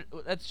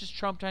 that's just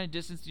Trump trying to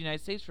distance the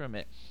United States from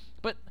it.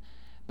 But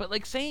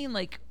like saying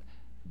like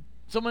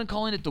someone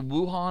calling it the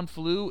Wuhan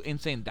flu and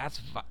saying that's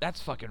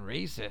fucking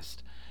racist.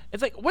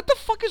 It's like, what the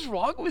fuck is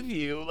wrong with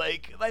you?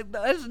 Like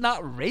that is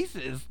not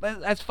racist.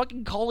 That's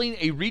fucking calling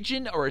a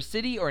region or a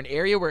city or an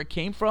area where it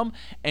came from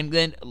and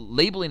then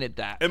labeling it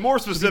that. and more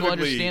So people specifically,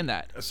 understand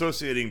that.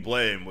 associating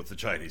blame with the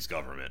Chinese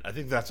government. I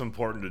think that's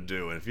important to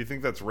do. And if you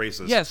think that's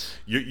racist, Yes.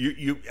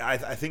 I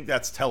think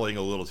that's telling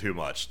a little too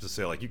much to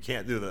say like you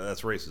can't do that.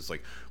 That's racist.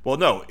 Like, well,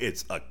 no,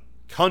 it's a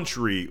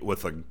country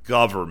with a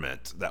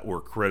government that we're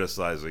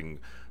criticizing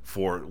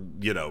for,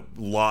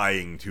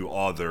 lying to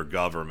other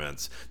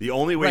governments. The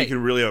only way Right. you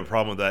can really have a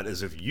problem with that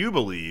is if you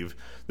believe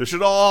there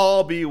should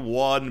all be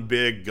one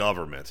big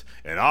government.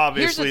 And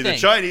obviously the thing.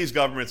 Chinese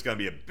government's going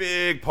to be a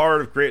big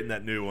part of creating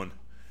that new one.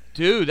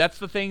 Dude, that's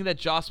the thing that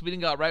Joss Whedon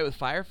got right with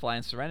Firefly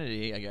and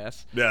Serenity, I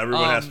guess. Yeah,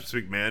 everyone has to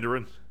speak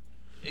Mandarin.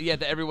 Yeah,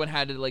 that everyone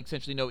had to like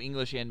essentially know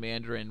English and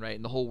Mandarin, right?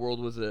 And the whole world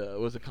was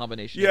a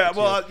combination. Yeah, of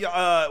the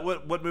well, two.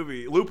 what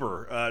movie?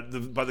 Looper.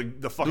 By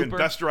the fucking Looper?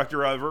 best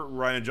director ever,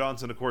 Ryan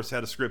Johnson, of course,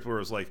 had a script where it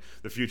was like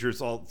the future's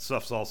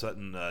stuff's all set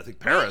in I think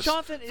Paris,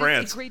 Johnson is a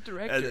France. great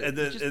director. And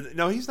then He just-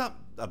 no, he's not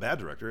a bad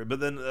director. But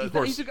then of He's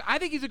course, I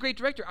think he's a great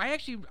director.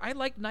 I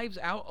like Knives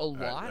Out a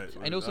lot.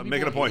 I know some I'm people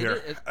making a point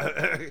hate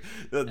here.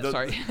 it.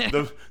 Sorry.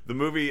 the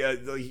movie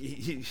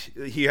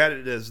he had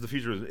it as the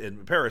future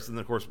in Paris, and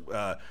then of course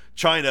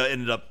China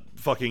ended up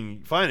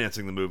fucking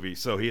financing the movie,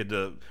 so he had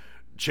to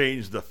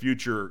change the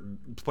future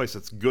place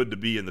that's good to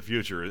be in the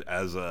future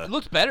as It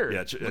looks better.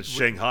 Yeah, it's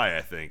Shanghai,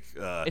 I think.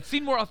 It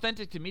seemed more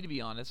authentic to me, to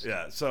be honest.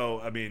 Yeah, so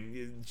I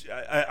mean,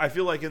 I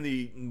feel like in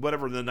the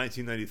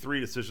 1993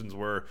 decisions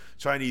where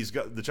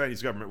the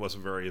Chinese government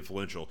wasn't very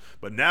influential,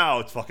 but now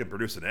it's fucking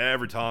producing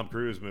every Tom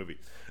Cruise movie.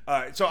 All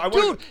right, so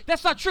Dude,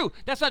 that's not true.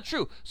 That's not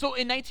true. So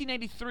in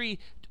 1993,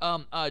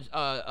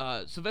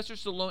 Sylvester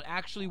Stallone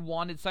actually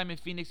wanted Simon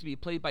Phoenix to be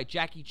played by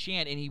Jackie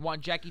Chan, and he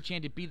wanted Jackie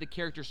Chan to be the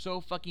character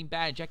so fucking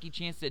bad. And Jackie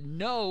Chan said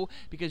no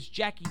because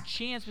Jackie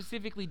Chan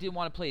specifically didn't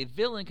want to play a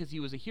villain because he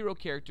was a hero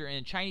character. And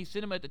in Chinese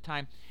cinema at the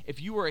time, if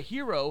you were a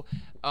hero,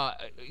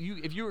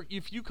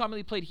 if you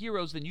commonly played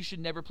heroes, then you should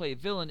never play a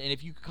villain. And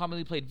if you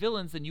commonly played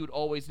villains, then you would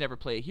always never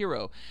play a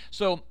hero.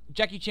 So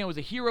Jackie Chan was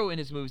a hero in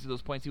his movies at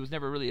those points. He was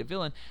never really a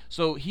villain.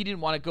 So he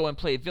didn't want to go and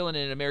play a villain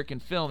in an American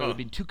film. It would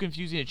be too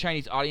confusing to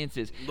Chinese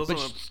audiences. But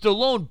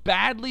Stallone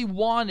badly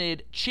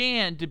wanted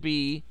Chan to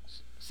be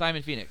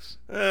Simon Phoenix.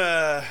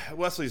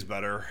 Wesley's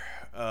better.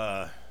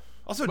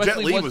 Also, Wesley Jet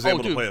Li was able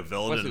to dude, play a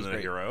villain Wesley and was a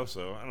great. hero,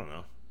 so I don't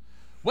know.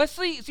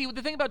 Wesley, see,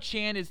 the thing about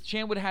Chan is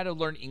Chan would have had to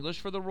learn English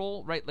for the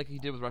role, right? Like he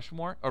did with Rush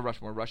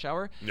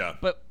Hour. Yeah.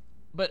 But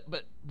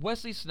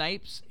Wesley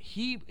Snipes,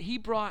 he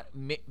brought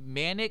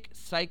manic,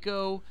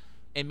 psycho,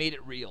 and made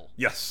it real.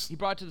 Yes. He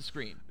brought it to the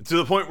screen. To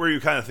the point where you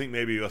kind of think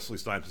maybe Wesley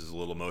Snipes is a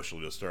little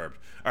emotionally disturbed.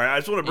 All right, I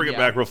just want to bring it Yeah,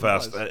 back real he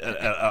fast. was.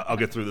 I'll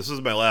get through this. This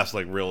is my last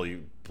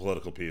really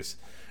political piece.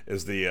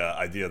 Is the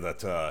idea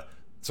that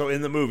so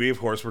in the movie, of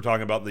course, we're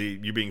talking about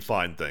you being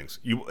fine things.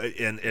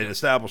 In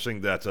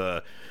establishing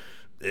that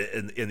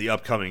in the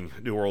upcoming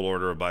New World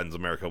Order of Biden's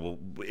America,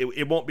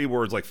 it won't be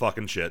words like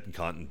fucking shit and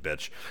cunt and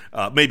bitch.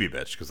 Maybe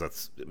bitch, because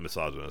that's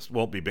misogynist.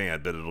 Won't be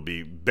banned, but it'll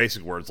be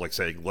basic words like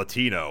saying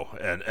Latino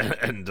and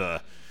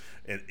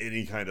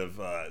any kind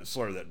of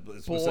slur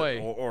that Boy.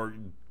 or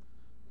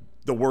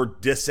the word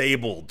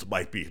disabled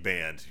might be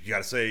banned. You got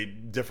to say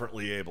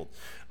differently abled.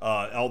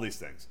 All these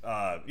things.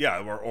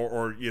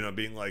 Or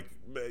being like,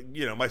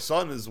 my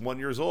son is 1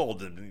 year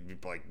old, and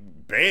like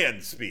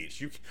banned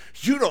speech.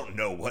 You don't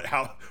know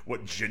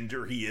what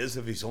gender he is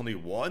if he's only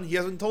one. He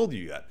hasn't told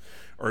you yet,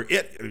 or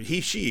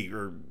he, she,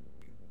 or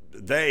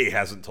they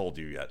hasn't told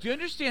you yet. Do you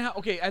understand how?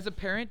 Okay, as a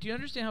parent, do you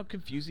understand how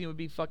confusing it would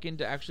be fucking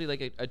to actually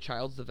like a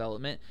child's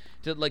development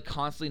to like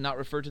constantly not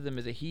refer to them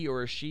as a he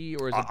or a she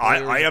or as a boy or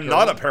as I a am girl?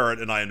 not a parent,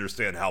 and I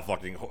understand how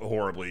fucking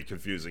horribly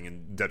confusing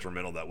and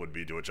detrimental that would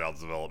be to a child's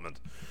development.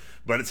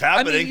 But it's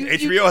happening. you-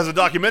 HBO has a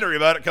documentary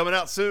about it coming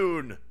out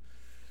soon.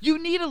 You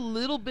need a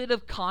little bit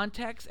of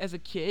context as a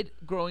kid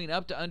growing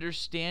up to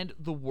understand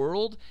the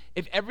world.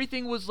 If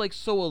everything was like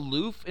so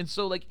aloof and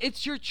so like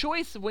it's your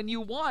choice when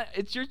you want.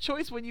 It's your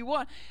choice when you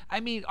want.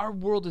 I mean, our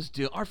world is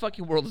doomed. Our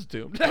fucking world is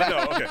doomed.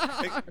 No, okay.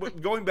 Hey,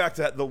 going back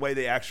to the way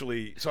they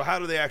actually, so how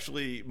do they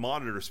actually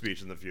monitor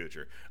speech in the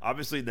future?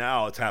 Obviously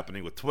now it's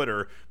happening with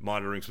Twitter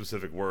monitoring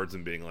specific words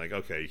and being like,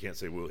 okay, you can't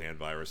say Wuhan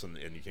virus and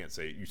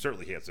you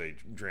certainly can't say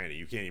tranny.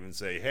 You can't even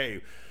say,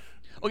 hey,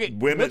 okay,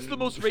 women. what's the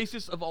most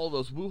racist of all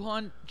those?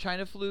 Wuhan,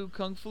 China flu,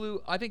 Kung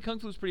flu? I think Kung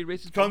flu is pretty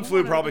racist. Kung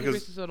flu probably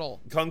because because racist at all.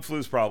 Kung flu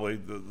is probably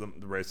the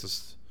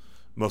racist,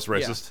 most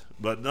racist,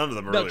 but none of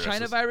them are No, really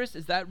China racist. virus,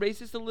 is that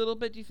racist a little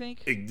bit, do you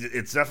think?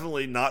 It's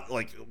definitely not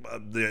like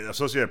the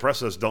Associated Press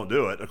says don't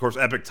do it. Of course,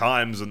 Epic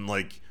Times and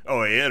like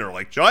OAN are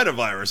like China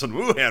virus and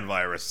Wuhan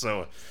virus.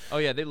 So, oh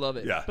yeah, they love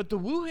it. Yeah. But the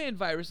Wuhan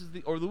virus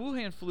the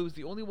Wuhan flu is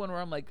the only one where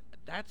I'm like,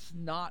 that's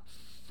not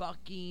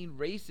fucking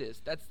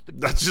racist. That's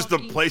just the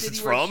fucking place city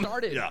it's where it from?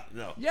 started. Yeah,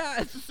 no. Yeah,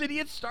 it's the city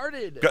it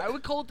started. Go- I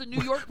would call it the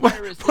New York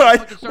virus.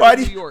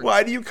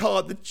 Why do you call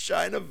it the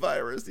China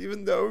virus,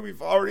 even though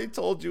we've already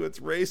told you it's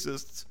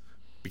racist?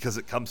 Because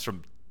it comes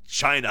from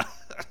China.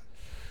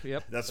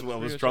 Yep. That's what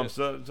was Trump's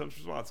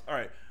response. All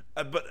right.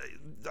 But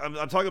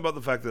I'm talking about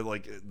the fact that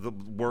like the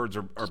words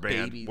are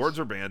banned. Babies. Words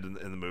are banned in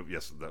the movie.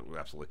 Yes,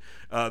 absolutely.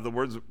 The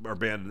words are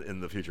banned in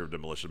the future of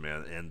Demolition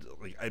Man, and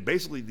like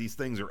basically these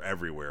things are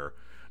everywhere.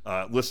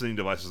 Listening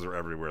devices are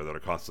everywhere that are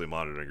constantly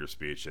monitoring your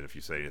speech, and if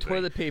you say anything,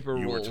 Toilet paper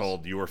you rules. were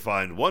told you were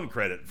fined 1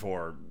 credit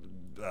for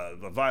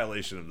the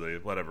violation of the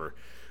whatever.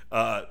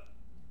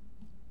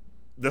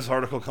 This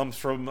article comes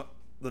from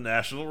the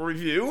National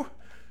Review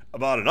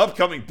about an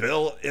upcoming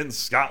bill in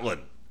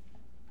Scotland.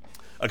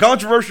 A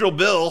controversial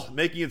bill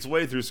making its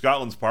way through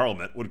Scotland's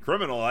parliament would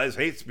criminalize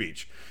hate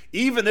speech,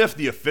 even if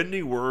the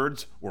offending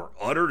words were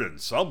uttered in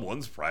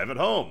someone's private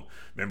home.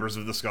 Members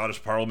of the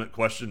Scottish Parliament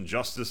questioned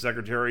Justice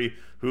Secretary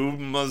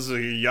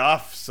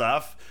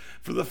Yafsaf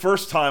for the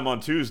first time on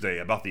Tuesday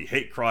about the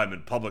Hate Crime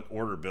and Public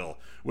Order Bill,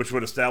 which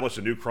would establish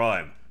a new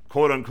crime,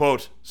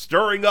 quote-unquote,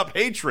 stirring up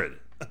hatred.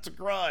 That's a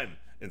crime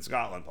in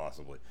Scotland,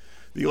 possibly.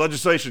 The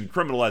legislation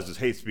criminalizes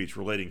hate speech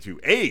relating to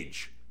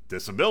age,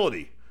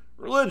 disability,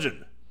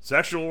 religion,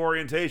 sexual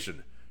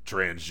orientation,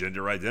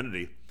 transgender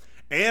identity,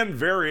 and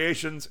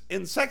variations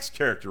in sex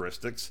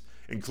characteristics,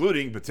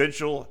 including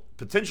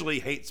potentially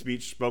hate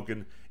speech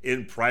spoken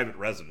in private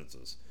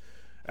residences.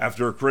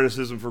 After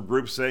criticism from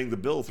groups saying the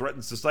bill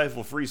threatens to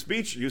stifle free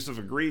speech, Yusuf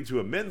agreed to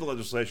amend the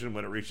legislation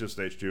when it reaches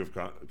stage 2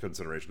 of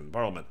consideration in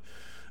Parliament.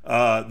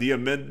 The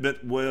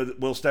amendment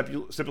will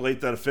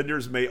stipulate that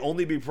offenders may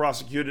only be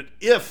prosecuted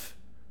if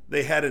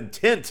they had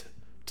intent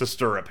to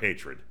stir up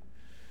hatred.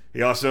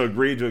 He also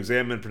agreed to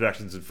examine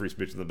protections in free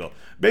speech in the bill.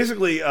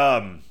 Basically,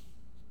 the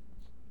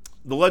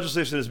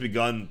legislation has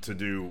begun to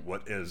do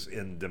what is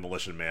in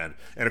Demolition Man.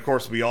 And of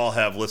course, we all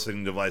have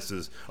listening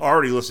devices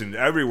already listening to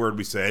every word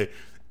we say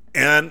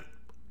and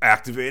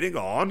activating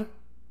on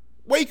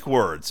wake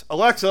words.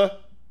 Alexa.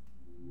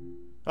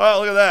 Oh,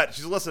 look at that.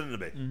 She's listening to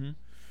me. Mm-hmm.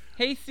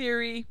 Hey,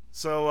 Siri.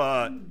 So,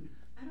 I don't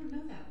know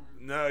that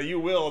one. no, you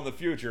will in the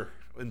future.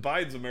 In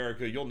Biden's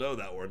America, you'll know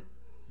that word.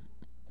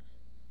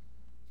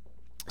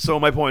 So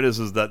my point is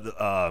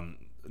that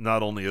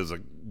not only is a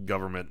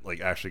government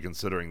like actually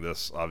considering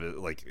this,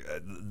 like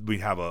we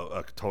have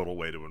a total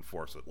way to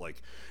enforce it.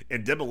 Like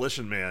in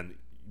Demolition Man,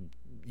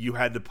 you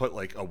had to put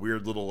like a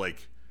weird little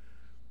like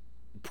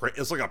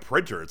it's like a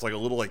printer. It's like a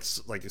little like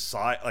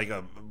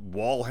a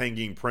wall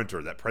hanging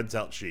printer that prints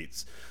out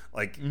sheets.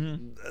 Like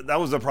that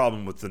was a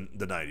problem with the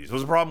 90s. It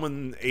was a problem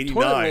in '89.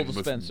 Toilet roll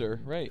dispenser,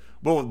 right?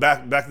 Well,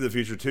 Back to the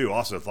Future 2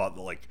 also thought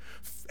that like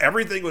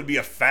everything would be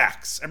a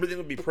fax. Everything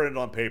would be printed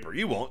on paper.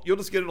 You won't. You'll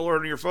just get an alert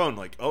on your phone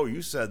like, oh,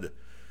 you said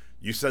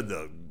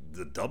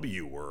the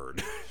W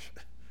word.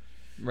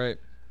 Right.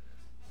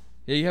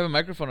 Yeah, you have a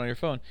microphone on your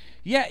phone.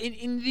 Yeah,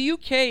 in the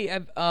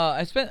UK,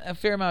 I spent a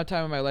fair amount of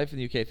time in my life in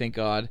the UK. Thank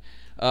God.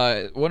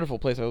 Wonderful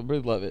place. I really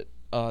love it.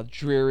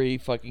 Dreary,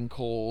 fucking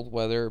cold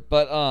weather,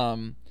 but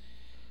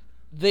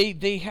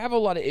They have a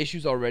lot of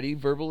issues already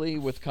verbally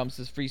with comes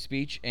to free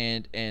speech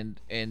and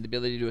the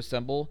ability to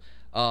assemble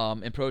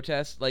and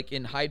protest. Like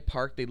in Hyde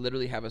Park, they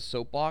literally have a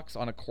soapbox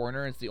on a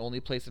corner. It's the only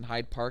place in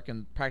Hyde Park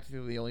and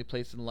practically the only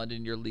place in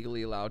London you're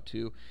legally allowed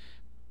to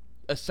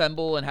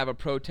assemble and have a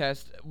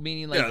protest.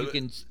 Meaning like you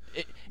can.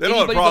 They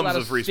don't have problems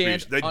with free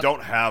speech. They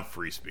don't have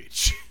free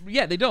speech.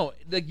 Yeah, they don't.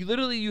 Like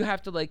you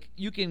have to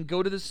you can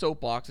go to the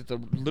soapbox. It's a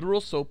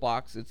literal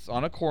soapbox. It's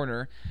on a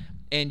corner.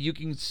 And you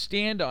can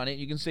stand on it.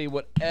 You can say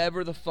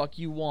whatever the fuck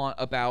you want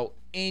about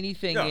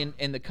anything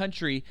in the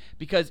country.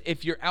 Because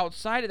if you're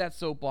outside of that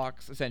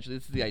soapbox, essentially,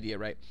 this is the idea,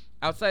 right?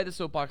 Outside the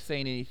soapbox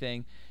saying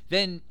anything,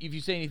 then if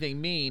you say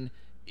anything mean,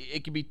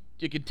 it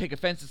can take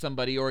offense to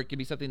somebody, or it can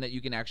be something that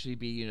you can actually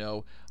be,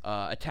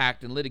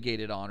 attacked and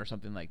litigated on, or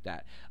something like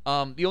that.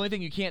 The only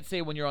thing you can't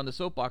say when you're on the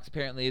soapbox,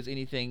 apparently, is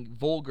anything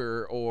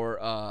vulgar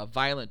or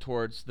violent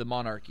towards the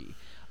monarchy.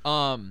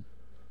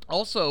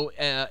 Also,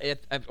 I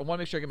want to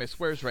make sure I get my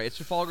squares right. It's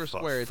Trafalgar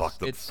Square. Fuck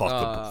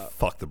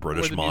the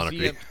British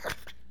monarchy.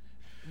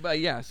 But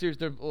yeah,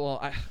 seriously. Well,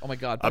 oh my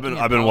God. I've been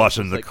Buckingham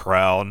watching Palace The is, like,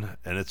 Crown,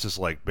 and it's just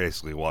like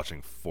basically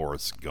watching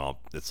Forrest Gump.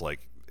 It's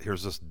like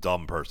here's this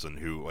dumb person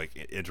who like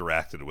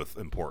interacted with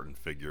important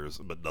figures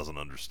but doesn't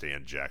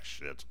understand jack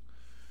shit.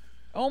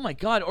 Oh my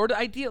God! Or the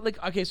idea,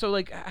 like, okay, so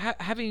like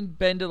having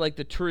been to like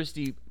the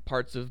touristy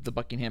parts of the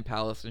Buckingham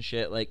Palace and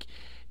shit, like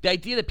the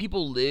idea that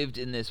people lived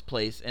in this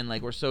place and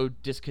like were so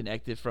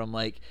disconnected from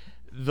like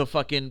the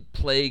fucking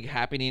plague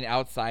happening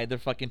outside their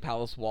fucking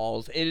palace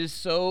walls. It is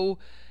so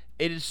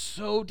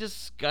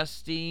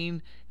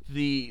disgusting.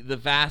 The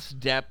vast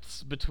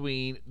depths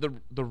between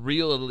the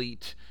real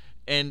elite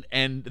and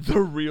the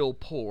real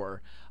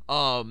poor.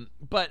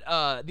 But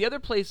the other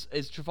place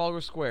is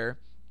Trafalgar Square,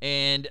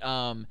 and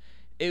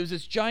it was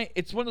this giant.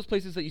 It's one of those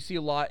places that you see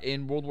a lot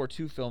in World War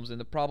II films, and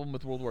the problem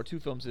with World War II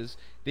films is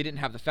they didn't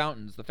have the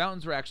fountains. The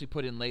fountains were actually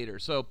put in later.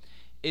 So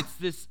it's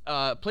this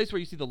place where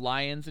you see the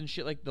lions and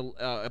shit, like the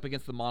up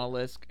against the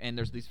monolith, and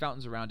there's these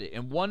fountains around it.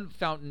 And one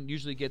fountain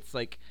usually gets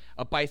like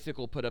a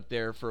bicycle put up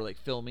there for like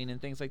filming and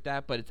things like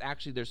that. But it's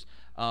actually there's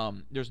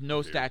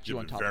no statue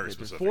on top of it.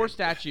 There's four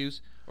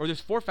statues, or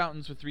there's four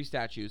fountains with three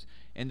statues,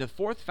 and the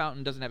fourth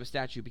fountain doesn't have a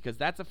statue because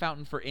that's a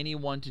fountain for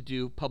anyone to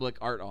do public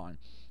art on.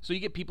 So you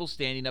get people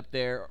standing up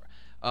there.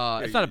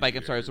 It's not a bike.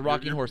 I'm sorry. It's a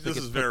rocking horse. This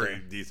is very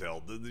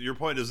detailed. Your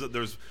point is that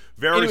there's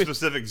very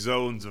specific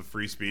zones of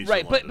free speech.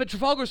 Right, but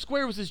Trafalgar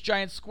Square was this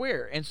giant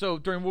square, and so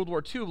during World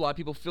War II, a lot of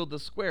people filled the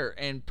square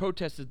and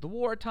protested the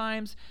war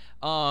times.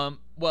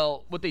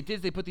 Well, what they did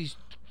is they put these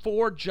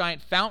four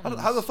giant fountains.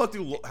 How the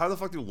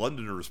fuck do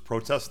Londoners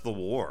protest the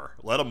war?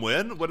 Let them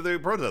win? What are they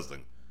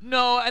protesting?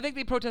 No, I think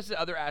they protested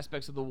other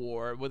aspects of the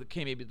war. When it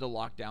came maybe the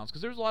lockdowns, because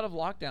there was a lot of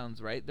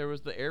lockdowns, right? There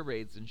was the air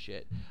raids and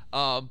shit.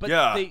 But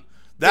yeah,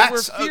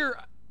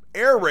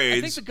 air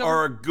raids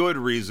are a good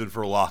reason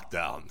for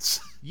lockdowns.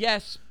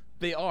 Yes,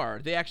 they are.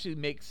 They actually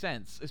make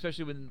sense,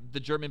 especially when the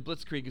German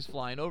Blitzkrieg is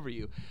flying over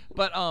you.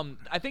 But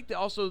I think that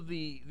also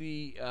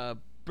the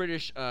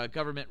British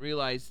government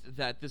realized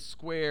that this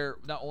square,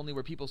 not only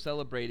where people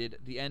celebrated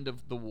the end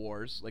of the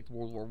wars, like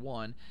World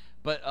War I,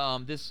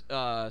 but this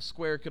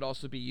square could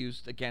also be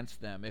used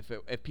against them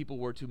if people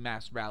were to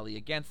mass rally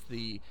against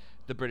the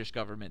British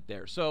government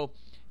there. So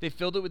they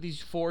filled it with these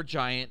four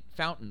giant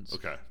fountains.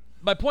 Okay.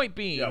 My point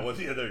being, there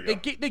you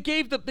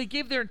go. They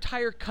gave their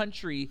entire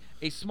country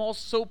a small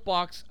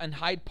soapbox in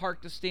Hyde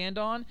Park to stand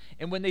on,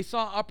 and when they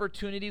saw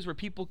opportunities where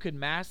people could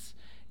mass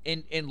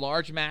in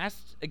large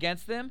mass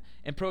against them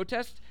and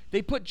protest,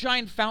 they put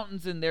giant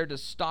fountains in there to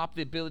stop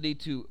the ability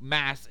to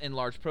mass in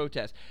large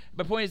protests.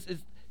 My point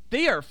is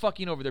they are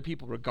fucking over their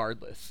people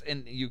regardless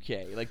in the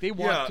UK. Like they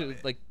want to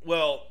like.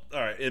 Well, all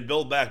right. And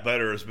Build Back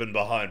Better has been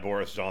behind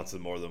Boris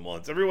Johnson more than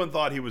once. Everyone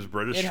thought he was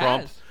British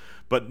Trump.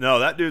 But no,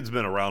 that dude's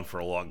been around for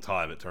a long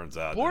time, it turns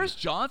out. Boris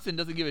Johnson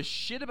doesn't give a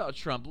shit about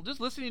Trump. Just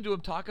listening to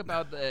him talk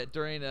about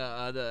during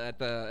at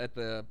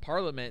the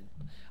Parliament,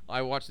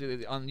 I watched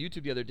it on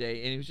YouTube the other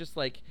day, and he was just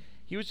like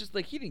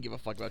he didn't give a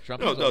fuck about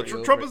Trump. No,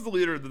 Trump is the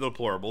leader of the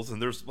deplorables, and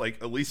there's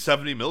like at least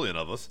 70 million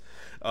of us,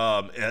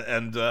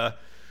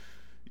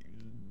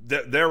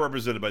 they're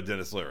represented by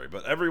Dennis Leary.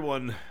 But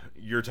everyone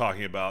you're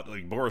talking about,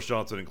 like Boris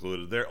Johnson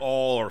included, they're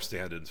all our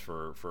stand-ins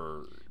for.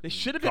 They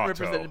should have been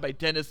represented by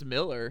Dennis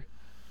Miller.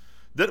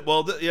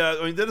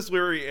 Dennis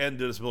Leary and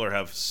Dennis Miller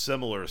have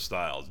similar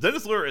styles.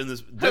 Dennis Leary in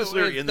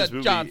this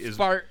movie John is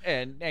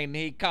Spartan, and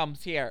he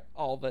comes here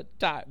all the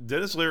time.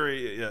 Dennis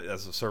Leary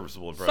has a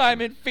serviceable impression.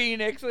 Simon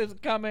Phoenix is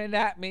coming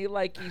at me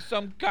like he's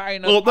some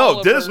kind of. Well, no,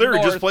 Oliver Dennis Leary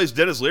North. just plays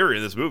Dennis Leary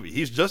in this movie.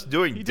 He's just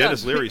doing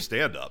Dennis Leary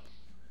stand-up.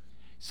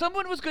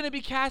 Someone was going to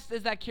be cast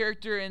as that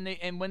character,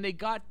 and when they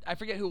got, I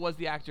forget who was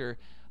the actor.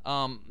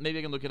 Maybe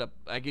I can look it up.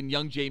 I can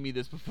young Jamie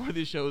this before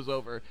the show's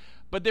over.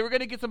 But they were going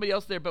to get somebody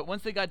else there. But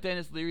once they got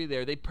Dennis Leary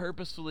there, they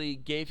purposefully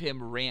gave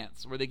him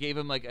rants where they gave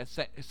him like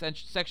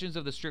sections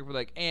of the script were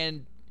like,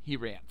 and he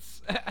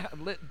rants.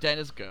 Let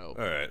Dennis go.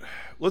 All right,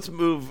 let's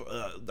move.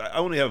 I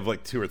only have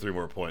like 2 or 3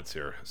 more points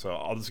here, so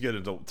I'll just get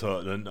into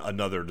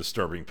another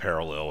disturbing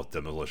parallel with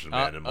Demolition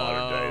Man in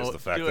modern day is the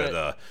fact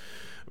that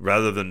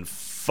rather than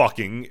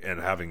fucking and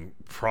having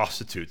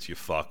prostitutes you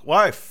fuck,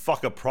 why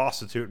fuck a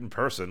prostitute in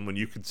person when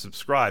you can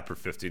subscribe for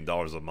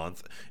 $15 a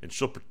month and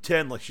she'll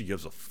pretend like she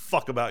gives a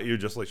fuck about you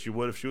just like she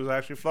would if she was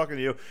actually fucking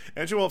you,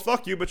 and she won't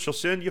fuck you, but she'll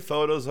send you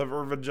photos of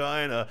her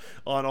vagina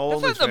on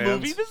OnlyFans. That's not in the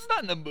movie. This is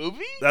not in the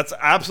movie. That's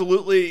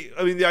absolutely,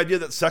 I mean, the idea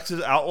that sex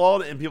is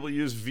outlawed and people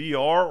use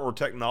VR or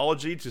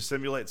technology to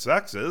simulate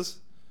sex is.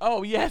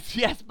 Oh, yes,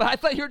 but I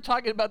thought you were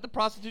talking about the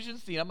prostitution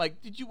scene. I'm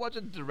like, did you watch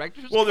a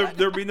director's Well, cut?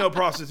 there'd be no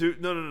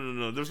prostitution.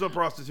 No. There's no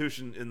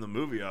prostitution in the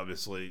movie,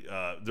 obviously.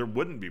 There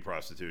wouldn't be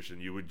prostitution.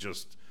 You would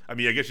just, I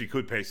mean, I guess you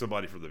could pay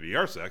somebody for the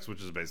VR sex,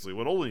 which is basically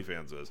what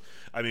OnlyFans is.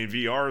 I mean,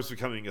 VR is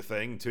becoming a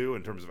thing, too,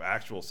 in terms of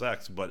actual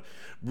sex. But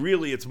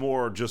really, it's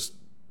more just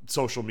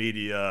social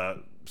media,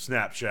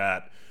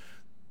 Snapchat,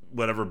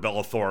 whatever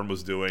Bella Thorne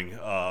was doing.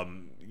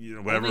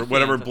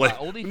 Whatever Blake.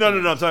 No.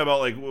 I'm talking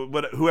about like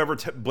whoever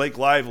Blake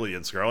Lively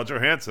and Scarlett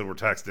Johansson were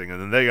texting, and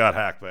then they got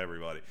hacked by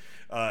everybody.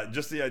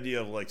 Just the idea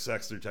of like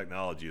sex through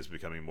technology is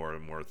becoming more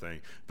and more a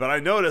thing. But I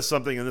noticed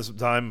something in this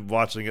time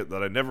watching it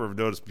that I never have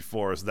noticed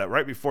before, is that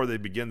right before they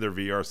begin their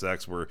VR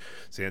sex, where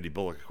Sandy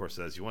Bullock, of course,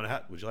 says,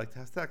 would you like to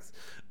have sex?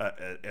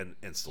 And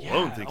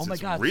Stallone thinks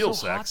it's real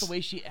so sex. hot the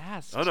way she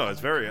asks. Oh no,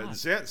 it's very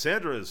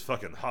Sandra is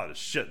fucking hot as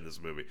shit in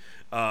this movie.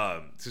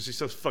 So she's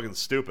so fucking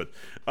stupid.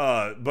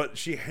 But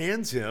she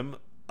hands him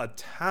a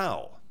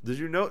towel. Did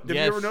you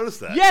ever notice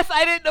that? Yes,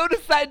 I didn't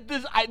notice that.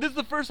 This is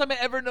the first time I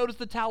ever noticed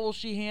the towel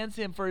she hands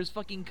him for his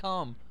fucking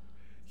cum.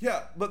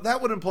 Yeah, but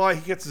that would imply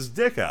he gets his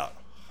dick out.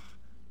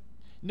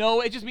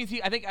 No, it just means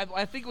I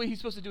think what he's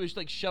supposed to do is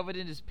like shove it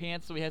in his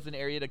pants so he has an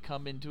area to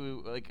come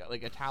into,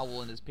 like a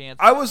towel in his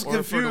pants. I was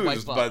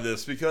confused by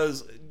this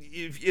because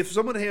if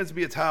someone hands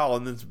me a towel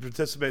and then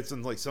participates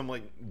in like some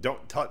like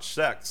don't touch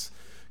sex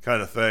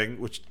kind of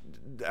thing, which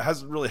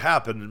hasn't really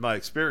happened in my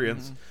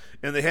experience,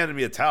 and they handed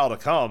me a towel to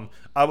come,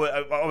 I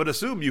would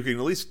assume you can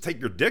at least take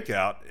your dick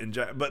out and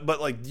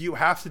but like, do you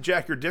have to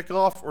jack your dick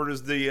off, or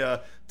does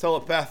the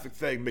telepathic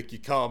thing make you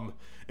come?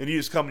 And you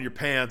just come in your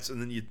pants,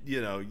 and then you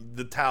know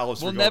the towel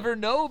is. We'll never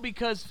know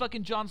because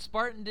fucking John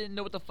Spartan didn't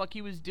know what the fuck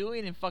he was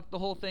doing and fucked the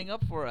whole thing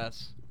up for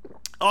us.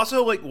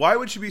 Also, like, why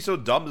would she be so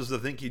dumb as to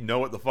think he'd know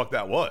what the fuck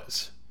that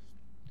was?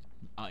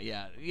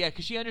 Yeah,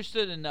 because she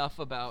understood enough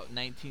about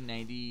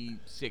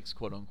 1996,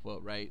 quote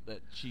unquote, right? That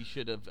she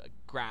should have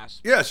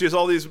grasped. Yeah, she has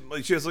all these.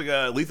 Like, she has like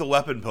a Lethal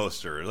Weapon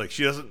poster. Like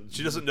she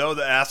doesn't know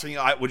that asking,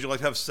 "Would you like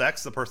to have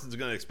sex?" the person's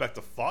going to expect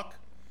to fuck.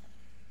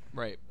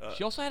 Right.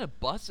 She also had a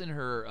bus in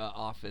her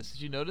office.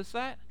 Did you notice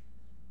that?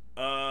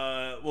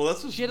 Well,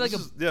 that's just, she had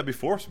like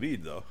before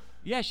Speed though.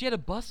 Yeah, she had a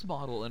bus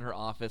model in her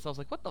office. I was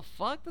like, what the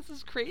fuck? This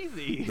is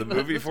crazy. The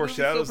movie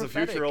foreshadows the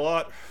future a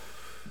lot.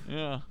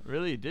 Yeah,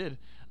 really it did.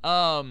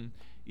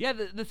 Yeah,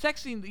 the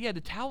sex scene,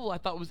 the towel I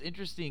thought was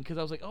interesting because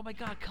I was like, oh my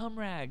god, cum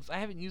rags. I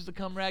haven't used the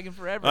cum rag in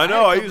forever. I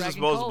know, I use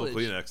disposable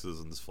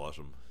Kleenexes and just flush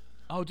them.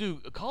 Oh,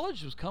 dude,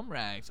 college was cum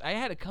rags. I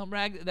had a cum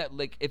rag that,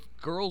 like, if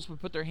girls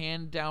would put their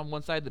hand down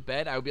one side of the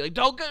bed, I would be like,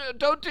 don't do that.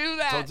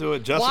 Don't do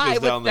it. Jessica's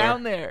down there. What's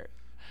down there?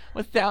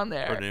 What's down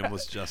there? Her name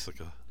was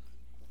Jessica.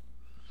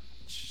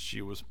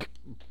 She was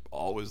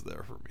always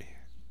there for me.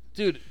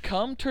 Dude,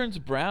 cum turns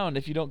brown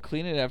if you don't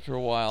clean it after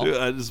a while.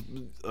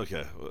 Dude,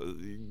 okay.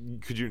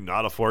 Could you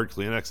not afford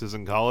Kleenexes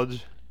in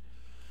college?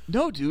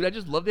 No, dude. I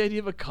just love the idea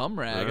of a cum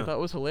rag. I thought it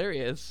was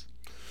hilarious.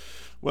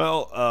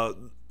 Well,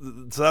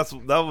 so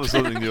that was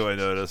something new I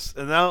noticed.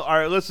 And now, all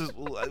right,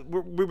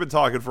 we've been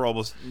talking for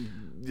almost, a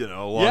long time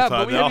now. Yeah,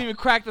 but we haven't even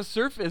cracked the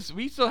surface.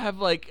 We still have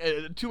like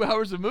 2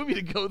 hours of movie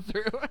to go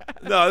through.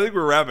 No, I think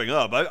we're wrapping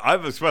up.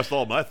 I've expressed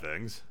all my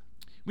things.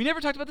 We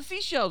never talked about the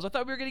seashells. I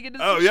thought we were going to get into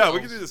the seashells. Yeah,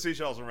 we can do the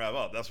seashells and wrap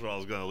up. What I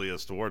was going to lead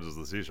us towards is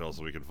the seashells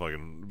so we can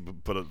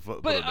fucking put a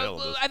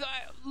nail in this.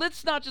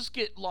 Let's not just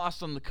get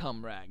lost on the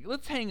cum rag.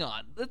 Let's hang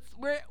on.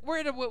 We're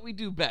at what we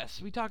do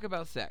best. We talk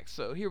about sex.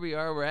 So here we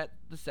are. We're at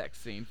the sex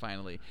scene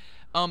finally.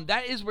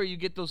 That is where you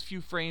get those few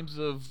frames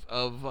of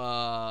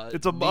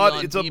it's a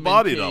body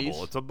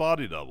double. It's a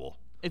body double.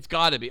 It's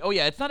got to be. Oh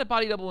yeah, it's not a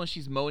body double when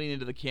she's moaning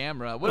into the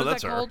camera. What is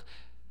that called?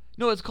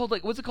 No, it's called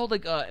like, what's it called,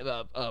 like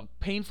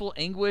painful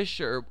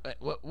anguish, or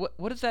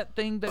what is that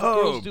thing that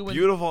girls do?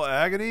 Beautiful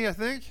agony, I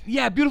think.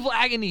 Yeah, beautiful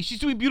agony. She's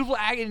doing beautiful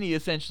agony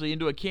essentially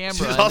into a camera.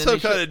 She's also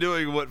kind of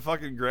doing what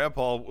fucking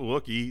Grandpa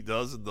Wookie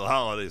does in the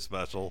holiday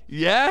special.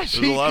 Yeah, there's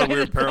a lot of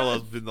weird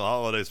parallels between the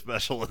holiday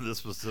special and this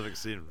specific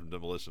scene from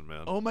Demolition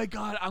Man. Oh my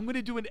god, I'm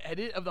gonna do an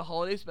edit of the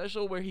holiday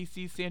special where he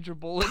sees Sandra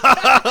Bullock.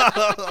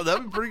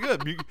 That'd be pretty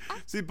good.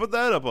 See, put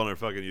that up on our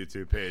fucking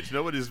YouTube page.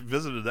 Nobody's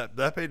visited that.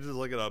 That page is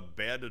like an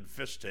abandoned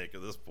fish tank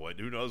at this point.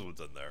 Who knows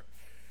what's in there?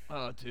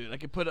 Oh, dude, I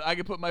could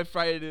put my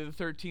Friday the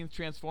 13th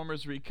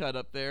Transformers recut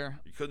up there.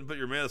 You couldn't put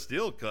your Man of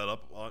Steel cut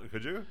up on,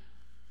 could you?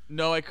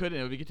 No, I couldn't.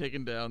 It would get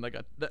taken down.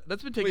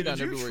 That's been taken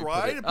down everywhere. Did you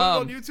try to put it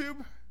on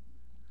YouTube?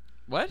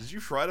 What? Did you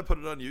try to put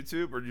it on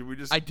YouTube, or did we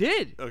just? I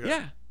did. Okay.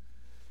 Yeah.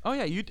 Oh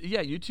yeah,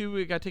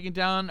 YouTube got taken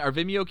down. Our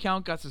Vimeo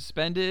account got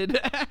suspended.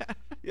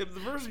 Yeah, but the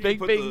version you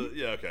put the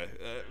yeah, okay.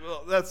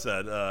 Well, that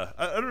said,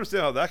 I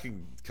understand how that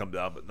can come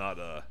down, but not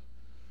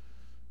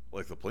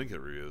like the Plinkett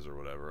reviews or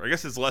whatever. I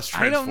guess it's less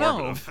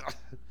transformative.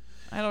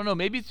 I don't know.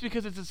 Maybe it's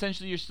because it's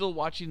essentially you're still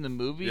watching the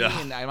movie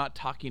and I'm not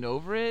talking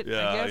over it.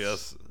 Yeah, I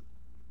guess.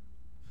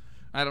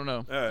 I don't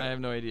know. Right. I have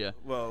no idea.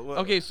 Well,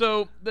 okay,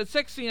 so the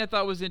sex scene I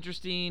thought was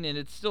interesting, and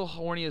it's still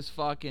horny as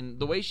fuck. And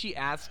the way she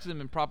asks him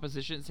and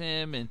propositions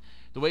him, and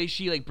the way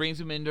she like brings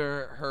him into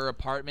her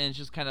apartment, it's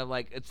just kind of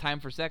like it's time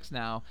for sex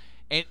now.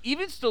 And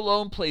even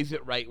Stallone plays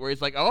it right, where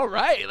he's like, "All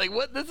right, like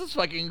what? This is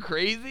fucking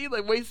crazy.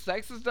 Like way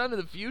sex is done in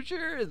the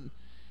future."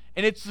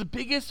 And it's the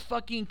biggest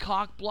fucking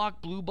cock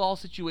block blue ball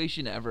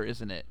situation ever,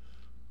 isn't it?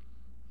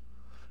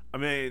 I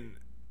mean,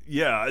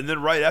 yeah. And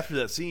then right after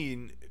that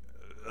scene,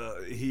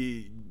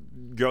 he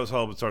goes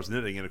home and starts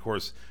knitting, and of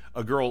course,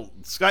 a girl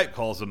Skype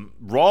calls him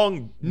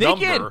wrong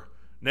number,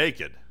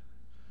 naked.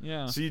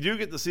 Yeah. So you do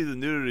get to see the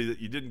nudity that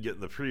you didn't get in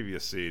the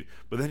previous scene,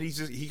 but then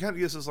he kind of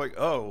gives us like,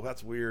 oh,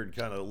 that's weird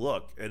kind of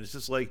look, and it's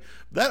just like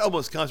that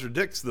almost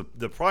contradicts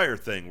the prior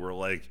thing where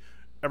like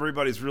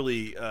everybody's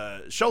really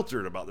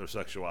sheltered about their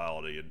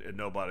sexuality, and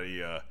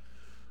nobody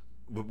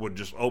would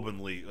just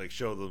openly like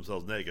show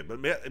themselves naked.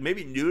 But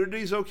maybe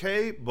nudity's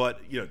okay,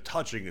 but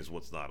touching is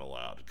what's not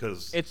allowed,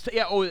 because it's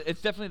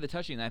definitely the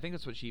touching. I think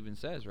that's what she even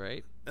says,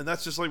 right? And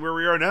that's just like where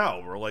we are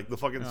now. We're like the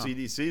fucking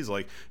CDC's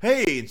like,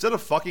 hey, instead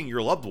of fucking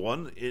your loved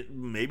one,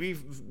 maybe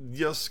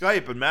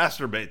Skype and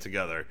masturbate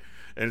together.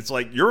 And it's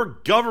like, you're a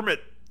government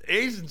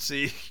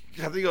agency.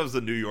 I think it was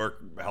the New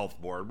York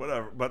Health Board,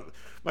 whatever. But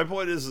my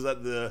point is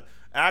that the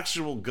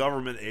actual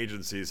government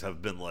agencies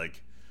have been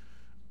like,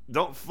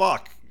 don't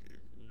fuck,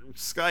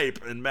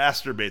 Skype and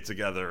masturbate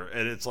together.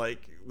 And it's like,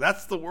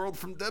 that's the world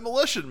from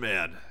Demolition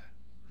Man.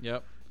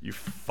 Yep. You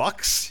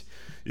fucks.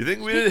 You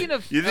think we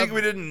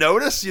didn't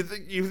notice? You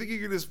think you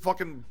could just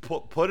fucking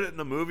put it in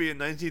a movie in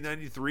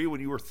 1993 when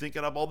you were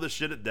thinking up all this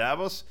shit at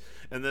Davos,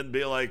 and then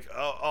be like,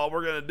 oh,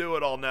 we're gonna do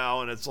it all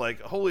now? And it's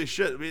like, holy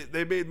shit!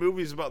 They made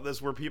movies about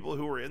this where people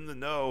who were in the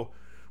know,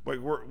 like,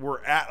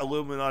 were at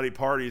Illuminati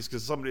parties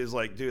because somebody's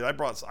like, dude, I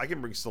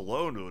can bring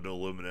Stallone to an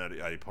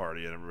Illuminati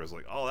party, and everybody's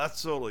like, oh,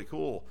 that's totally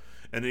cool.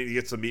 And then he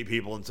gets to meet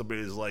people, and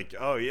somebody's like,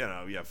 "Oh,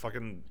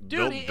 fucking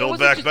dude, build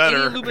back just better."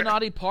 Any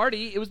Illuminati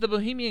party. It was the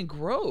Bohemian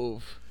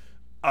Grove.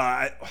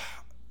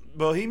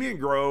 Bohemian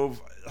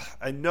Grove.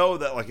 I know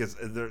that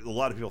a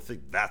lot of people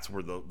think that's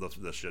where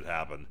this shit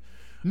happened.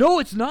 No,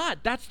 it's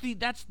not. That's the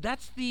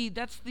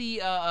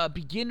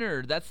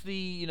beginner. That's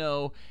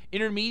the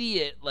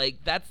intermediate. Like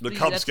that's the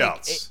Cub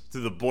Scouts to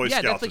the Boy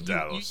Scouts of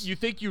Dallas. You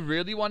think you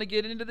really want to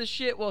get into this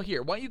shit? Well,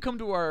 here, why don't you come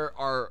to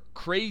our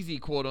crazy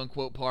quote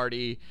unquote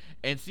party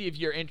and see if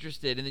you're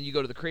interested, and then you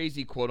go to the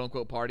crazy quote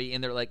unquote party,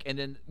 and they're like, and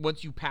then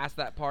once you pass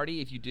that party,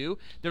 if you do,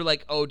 they're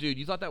like, oh, dude,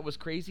 you thought that was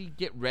crazy?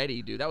 Get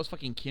ready, dude. That was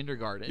fucking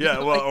kindergarten. Yeah,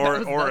 well,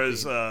 or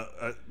as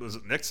was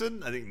it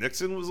Nixon? I think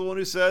Nixon was the one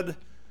who said.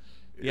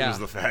 It was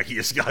the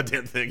faggiest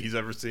goddamn thing he's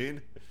ever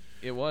seen.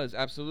 It was,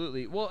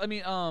 absolutely. Well, I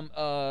mean,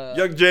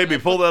 young Jamie,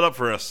 pull that up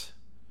for us.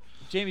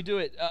 Jamie, do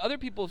it. Other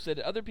people have said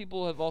it. Other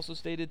people have also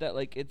stated that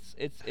like it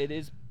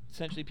is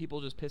essentially people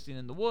just pissing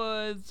in the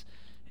woods,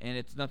 and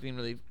it's nothing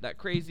really that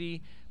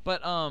crazy.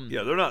 But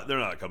yeah, they're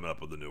not coming up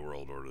with the New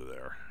World Order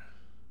there.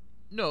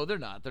 No, they're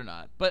not. They're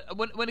not. But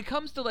when it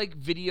comes to like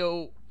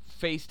video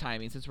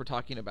FaceTiming, since we're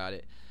talking about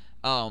it,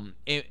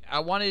 I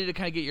wanted to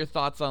kind of get your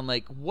thoughts on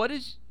like what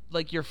is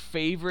like your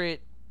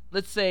favorite,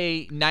 let's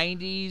say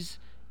 90s,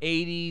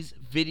 80s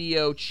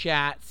video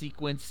chat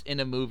sequence in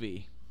a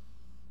movie.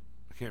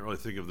 I can't really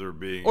think of there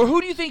being. Or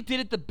who do you think did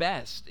it the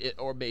best,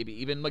 or maybe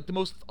even like the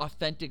most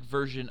authentic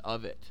version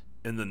of it?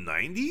 In the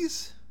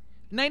 90s?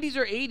 90s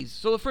or 80s.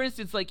 So for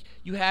instance, like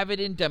you have it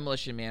in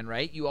Demolition Man,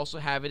 right? You also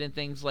have it in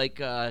things like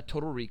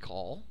Total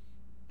Recall.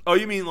 Oh,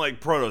 you mean like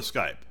Proto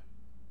Skype?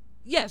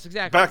 Yes,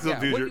 exactly. Back to the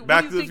Future.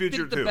 Back to the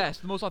Future 2. The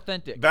best, the most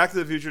authentic. Back to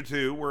the Future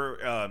 2, where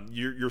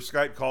your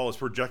Skype call is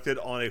projected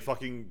on a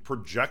fucking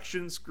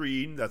projection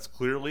screen that's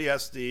clearly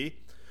SD,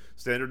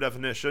 standard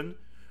definition,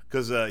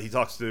 because he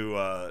talks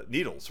to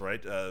Needles,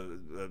 right?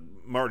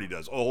 Marty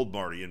does. Old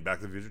Marty in Back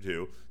to the Future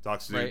 2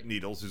 talks to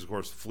Needles, who's of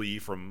course Flea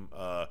from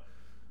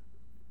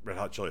Red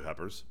Hot Chili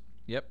Peppers.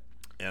 Yep.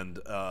 And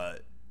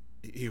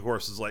he of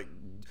course is like,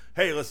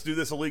 hey, let's do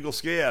this illegal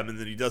scam, and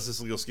then he does this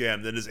illegal scam,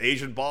 and then his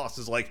Asian boss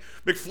is like,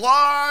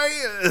 McFly!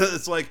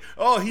 It's like,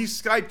 oh, he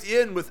Skyped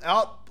in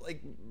without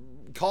like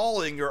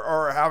calling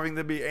or having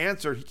to be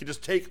answered. He can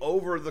just take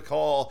over the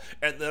call,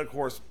 and then of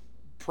course,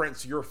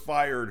 Prince, you're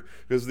fired,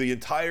 because the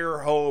entire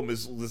home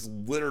is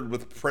littered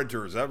with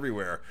printers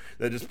everywhere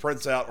that just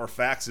prints out or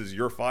faxes,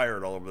 you're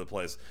fired all over the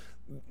place.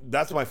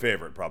 That's my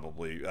favorite,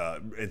 probably,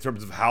 in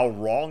terms of how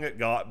wrong it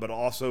got, but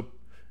also,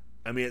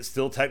 I mean, it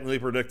still technically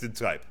predicted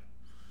Skype.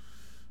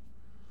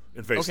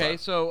 Okay,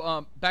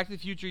 so Back to the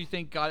Future, you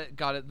think got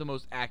it the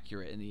most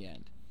accurate in the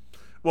end?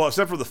 Well,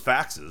 except for the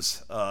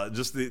faxes,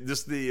 just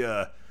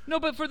the. No,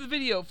 but for the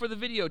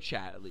video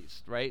chat at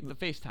least, right? The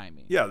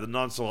FaceTiming. Yeah, the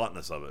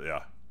nonchalantness of it.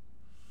 Yeah.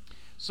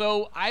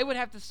 So I would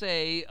have to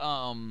say,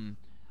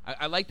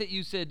 I like that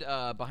you said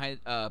behind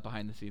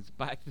the scenes,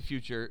 Back to the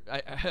Future.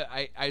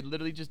 I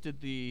literally just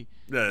did the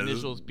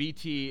initials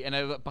BT, and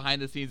I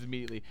behind the scenes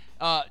immediately.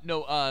 Back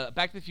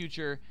to the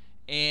Future.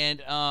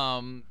 And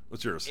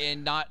what's yours?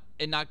 And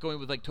not going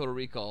with like Total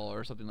Recall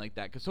or something like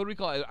that, because Total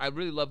Recall, I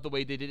really love the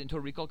way they did it in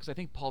Total Recall, because I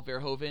think Paul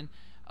Verhoeven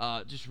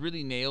just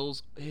really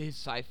nails his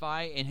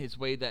sci-fi and his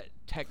way that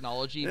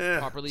technology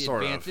properly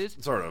advances.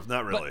 Sort of,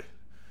 not really.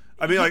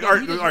 But, I mean, like, all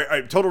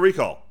right, Total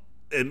Recall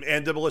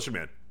and Demolition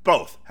Man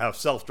both have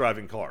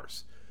self-driving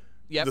cars.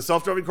 Yep. The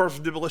self-driving cars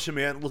from Demolition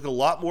Man look a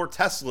lot more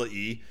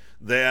Tesla-y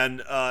than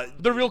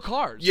the real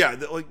cars. Yeah,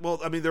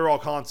 I mean, they're all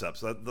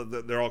concepts.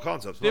 They're all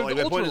concepts. But like,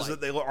 the point is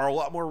that they are a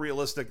lot more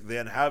realistic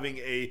than having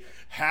a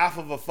half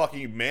of a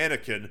fucking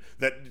mannequin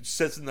that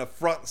sits in the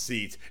front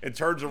seat and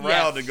turns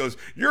around and goes,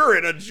 "You're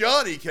in a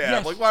Johnny cab."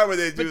 Yes. Like, why would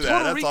they do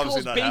that? That's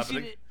obviously not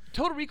happening.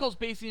 Total Recall's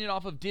basing it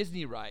off of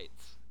Disney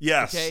rides.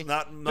 Yes, okay?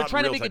 not They're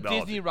trying real to make technology.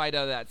 a Disney ride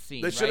out of that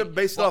scene. They should have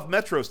based off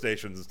metro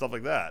stations and stuff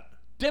like that.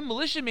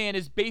 Demolition Man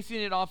is basing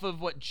it off of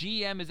what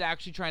GM is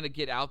actually trying to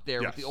get out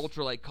there with the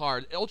ultralight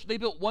car. They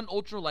built one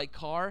ultralight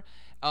car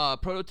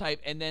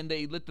prototype, and then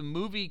they let the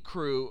movie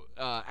crew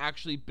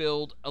actually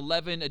build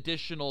 11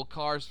 additional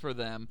cars for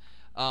them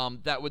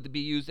that would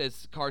be used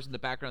as cars in the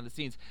background of the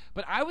scenes.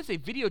 But I would say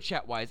video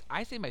chat wise,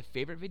 I say my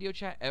favorite video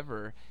chat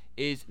ever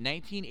is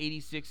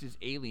 1986's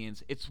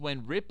Aliens. It's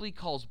when Ripley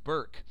calls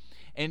Burke,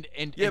 and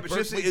but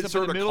Burke she wakes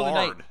up in the middle of the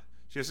night.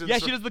 She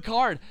does the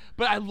card.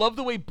 But I love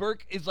the way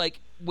Burke is like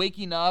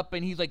waking up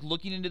and he's like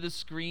looking into the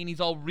screen. He's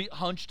all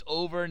hunched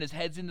over and his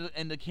head's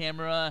in the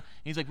camera. And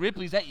he's like,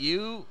 Ripley, is that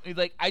you? He's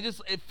like,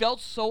 it felt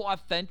so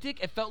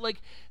authentic. It felt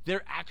like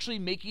they're actually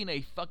making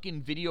a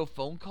fucking video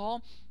phone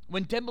call.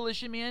 When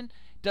Demolition Man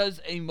does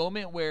a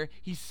moment where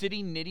he's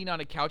sitting knitting on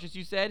a couch, as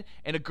you said,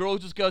 and a girl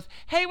just goes,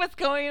 "Hey, what's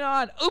going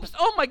on? Oops!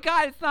 Oh my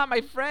God, it's not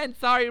my friend.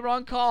 Sorry,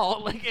 wrong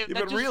call." Like,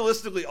 but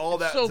realistically, all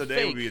that so today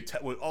fake.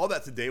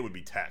 would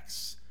be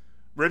text.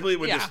 Ripley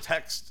would just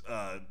text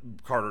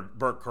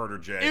Burke Carter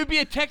J. It would be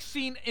a text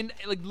scene, and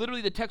like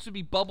literally the text would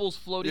be bubbles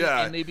floating,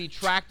 and they'd be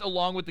tracked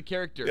along with the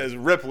character. Yes,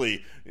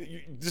 Ripley,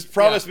 just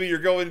promise me you're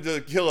going to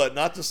kill it,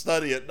 not to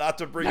study it, not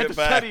to bring it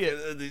back.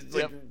 It's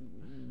like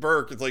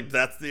Burke, it's like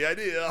that's the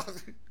idea.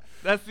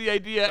 That's the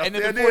idea. That's and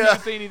then the before idea. you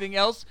can say anything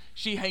else,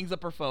 she hangs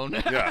up her phone.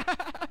 Yeah.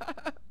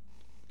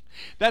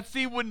 That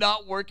scene would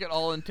not work at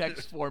all in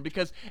text form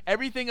because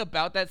everything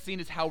about that scene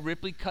is how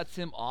Ripley cuts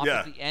him off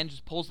at the end,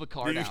 just pulls the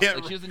card out.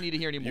 Like, she doesn't need to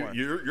hear anymore.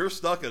 You're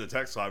stuck in a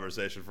text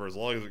conversation for as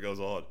long as it goes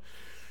on.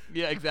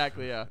 Yeah,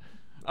 exactly. Yeah.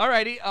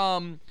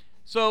 Alrighty.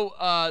 So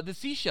the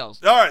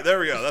seashells. All right, there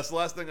we go. That's the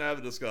last thing I have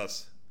to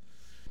discuss.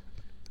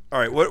 All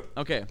right, what?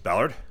 Okay.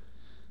 Ballard,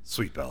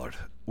 sweet Ballard.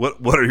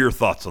 What are your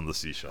thoughts on the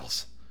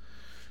seashells?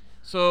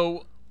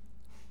 So,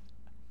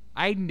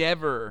 I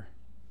never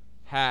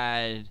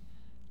had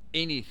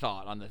any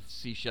thought on the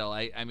seashell.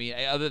 I mean,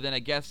 other than I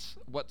guess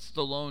what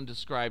Stallone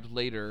described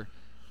later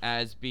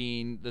as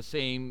being the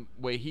same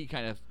way he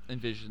kind of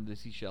envisioned the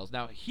seashells.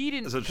 Now, he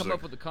didn't come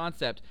up with the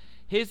concept.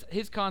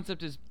 His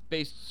concept is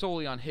based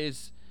solely on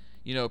his,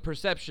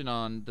 perception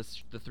on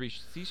the three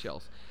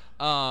seashells,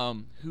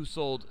 who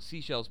sold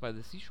seashells by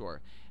the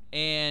seashore.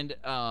 And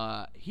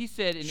he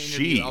said in an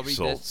interview, I'll read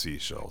sold this.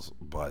 seashells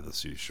by the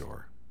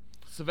seashore.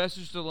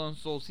 Sylvester Stallone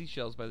sold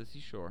seashells by the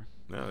seashore.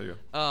 There you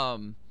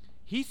go.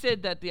 He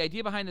said that the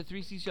idea behind the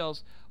three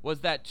seashells was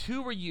that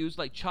two were used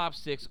like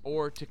chopsticks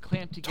or to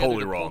clamp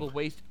together to pull the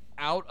waste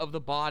out of the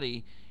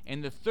body,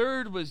 and the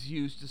third was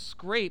used to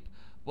scrape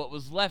what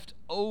was left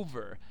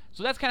over.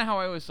 So that's kind of how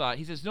I always saw it.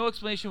 He says no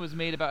explanation was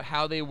made about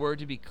how they were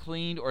to be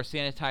cleaned or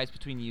sanitized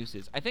between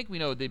uses. I think we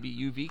know they'd be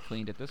UV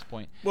cleaned at this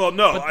point. Well,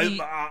 no.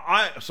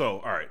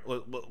 All right.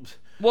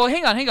 Well,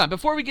 hang on.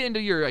 Before we get into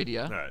your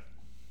idea, all right.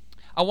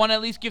 I want to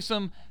at least give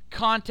some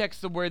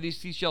context of where these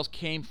seashells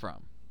came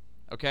from.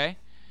 Okay?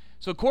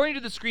 So according to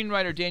the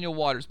screenwriter Daniel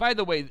Waters, by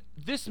the way,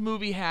 this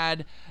movie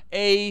had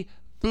a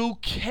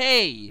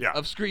bouquet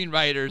of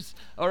screenwriters,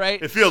 all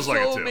right? It feels like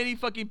it, too. So many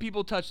fucking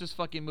people touched this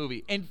fucking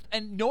movie. And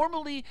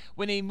normally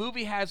when a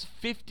movie has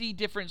 50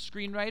 different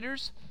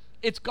screenwriters,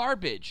 it's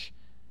garbage.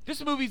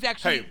 This movie's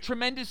actually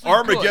tremendously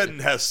Armageddon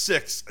good. has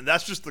 6, and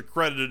that's just the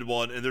credited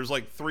one, and there's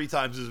like 3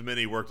 times as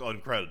many worked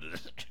uncredited.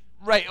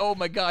 Right. Oh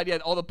my God. Yeah.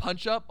 All the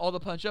punch up.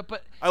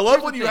 But I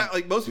love when you have,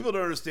 like, most people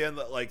don't understand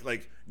that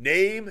like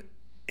name,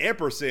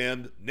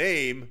 ampersand,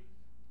 name,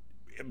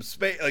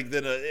 like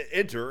then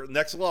enter,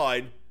 next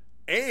line,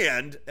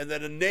 and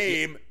then a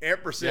name,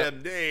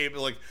 ampersand, name.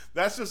 Like,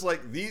 that's just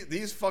like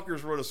these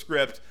fuckers wrote a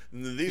script,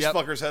 and then these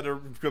fuckers had to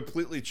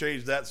completely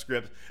change that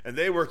script, and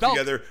they work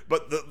together.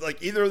 But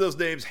either of those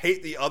names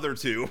hate the other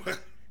two.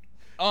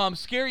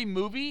 Scary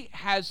Movie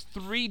has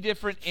 3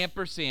 different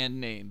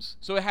ampersand names.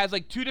 So it has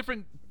like 2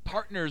 different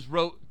partners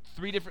wrote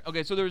 3 different.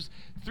 Okay, so there's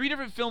 3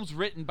 different films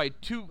written by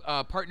 2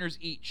 partners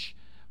each.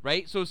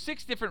 Right? So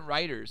 6 different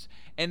writers,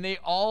 and they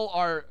all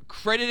are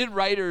credited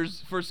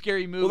writers for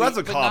Scary Movie. Well, that's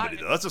a comedy,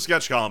 though. That's a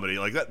sketch comedy.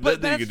 Like that.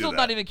 But that's you can still do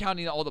not that. even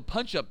counting all the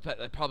punch-up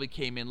that probably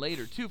came in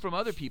later, too, from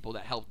other people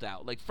that helped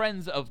out, like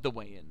friends of the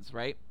Wayans,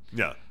 right?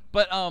 Yeah.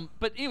 But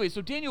anyway,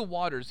 so Daniel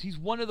Waters, he's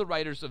one of the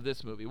writers of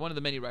this movie, one of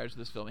the many writers of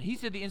this film. And he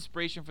said the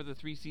inspiration for the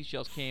 3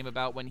 seashells came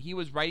about when he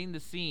was writing the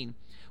scene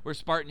where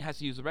Spartan has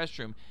to use the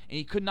restroom, and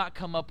he could not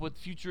come up with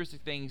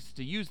futuristic things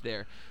to use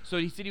there. So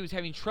he said he was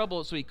having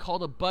trouble, so he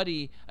called a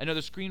buddy, another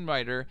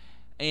screenwriter,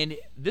 and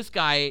this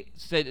guy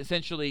said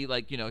essentially,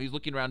 like, he's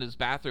looking around his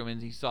bathroom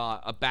and he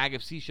saw a bag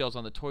of seashells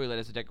on the toilet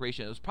as a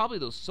decoration. It was probably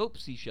those soap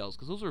seashells,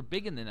 because those were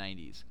big in the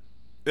 90s.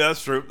 Yeah,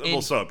 that's true. A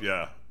little soap,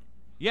 yeah.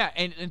 Yeah,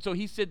 and so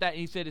he said that, and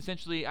he said,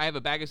 essentially, I have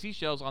a bag of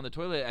seashells on the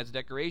toilet as a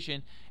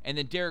decoration, and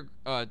then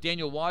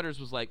Daniel Waters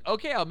was like,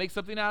 okay, I'll make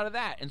something out of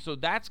that. And so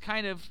that's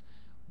kind of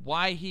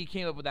why he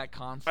came up with that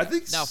concept. I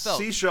think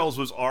seashells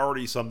was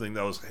already something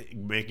that was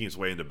making its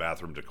way into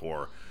bathroom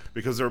decor,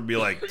 because there would be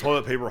like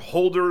toilet paper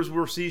holders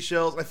were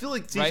seashells. I feel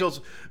like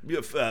seashells,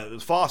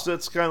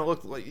 faucets kind of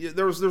look like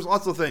there's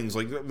lots of things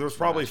like there's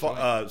probably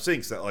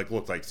sinks that like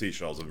look like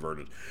seashells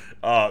inverted.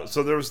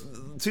 So there's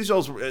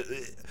seashells.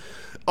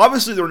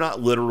 Obviously, they're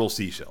not literal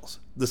seashells.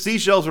 The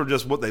seashells are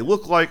just what they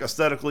look like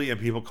aesthetically,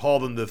 and people call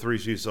them the three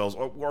seashells,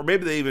 or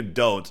maybe they even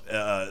don't.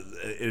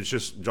 It's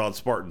just John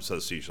Spartan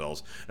says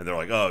seashells, and they're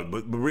like, oh,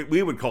 but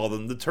we would call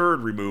them the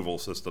turd removal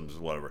systems,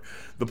 whatever.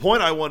 The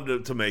point I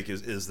wanted to make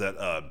is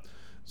that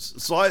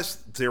Sly's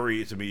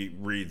theory to me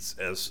reads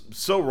as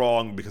so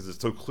wrong because it's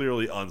so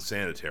clearly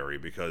unsanitary.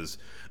 Because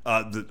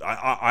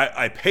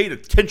I paid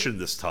attention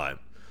this time.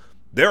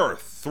 There are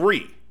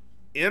 3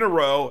 in a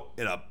row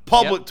in a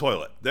public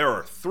toilet. There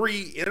are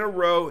 3 in a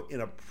row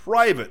in a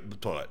private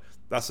toilet.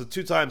 That's the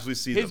 2 times we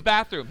see his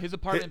bathroom, his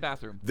apartment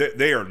bathroom.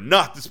 They are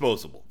not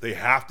disposable. They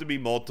have to be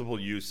multiple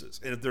uses.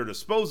 And if they're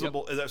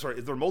disposable,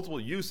 if they're multiple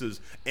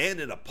uses and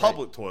in a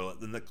public toilet,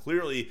 then that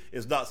clearly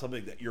is not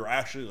something that you're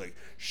actually like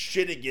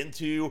shitting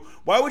into.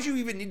 Why would you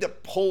even need to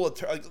pull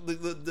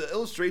the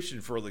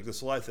illustration for like the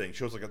slide thing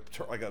shows like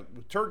a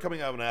turd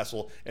coming out of an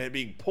asshole and it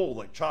being pulled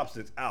like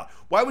chopsticks out.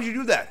 Why would you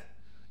do that?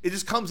 It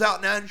just comes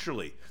out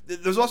naturally.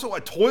 There's also a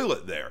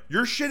toilet there.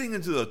 You're shitting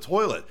into the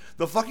toilet.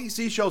 The fucking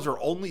seashells are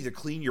only to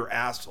clean your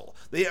asshole.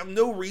 They have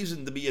no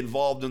reason to be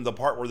involved in the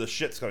part where the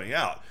shit's coming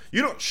out.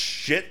 You don't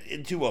shit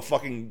into a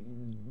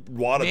fucking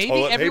wad of toilet paper.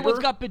 Maybe everyone's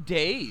got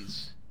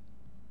bidets.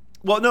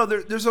 Well, no,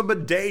 there's a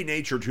bidet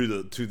nature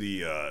to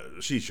the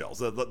seashells.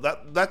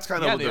 That's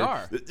kind of what they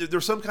are.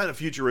 There's some kind of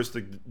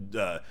futuristic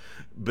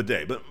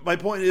bidet. But my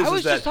point is, I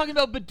was that just talking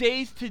about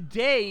bidets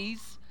today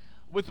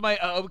with my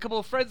a couple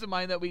of friends of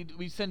mine that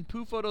we send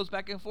poo photos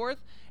back and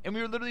forth, and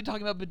we were literally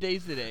talking about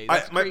bidets today.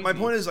 My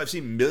point is, I've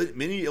seen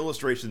many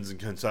illustrations and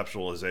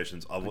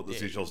conceptualizations of what the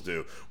seashells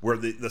do, where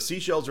the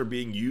seashells are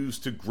being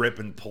used to grip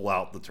and pull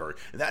out the turd,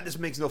 and that just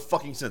makes no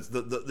fucking sense.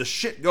 The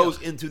shit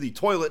goes into the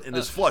toilet and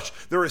is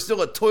flushed. There is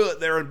still a toilet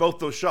there in both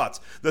those shots.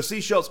 The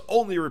seashells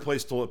only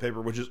replace toilet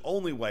paper, which is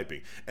only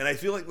wiping, and I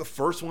feel like the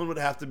first one would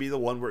have to be the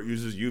one where it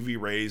uses UV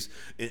rays,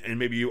 and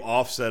maybe you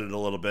offset it a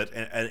little bit,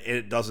 and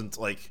it doesn't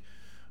like.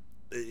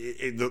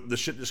 The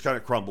shit just kind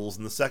of crumbles,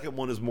 and the second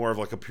one is more of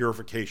like a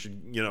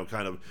purification,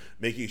 kind of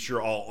making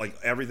sure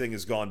everything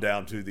has gone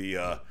down to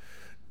the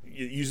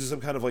uses some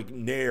kind of like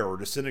Nair or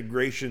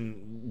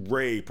disintegration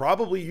ray,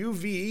 probably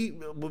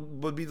UV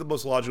would be the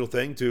most logical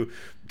thing to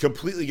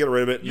completely get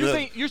rid of it.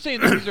 You're saying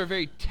that these are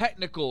very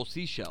technical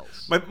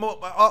seashells. My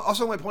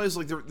point is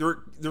like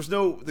there's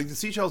no the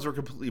seashells are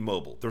completely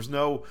mobile. There's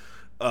no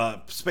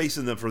space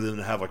in them for them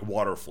to have like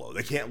water flow.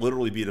 They can't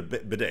literally be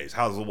bidets.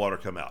 How does the water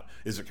come out?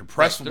 Is it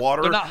compressed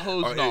water? They're not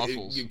hose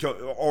nozzles.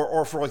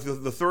 Or for like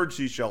the third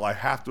seashell, I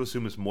have to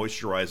assume it's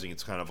moisturizing.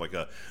 It's kind of like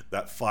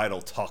that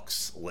Fidel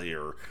Tux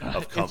layer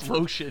of comfort. It's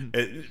lotion.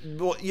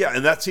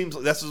 And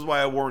this is why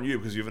I warn you,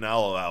 because you have an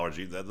aloe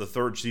allergy. That the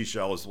third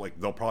seashell is like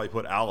they'll probably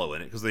put aloe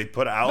in it because they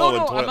put aloe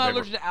in toilet paper. No, I'm not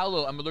allergic to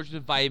aloe. I'm allergic to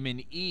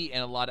vitamin E,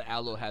 and a lot of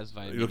aloe has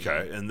vitamin E.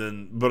 Okay, and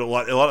then but a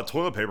lot of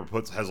toilet paper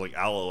has like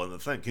aloe in the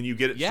thing. Can you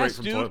get it straight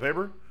from toilet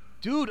paper?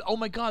 Dude, oh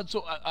my God.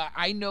 So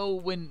I know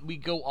when we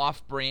go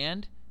off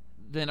brand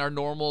than our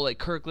normal like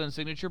Kirkland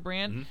signature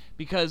brand,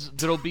 because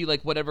there'll be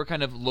like whatever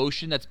kind of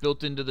lotion that's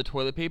built into the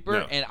toilet paper,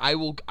 and I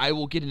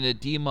will get an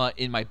edema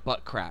in my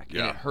butt crack,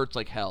 and it hurts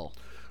like hell.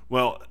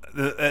 Well,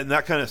 and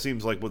that kind of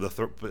seems like with the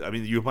third. I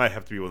mean, you might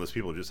have to be one of those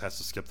people who just has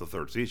to skip the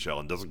third seashell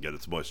and doesn't get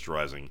its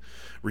moisturizing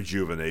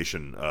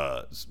rejuvenation.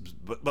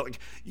 But like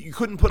you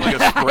couldn't put like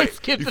a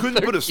spray. You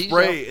couldn't put a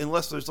spray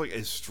unless there's like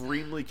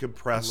extremely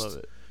compressed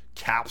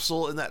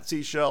capsule in that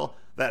seashell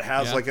that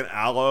has like an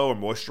aloe or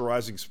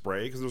moisturizing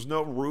spray, because there's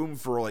no room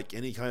for like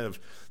any kind of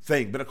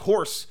thing. But of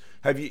course,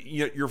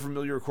 you're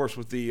familiar, of course,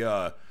 with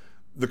the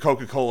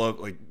Coca-Cola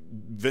like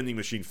vending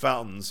machine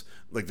fountains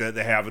like that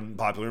they have in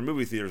popular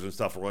movie theaters and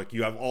stuff, where like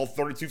you have all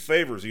 32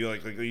 flavors. You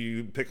like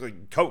you pick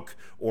like Coke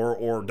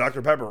or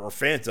Dr. Pepper or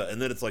Fanta, and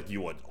then it's like, do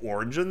you want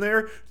orange in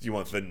there? Do you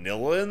want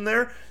vanilla in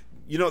there?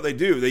 You know what they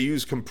do? They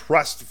use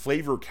compressed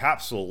flavor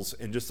capsules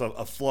and just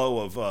a flow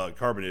of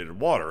carbonated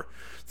water,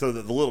 so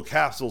that the little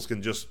capsules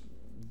can just,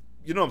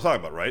 you know what I'm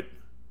talking about, right?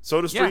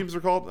 Soda streams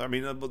are called. I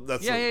mean,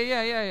 that's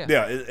yeah.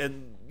 Yeah,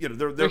 and you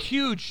know they're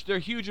huge. They're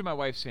huge in my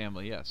wife's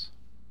family. Yes.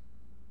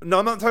 No,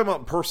 I'm not talking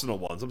about personal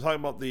ones. I'm talking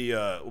about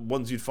the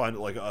ones you'd find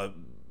at like a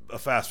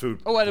fast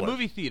food. Oh, at a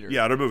movie theater.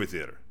 Yeah, at a movie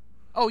theater.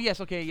 Oh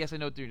yes, okay, yes, I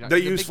know what you're talking about.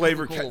 They use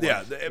flavor. I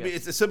mean,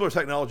 it's a similar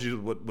technology to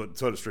what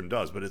SodaStream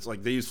does, but it's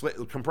like they use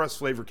compressed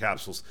flavor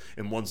capsules,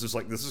 and one's just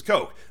like, this is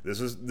Coke, this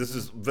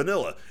is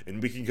vanilla,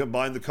 and we can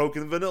combine the Coke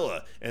and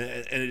vanilla, and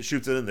it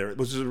shoots it in there,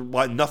 which is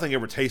why nothing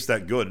ever tastes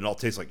that good, and all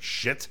tastes like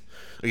shit.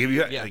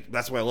 Like, like,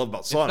 that's what I love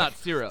about Sonic. It's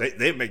not syrup.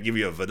 They may give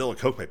you a vanilla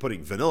Coke by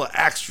putting vanilla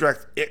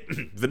extract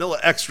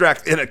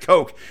in a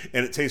Coke,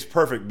 and it tastes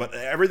perfect. But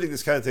everything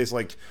just kind of tastes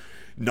like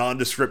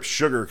nondescript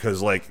sugar,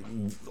 because like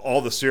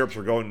all the syrups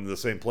are going to the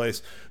same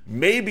place.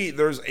 Maybe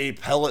there's a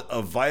pellet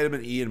of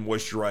vitamin E and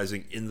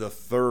moisturizing in the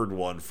third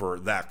one for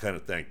that kind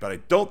of thing, but I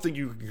don't think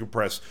you can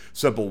compress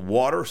simple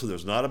water, so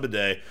there's not a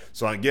bidet.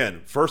 So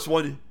again, first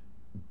one,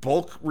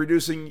 bulk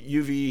reducing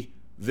UV,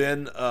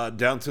 then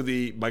down to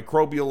the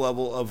microbial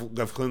level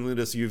of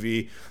cleanliness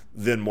UV,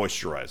 then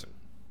moisturizing.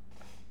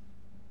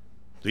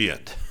 The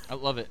end. I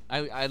love it.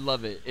 I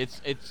love it.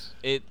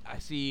 I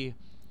see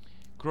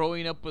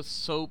growing up with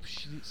soap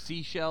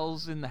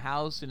seashells in the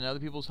house and in other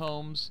people's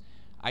homes.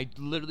 I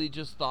literally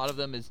just thought of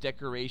them as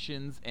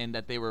decorations and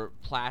that they were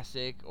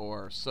plastic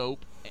or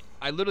soap.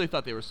 I literally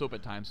thought they were soap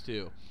at times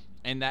too,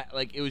 and that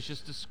like it was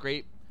just to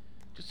scrape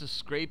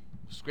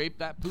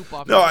that poop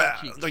off. No, your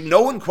cheeks. like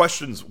no one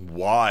questions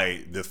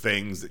why the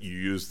things that you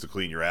use to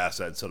clean your ass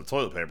instead of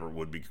toilet paper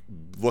would be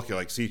looking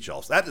like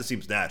seashells. That just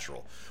seems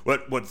natural.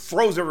 What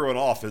throws everyone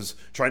off is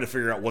trying to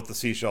figure out what the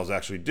seashells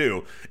actually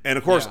do. And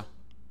of course,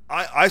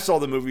 I saw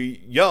the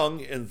movie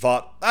young and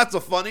thought that's a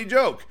funny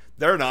joke.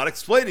 They're not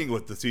explaining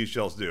what the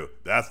seashells do.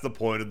 That's the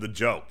point of the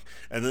joke.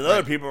 And then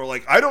other people are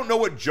like, I don't know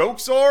what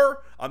jokes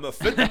are. I'm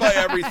offended by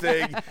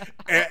everything,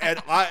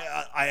 and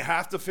I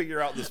have to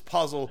figure out this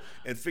puzzle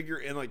and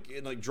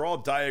draw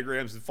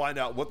diagrams and find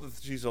out what the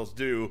seashells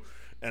do.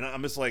 And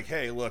I'm just like,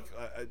 hey, look,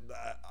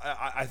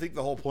 I think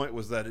the whole point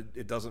was that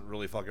it doesn't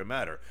really fucking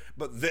matter.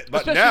 But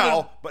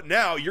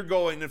now you're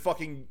going and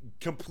fucking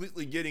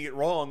completely getting it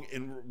wrong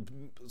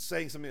and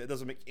saying something that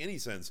doesn't make any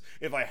sense.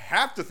 If I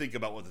have to think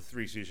about what the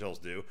three seashells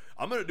do,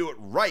 I'm going to do it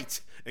right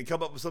and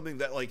come up with something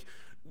that, like,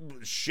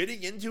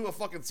 shitting into a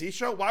fucking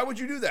seashell? Why would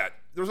you do that?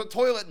 There's a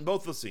toilet in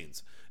both the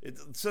scenes. It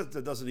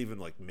doesn't even,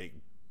 like, make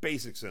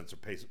basic sense or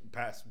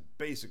pass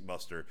basic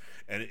muster,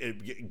 and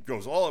it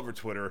goes all over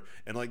Twitter,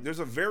 and like there's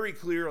a very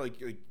clear like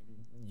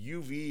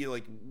UV,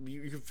 like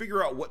you can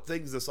figure out what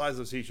things the size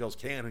of seashells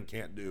can and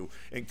can't do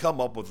and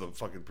come up with a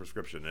fucking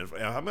prescription. And if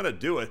I'm gonna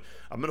do it,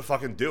 I'm gonna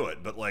fucking do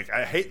it. But like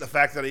I hate the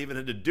fact that I even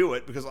had to do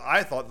it because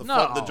I thought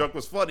the joke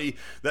was funny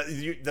that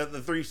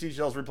the three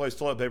seashells replaced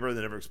toilet paper and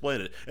they never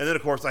explained it. And then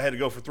of course I had to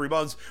go for 3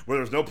 months where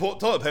there was no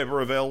toilet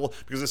paper available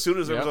because as soon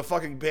as there was a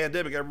fucking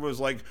pandemic, everyone was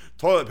like,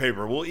 toilet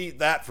paper, we'll eat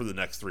that for the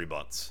next 3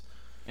 months.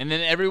 And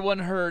then everyone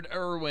heard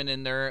Irwin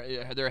in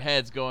their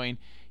heads going,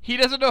 he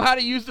doesn't know how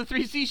to use the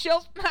three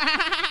seashells?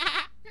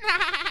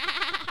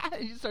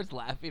 He just starts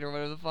laughing or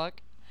whatever the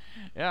fuck.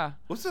 Yeah.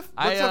 What's that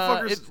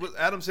fucker's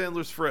Adam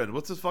Sandler's friend?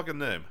 What's his fucking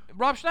name?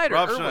 Rob Schneider.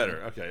 Rob Irwin.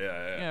 Schneider. Okay,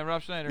 yeah. Yeah,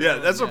 Rob Schneider. Yeah,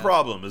 that's a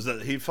problem, is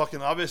that he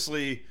fucking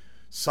obviously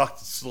sucked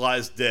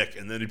Sly's dick,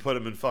 and then he put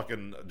him in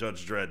fucking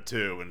Judge Dredd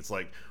 2, and it's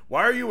like,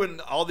 why are you in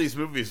all these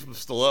movies with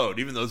Stallone,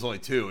 even though there's only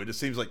 2? It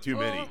just seems like too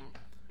many.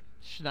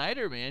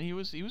 Schneider, man, he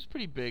was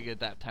pretty big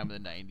at that time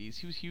of the 90s.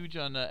 He was huge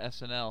on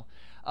SNL.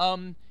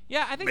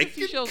 Yeah, I think making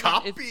the seashells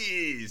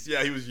copies.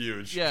 Yeah, he was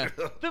huge. Yeah,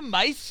 the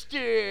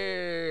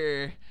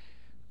Meister.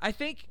 I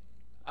think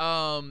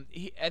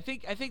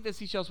the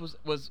seashells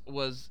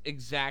was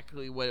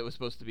exactly what it was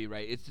supposed to be.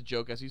 Right, it's a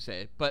joke, as you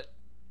say. But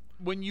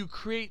when you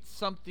create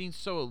something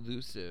so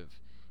elusive,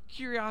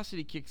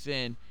 curiosity kicks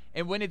in,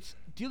 and when it's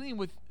dealing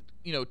with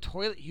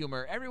toilet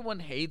humor, everyone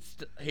hates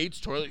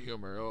toilet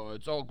humor. Oh,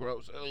 it's all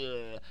gross.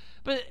 Ugh.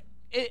 But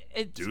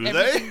it's do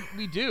everything they?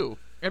 We do.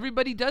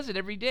 Everybody does it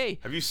every day.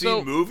 Have you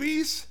seen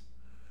movies?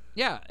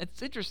 Yeah,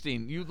 it's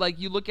interesting. You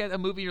look at a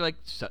movie, you're like,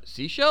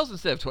 seashells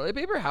instead of toilet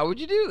paper? How would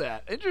you do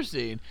that?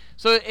 Interesting.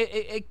 So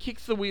it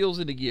kicks the wheels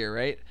into gear,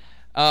 right?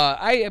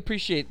 I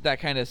appreciate that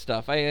kind of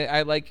stuff.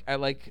 I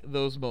like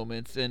those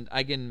moments, and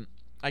I can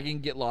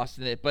get lost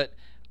in it, but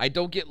I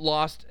don't get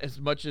lost as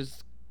much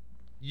as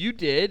you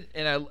did,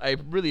 and I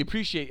really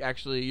appreciate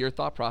actually your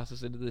thought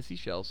process into the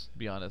seashells, to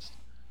be honest.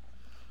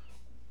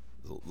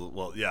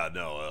 Well, yeah,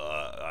 no,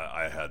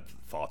 I had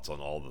thoughts on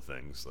all the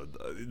things.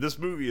 This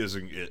movie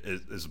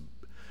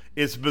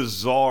it's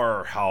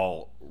bizarre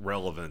how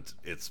relevant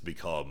it's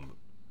become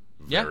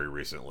very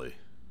recently.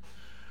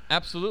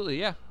 Absolutely,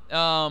 yeah.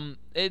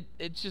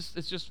 It's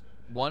just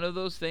one of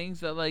those things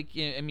that, like,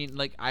 I mean,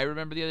 like, I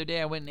remember the other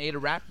day I went and ate a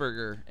rat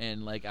burger,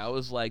 and like I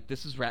was like,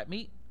 this is rat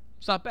meat?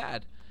 It's not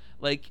bad.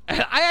 Like,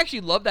 I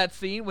actually love that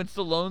scene when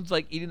Stallone's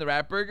like eating the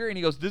rat burger and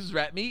he goes, this is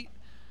rat meat?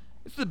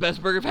 It's the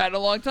best burger I've had in a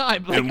long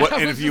time. Like,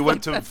 and if you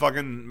went to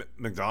fucking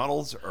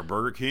McDonald's or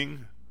Burger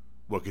King,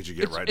 what could you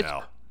get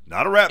now?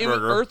 Not a rat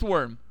burger.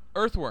 Earthworm.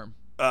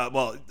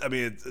 Well, I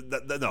mean,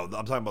 no, I'm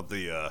talking about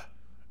the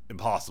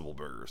Impossible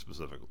Burger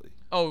specifically.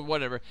 Oh,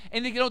 whatever.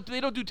 And they don't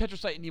do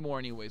tetrasite anymore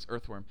anyways,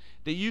 Earthworm.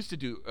 They used to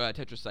do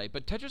tetrasite,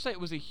 but tetrasite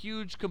was a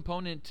huge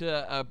component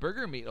to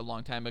burger meat a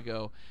long time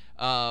ago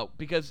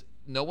because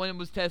no one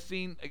was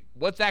testing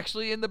what's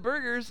actually in the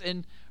burgers,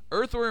 and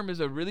Earthworm is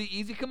a really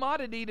easy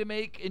commodity to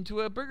make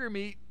into a burger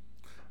meat.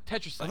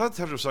 Tetrasite. I thought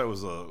tetrasite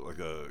was like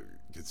a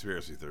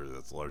conspiracy theory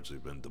that's largely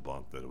been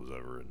debunked, that it was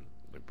ever in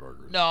like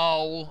burgers.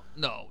 No.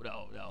 I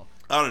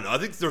don't know. I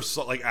think there's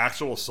like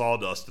actual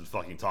sawdust in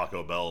fucking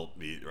Taco Bell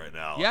meat right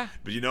now. Yeah.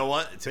 But you know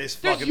what? It tastes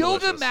There's fucking yoga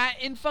delicious. mat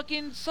in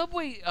fucking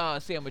Subway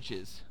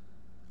sandwiches.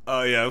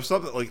 Oh yeah, it was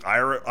something like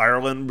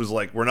Ireland was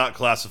like, we're not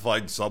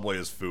classifying Subway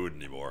as food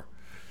anymore.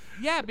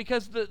 Yeah,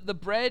 because the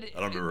bread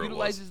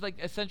utilizes like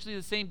essentially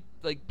the same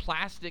like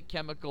plastic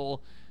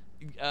chemical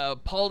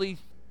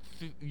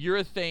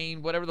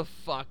urethane, whatever the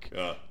fuck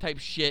type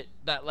shit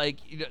that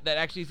that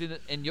actually is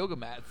in yoga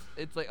mats.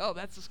 It's like, oh,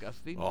 that's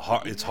disgusting.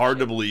 Well, it's hard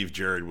to believe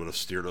Jared would have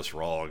steered us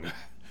wrong.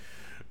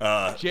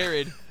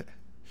 Jared,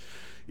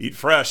 eat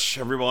fresh,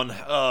 everyone.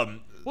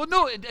 Well,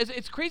 no,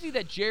 it's crazy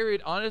that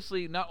Jared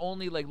honestly not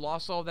only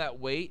lost all that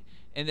weight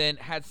and then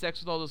had sex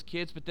with all those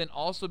kids, but then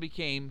also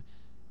became,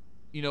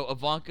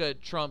 Ivanka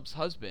Trump's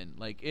husband.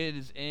 It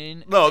is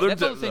in. No, that's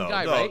not the same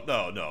guy, right?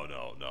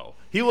 No.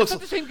 He looks.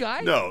 That's not the same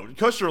guy. No,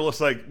 Kushner looks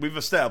like, we've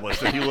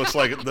established that he looks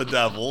like the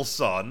devil's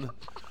son.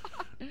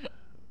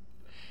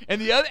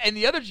 And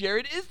the other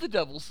Jared is the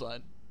devil's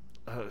son.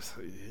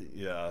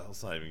 Yeah,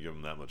 let's not even give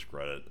him that much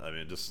credit. I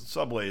mean, just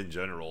Subway in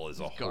general is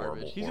a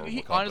horrible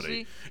company,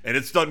 honestly, and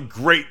it's done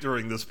great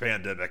during this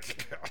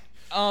pandemic.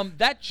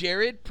 That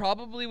Jared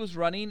probably was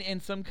running in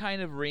some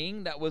kind of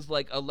ring that was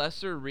a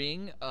lesser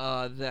ring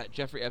that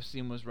Jeffrey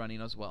Epstein was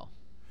running as well.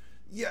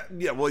 Yeah,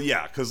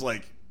 because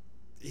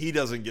he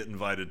doesn't get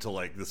invited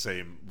to the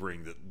same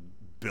ring that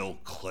Bill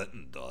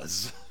Clinton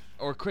does.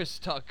 Or Chris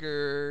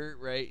Tucker,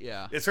 right?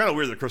 Yeah. It's kind of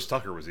weird that Chris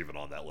Tucker was even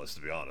on that list,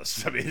 to be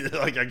honest. I mean,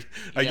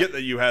 I get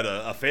that you had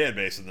a fan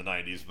base in the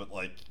 90s, but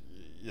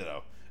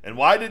and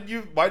why did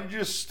you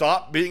just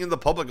stop being in the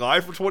public eye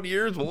for 20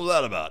 years? What was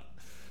that about,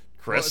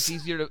 Chris?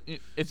 Well,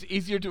 it's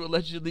easier to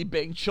allegedly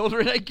bang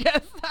children, I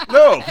guess.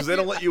 No, because they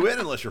don't let you in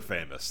unless you're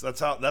famous. That's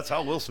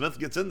how Will Smith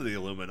gets into the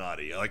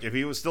Illuminati. If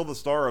he was still the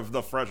star of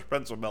The Fresh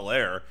Prince of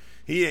Bel-Air,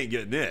 he ain't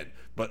getting in.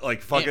 But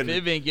fucking Aunt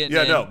Viv ain't getting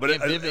in. No, but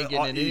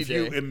if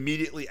you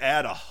immediately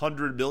add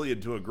 $100 million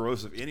to a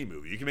gross of any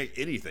movie, you can make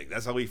anything.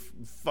 That's how we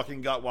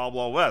fucking got Wild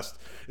Wild West.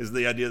 Is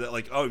the idea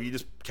that you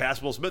just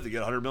cast Will Smith to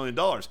get $100 million,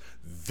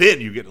 then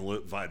you get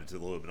invited to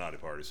the Illuminati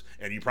parties,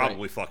 and you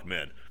probably fuck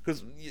men,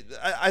 because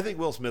I think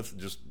Will Smith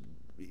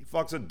he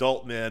fucks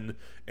adult men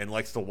and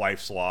likes to wife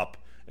swap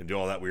and do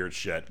all that weird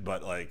shit.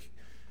 But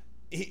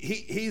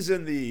he's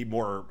in the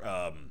more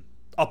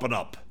up and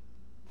up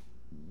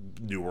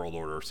New World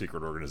Order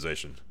secret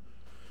organization,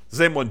 the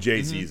same one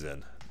Jay-Z's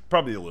in,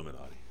 probably the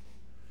Illuminati.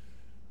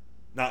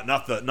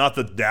 Not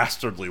the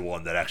dastardly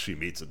one that actually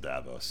meets at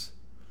Davos.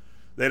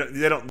 They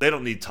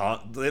don't need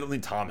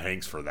Tom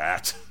Hanks for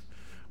that.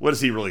 What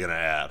is he really going to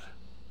add?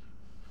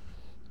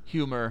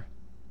 Humor.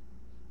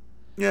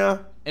 Yeah.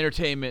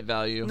 Entertainment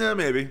value. Yeah,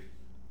 maybe.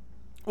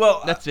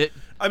 Well, that's it.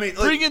 I mean,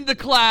 bring in the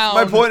clown.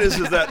 My point is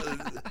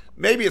that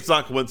maybe it's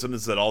not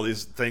coincidence that all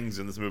these things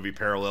in this movie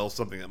parallel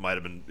something that might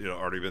have been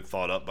already been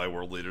thought up by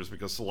world leaders,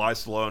 because Sly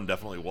Stallone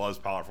definitely was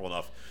powerful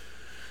enough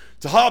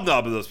to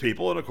hobnob with those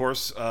people. And of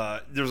course,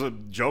 there's a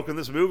joke in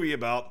this movie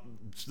about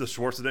the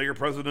Schwarzenegger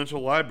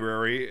Presidential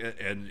Library,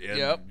 and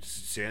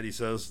Sandy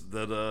says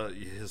that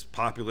his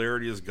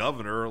popularity as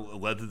governor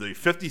led to the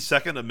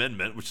 52nd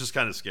Amendment, which is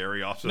kind of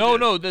scary. Also,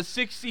 no, the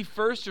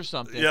 61st or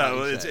something. Yeah,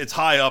 well, it's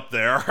high up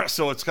there,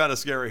 so it's kind of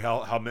scary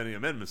how many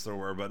amendments there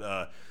were. But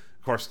of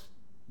course,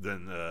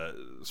 then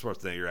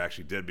Schwarzenegger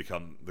actually did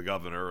become the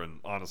governor, and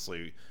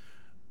honestly,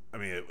 I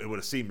mean, it would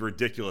have seemed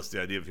ridiculous, the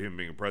idea of him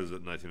being a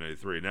president in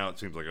 1993. Now it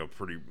seems like a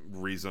pretty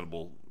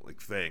reasonable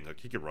thing.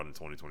 He could run in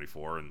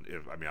 2024, and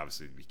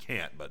obviously he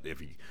can't. But if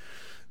he,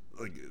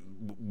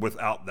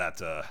 without that,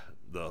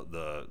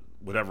 the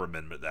whatever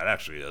amendment that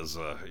actually is,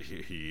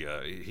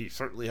 he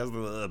certainly has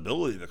the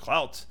ability, the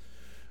clout,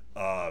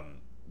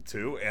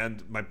 to.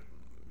 And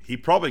he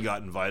probably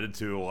got invited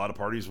to a lot of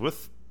parties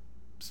with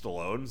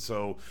Stallone,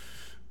 so.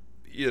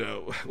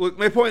 Look,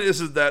 my point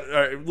is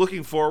that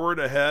looking forward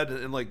ahead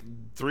in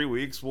 3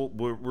 weeks, we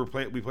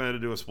plan to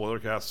do a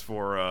spoilercast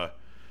for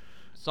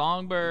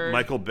Songbird,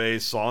 Michael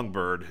Bay's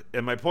Songbird,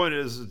 and my point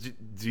is,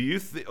 do you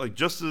think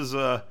just as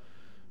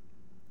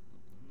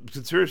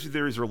conspiracy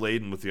theories are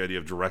laden with the idea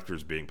of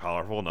directors being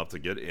powerful enough to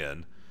get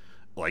in,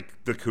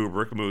 like the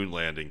Kubrick moon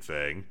landing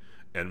thing,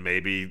 and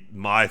maybe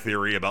my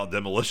theory about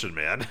Demolition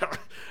Man.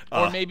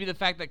 Or maybe the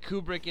fact that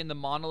Kubrick in the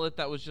monolith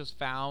that was just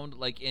found,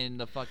 in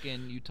the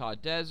fucking Utah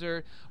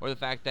desert, or the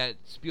fact that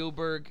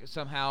Spielberg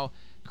somehow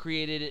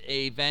created an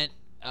event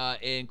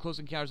in Close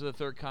Encounters of the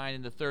Third Kind,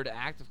 in the third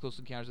act of Close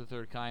Encounters of the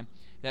Third Kind,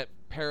 that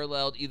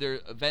paralleled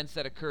either events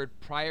that occurred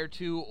prior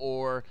to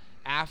or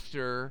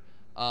after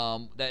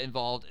that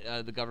involved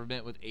the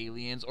government with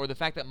aliens, or the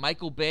fact that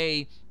Michael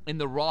Bay in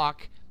The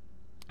Rock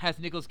has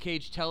Nicolas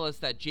Cage tell us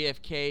that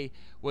JFK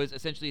was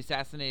essentially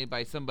assassinated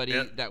by somebody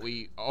that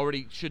we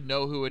already should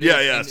know who it is.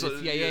 Yeah. So,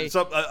 the CIA.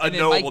 And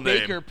then Mike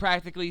Baker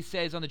practically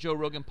says on the Joe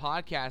Rogan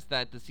podcast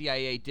that the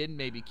CIA did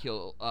maybe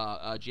kill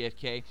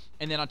JFK.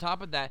 And then on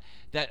top of that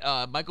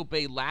Michael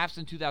Bay laughs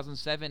in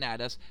 2007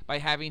 at us by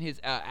having his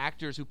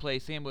actors who play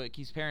Sam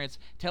Witwick's parents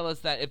tell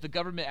us that if the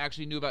government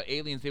actually knew about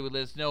aliens, they would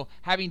let us know,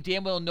 having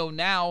damn well know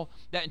now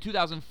that in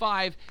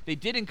 2005 they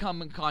didn't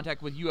come in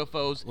contact with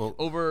UFOs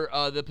over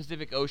the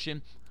Pacific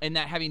Ocean, and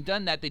that having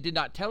done that, they did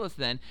not tell us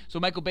then. So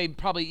Michael Bay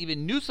probably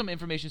even knew some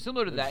information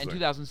similar to that in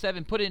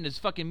 2007, put it in his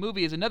fucking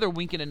movie as another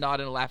wink and a nod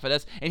and a laugh at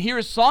us. And here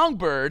is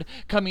Songbird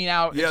coming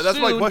out Yeah, that's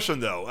soon. my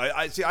question, though.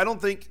 I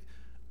don't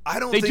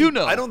do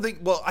know. I don't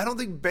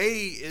think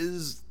Bay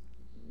is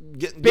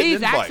getting Bay's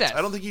invites. access.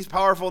 I don't think he's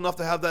powerful enough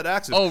to have that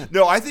access. Oh,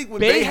 no, I think when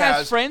Bay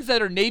has friends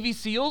that are Navy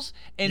SEAls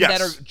and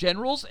that are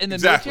generals in the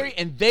military,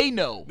 and they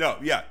know.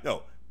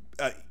 No.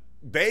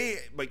 Bay,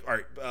 like, all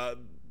right,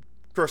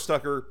 Chris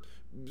Tucker,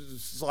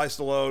 Sly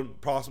Stallone,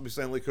 possibly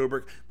Stanley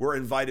Kubrick, were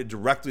invited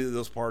directly to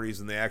those parties,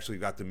 and they actually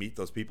got to meet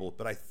those people.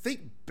 But I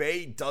think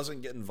Bay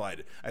doesn't get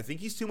invited. I think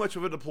he's too much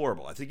of a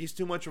deplorable. I think he's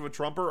too much of a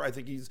Trumper. I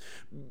think he's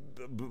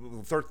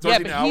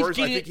 13 hours.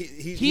 I think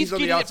he's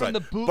on the outside.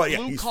 It from the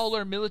blue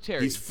collar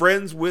military. He's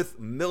friends with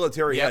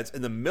military heads,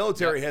 and the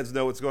military heads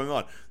know what's going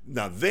on.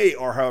 Now they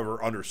are,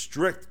 however, under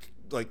strict,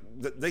 like,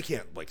 they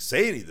can't like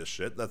say any of this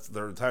shit. That's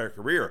their entire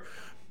career.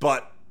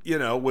 But you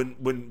know,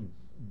 when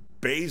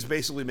Bay's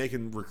basically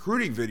making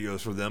recruiting videos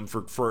for them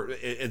for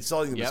and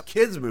selling them as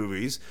kids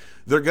movies,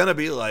 they're gonna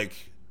be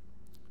like,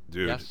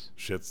 dude,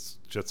 shit's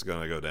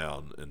gonna go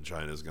down and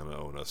China's gonna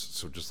own us,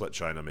 so just let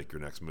China make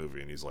your next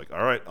movie. And he's like,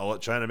 all right, I'll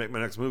let China make my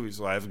next movie,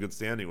 so I have a good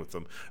standing with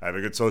them, I have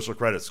a good social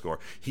credit score.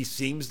 He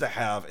seems to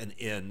have an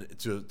in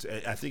to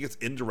I think it's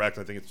indirect,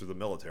 I think it's to the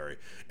military,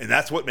 and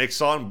that's what makes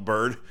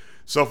Songbird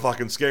so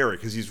fucking scary,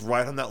 because he's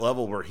right on that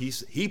level where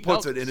he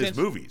puts it in his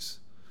movies.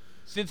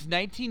 Since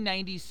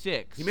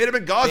 1996, he made a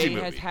Benghazi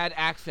movie. Has had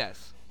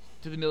access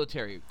to the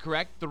military,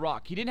 correct? The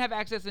Rock. He didn't have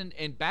access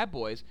in Bad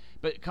Boys,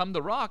 but come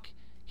The Rock,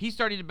 he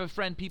started to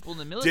befriend people in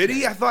the military. Did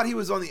he? I thought he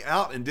was on the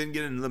out and didn't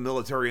get into the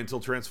military until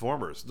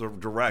Transformers, the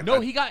direct. No,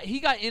 he got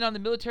in on the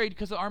military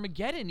because of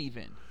Armageddon,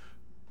 even.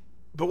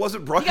 But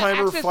wasn't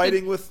Bruckheimer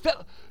fighting with?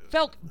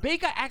 Felk, Bay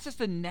got access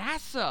to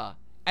NASA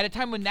at a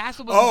time when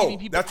NASA wasn't giving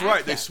people that's access.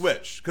 right. They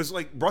switched because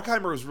like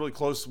Bruckheimer was really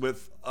close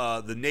with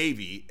the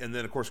Navy, and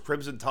then of course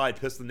Crimson Tide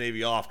pissed the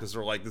Navy off because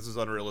they're like, this is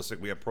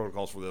unrealistic. We have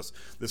protocols for this.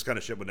 This kind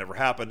of shit would never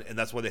happen, and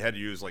that's why they had to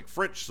use like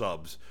French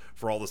subs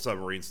for all the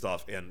submarine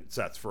stuff and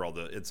sets for all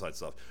the inside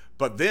stuff.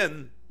 But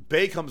then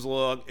Bay comes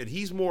along, and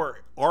he's more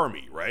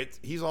Army, right?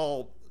 He's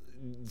all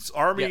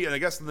Army, and I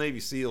guess the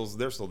Navy SEALs,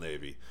 they're still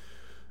Navy.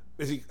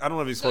 Is he? I don't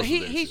know if he's close to the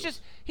Navy SEAls.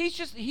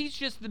 He's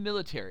just the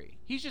military.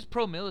 He's just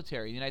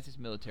pro-military, the United States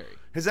military.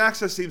 His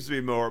access seems to be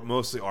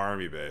mostly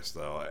Army-based,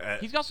 though.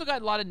 He's also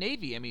got a lot of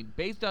Navy. I mean,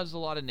 Bay does a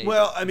lot of Navy.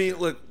 Well, I mean,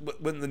 look,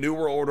 when the New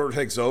World Order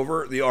takes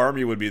over, the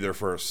Army would be their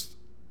first.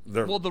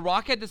 Well, The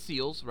Rock had the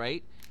SEALs,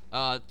 right?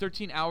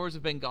 13 Hours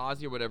of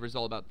Benghazi or whatever is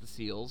all about the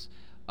SEAls.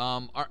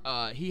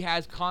 He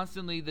has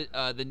constantly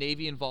the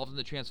Navy involved in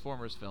the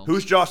Transformers film.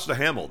 Who's Josh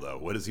Duhamel, though?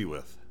 What is he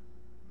with?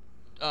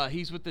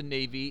 He's with the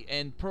Navy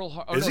and Pearl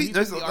Harbor. Is he?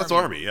 That's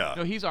Army, yeah.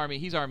 No, he's Army.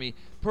 He's Army.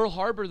 Pearl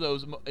Harbor, though,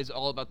 is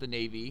all about the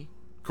Navy.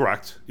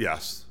 Correct.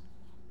 Yes.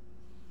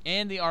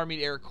 And the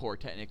Army Air Corps,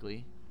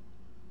 technically,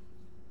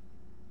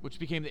 which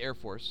became the Air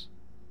Force.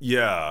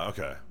 Yeah.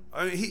 Okay.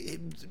 I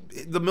mean,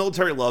 the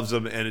military loves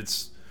him, and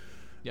it's.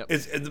 Yep.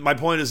 My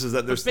point is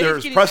that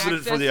there's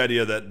precedent for the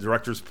idea that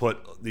directors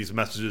put these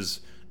messages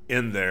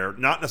in there,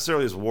 not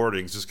necessarily as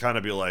wordings, just kind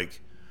of be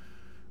like.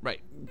 Right.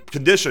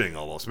 Conditioning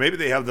almost. Maybe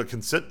they have the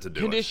consent to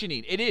do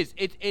Conditioning. It is.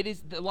 It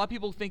is. A lot of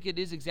people think it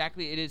is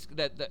exactly. It is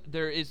that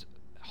there is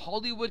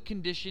Hollywood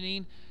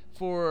conditioning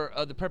for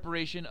the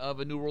preparation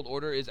of a New World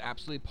Order is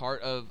absolutely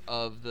part of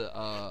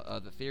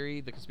the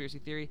theory, the conspiracy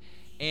theory,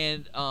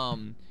 and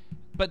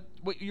but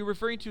what you're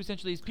referring to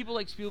essentially is people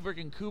like Spielberg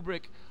and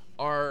Kubrick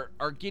are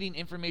getting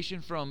information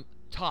from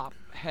top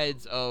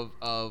heads of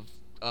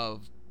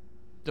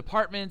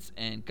departments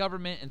and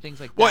government and things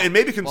like that. Well, and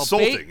maybe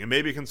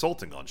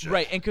consulting on shit.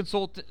 Right, and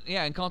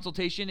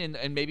consultation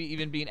and maybe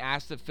even being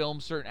asked to film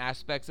certain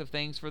aspects of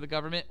things for the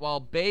government, while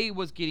Bay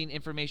was getting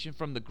information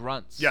from the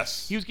grunts.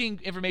 Yes. He was getting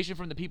information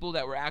from the people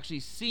that were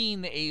actually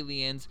seeing the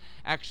aliens,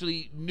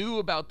 actually knew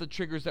about the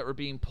triggers that were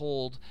being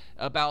pulled,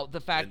 about the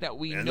fact that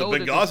we know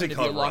that there's going to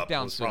be a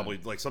lockdown soon. Probably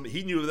like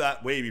he knew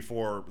that way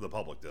before the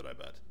public did, I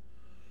bet.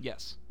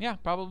 Yes. Yeah,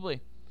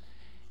 probably.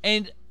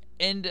 And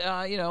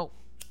you know,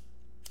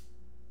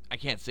 I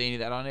can't say any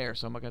of that on air,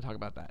 so I'm not going to talk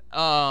about that.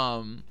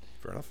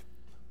 Fair enough.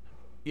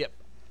 Yep.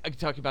 I can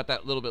talk about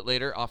that a little bit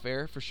later, off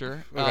air, for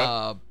sure.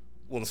 Okay.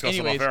 We'll discuss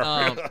it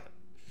off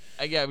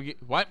air. Yeah,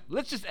 what?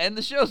 Let's just end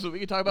the show so we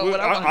can talk about what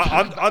I want to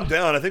talk about. I'm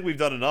down. I think we've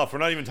done enough. We're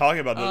not even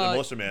talking about the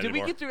Demolition Man anymore.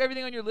 Did we get through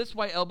everything on your list?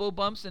 Why elbow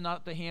bumps and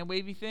not the hand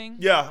wavy thing?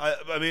 Yeah,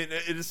 I mean,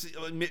 it is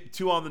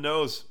too on the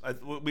nose.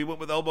 We went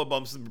with elbow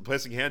bumps and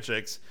replacing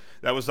handshakes.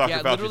 That was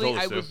Dr. Fauci told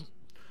us to.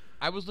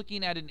 I was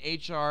looking at an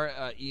HR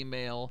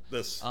email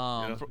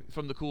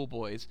from the Cool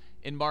Boys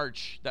in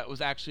March that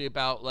was actually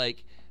about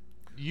like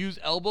use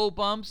elbow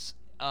bumps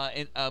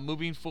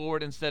moving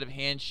forward instead of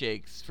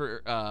handshakes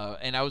for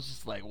and I was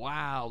just like,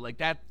 wow, like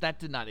that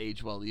did not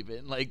age well.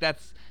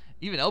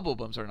 Even elbow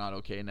bumps are not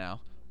okay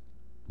now.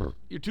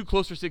 You're too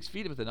close for 6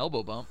 feet with an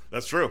elbow bump.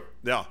 That's true.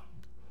 Yeah.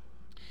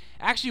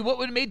 Actually, what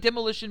would have made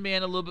Demolition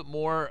Man a little bit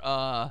more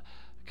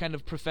kind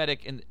of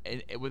prophetic and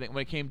when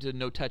it came to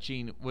no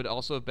touching would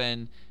also have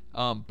been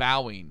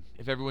bowing.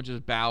 If everyone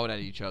just bowed at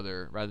each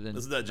other rather than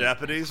isn't that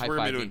Japanese? We're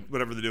gonna be doing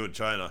whatever they do in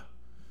China.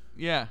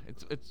 Yeah,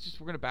 it's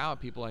just we're gonna bow at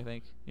people. I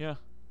think. Yeah.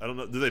 I don't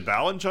know. Do they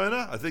bow in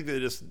China? I think they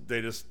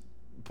just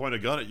point a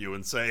gun at you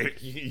and say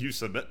you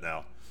submit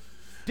now.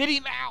 Diddy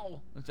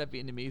Mao. Is that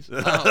Vietnamese?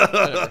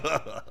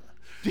 Whatever.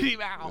 Diddy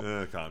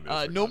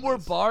Mao. No more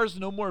bars,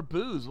 no more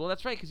booze. Well,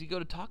 that's right, because you go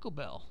to Taco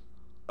Bell.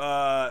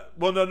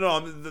 Well, no.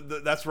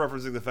 That's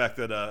referencing the fact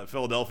that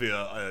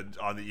Philadelphia,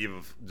 on the eve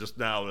of just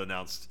now,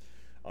 announced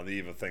on the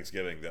eve of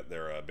Thanksgiving that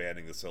they're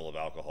banning the sale of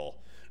alcohol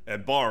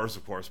at bars,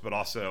 of course, but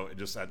also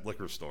just at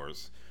liquor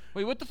stores.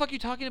 Wait, what the fuck are you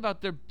talking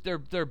about?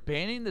 They're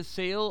banning the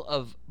sale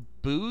of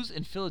booze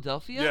in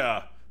Philadelphia?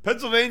 Yeah.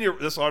 Pennsylvania.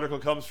 This article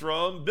comes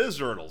from Biz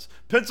Journals.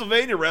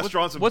 Pennsylvania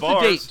restaurants and what's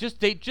bars. What's the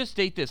date? Just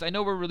date this. I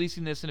know we're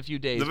releasing this in a few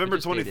days. November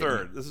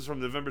 23rd. This is from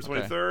November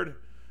 23rd. Okay.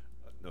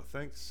 No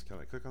thanks. Can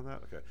I click on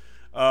that?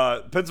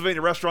 Okay.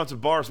 Pennsylvania restaurants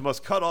and bars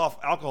must cut off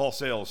alcohol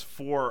sales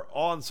for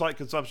on-site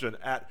consumption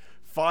at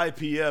 5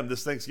 p.m.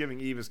 this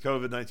Thanksgiving Eve as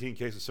COVID-19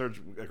 cases surge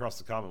across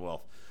the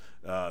Commonwealth.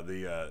 Well,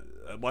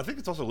 I think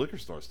it's also liquor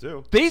stores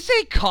too. They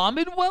say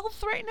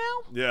Commonwealth right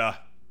now? Yeah.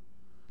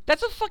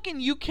 That's a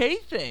fucking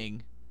UK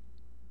thing.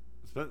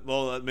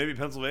 Well, maybe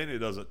Pennsylvania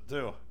does it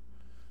too.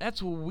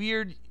 That's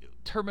weird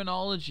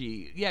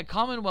terminology. Yeah,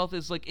 Commonwealth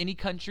is like any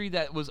country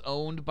that was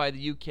owned by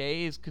the UK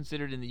is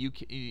considered in the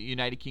UK,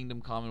 United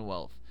Kingdom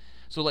Commonwealth.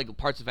 So like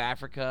parts of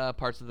Africa,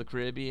 parts of the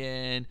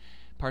Caribbean,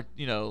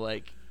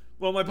 like.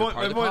 Well, my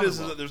point is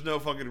that there's no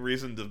fucking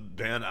reason to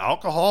ban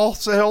alcohol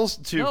sales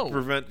to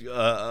prevent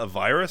a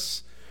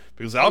virus,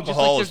 because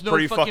alcohol is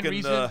pretty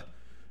fucking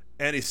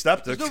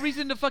antiseptic. There's no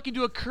reason to fucking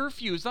do a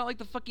curfew. It's not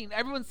like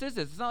everyone says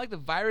this. It's not like the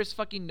virus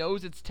fucking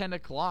knows it's 10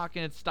 o'clock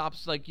and it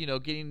stops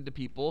getting to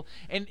people.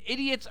 And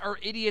idiots are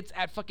idiots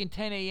at fucking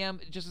 10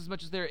 a.m. just as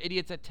much as they're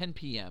idiots at 10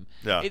 p.m.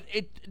 Yeah.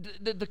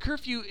 The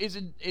curfew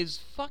is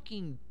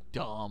fucking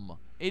dumb.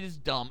 It is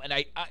dumb. And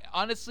I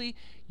honestly,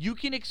 you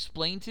can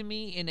explain to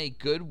me in a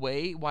good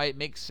way why it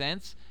makes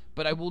sense,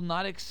 but I will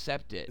not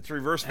accept it. It's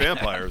reverse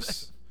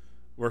vampires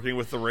working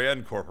with the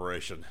Rand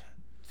Corporation.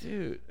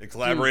 Dude. In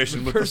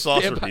collaboration with the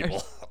saucer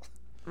people.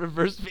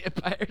 Reverse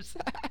vampires.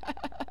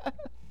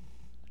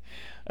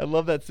 I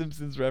love that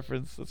Simpsons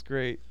reference. That's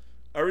great.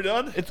 Are we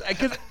done? It's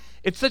because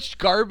it's such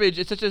garbage.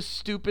 It's such a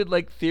stupid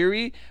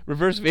theory.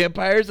 Reverse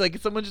vampires. Like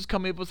someone just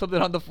coming up with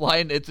something on the fly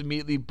and it's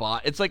immediately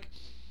bought. It's like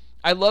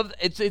I love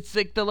it's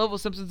like the level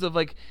of Simpsons of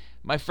like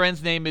my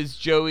friend's name is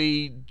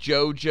Joey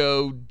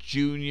Jojo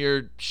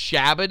Jr.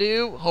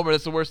 Shabadoo. Homer,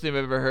 that's the worst name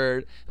I've ever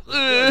heard.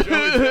 Joey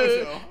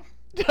Jojo.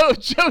 No,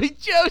 Joey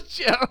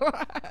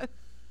Jojo.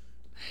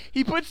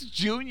 He puts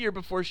Junior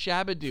before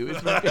Shabadoo.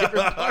 It's my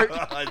favorite part.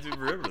 I do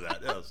remember that,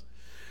 yes.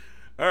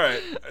 All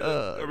right.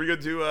 Are we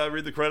going to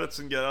read the credits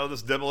and get out of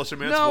this Demolition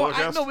Man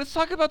spoilercast? No, let's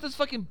talk about this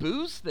fucking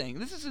booze thing.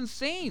 This is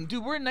insane.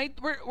 Dude, we're not in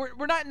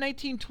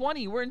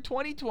 1920. We're in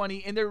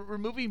 2020, and they're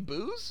removing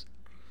booze?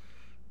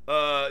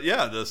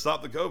 Yeah, to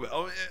stop the COVID.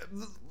 Oh,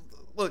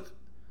 look,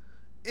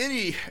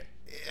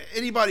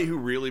 anybody who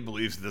really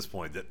believes at this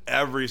point that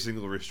every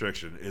single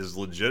restriction is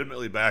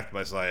legitimately backed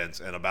by science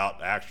and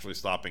about actually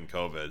stopping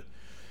COVID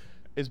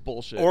is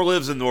bullshit. Or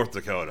lives in North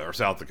Dakota or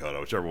South Dakota,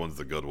 whichever one's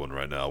the good one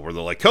right now, where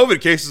they're like,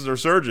 COVID cases are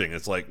surging.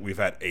 It's like, we've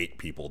had 8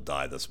 people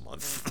die this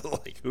month.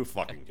 Like, who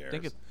fucking cares?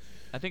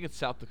 I think it's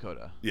South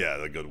Dakota. Yeah,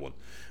 the good one.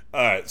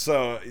 All right,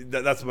 so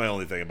that's my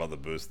only thing about the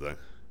booze thing.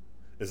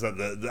 Is that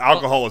the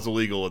alcohol is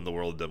illegal in the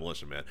world of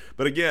Demolition Man.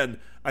 But again,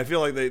 I feel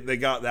like they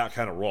got that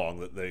kind of wrong,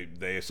 that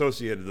they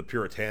associated the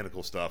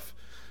puritanical stuff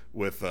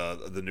with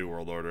the New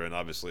World Order. And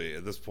obviously,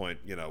 at this point,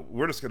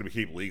 we're just going to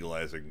keep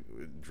legalizing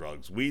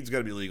drugs. Weed's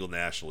going to be legal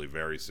nationally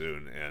very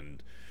soon.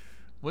 And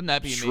wouldn't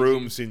that be shrooms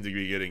amazing? seem to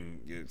be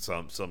getting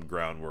some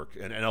groundwork.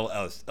 And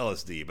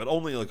LSD, but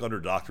only under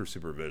doctor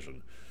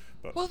supervision.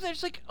 Well,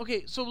 there's I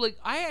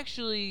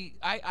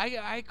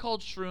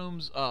called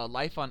shrooms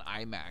life on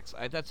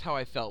IMAX. That's how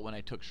I felt when I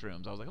took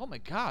shrooms. I was like, oh my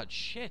god,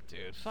 shit,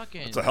 dude,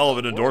 fucking. It's a hell of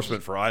an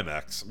endorsement for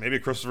IMAX. Maybe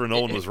Christopher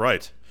Nolan was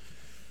right.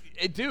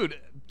 Dude,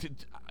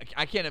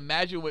 I can't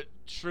imagine what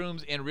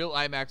shrooms and real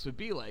IMAX would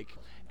be like.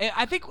 And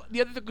I think the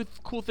other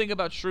cool thing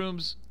about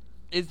shrooms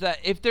is that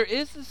if there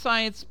is the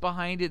science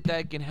behind it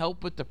that can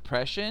help with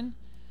depression,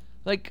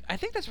 I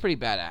think that's pretty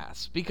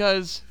badass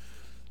because.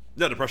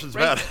 Yeah, depression's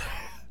bad.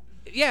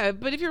 Yeah,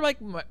 but if you're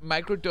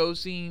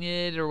microdosing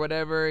it or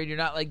whatever, and you're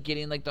not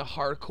getting the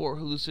hardcore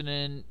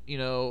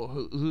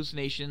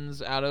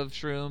hallucinations out of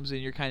shrooms, and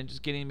you're kind of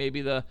just getting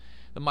maybe the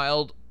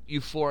mild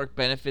euphoric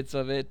benefits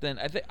of it, then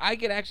I think I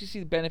could actually see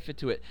the benefit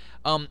to it.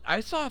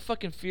 I saw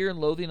fucking Fear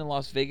and Loathing in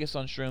Las Vegas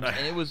on shrooms,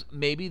 and it was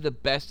maybe the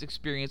best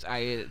experience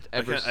I had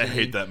ever seen. I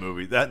hate that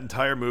movie. That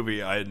entire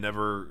movie, I had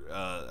never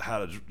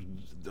I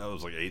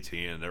was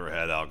 18 and never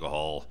had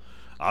alcohol.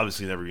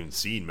 Obviously never even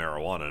seen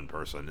marijuana in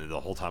person, and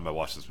the whole time I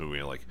watched this movie,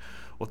 I'm like,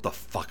 what the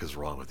fuck is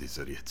wrong with these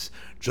idiots?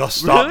 Just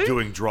stop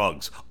doing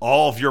drugs.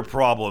 All of your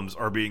problems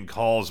are being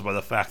caused by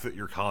the fact that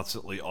you're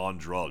constantly on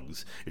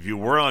drugs. If you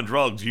were on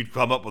drugs, you'd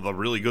come up with a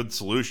really good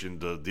solution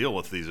to deal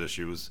with these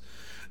issues.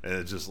 And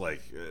it's just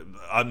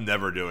I'm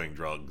never doing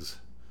drugs.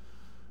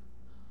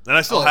 And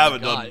I still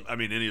haven't done,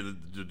 any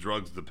of the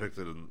drugs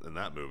depicted in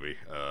that movie.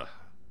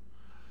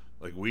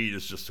 Like, weed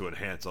is just to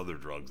enhance other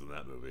drugs in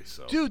that movie.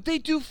 So, Dude, they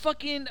do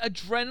fucking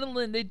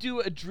adrenaline. They do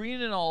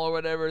adrenal or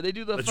whatever. They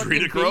do the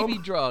fucking Adrenochrome? baby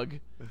drug.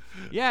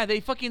 Yeah, they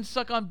fucking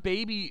suck on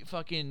baby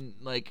fucking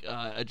like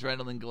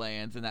adrenaline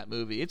glands in that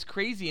movie. It's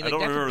crazy. And, I like,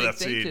 don't that's remember a that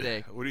big thing scene.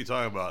 today. What are you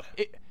talking about?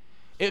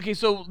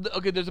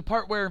 There's a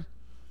part where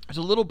there's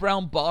a little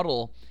brown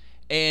bottle.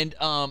 And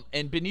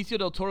Benicio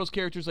del Toro's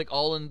character's like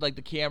all in like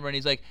the camera, and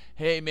he's like,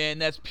 "Hey man,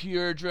 that's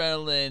pure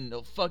adrenaline.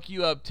 It'll fuck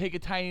you up. Take a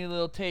tiny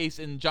little taste."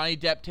 And Johnny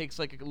Depp takes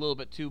like a little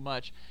bit too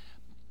much,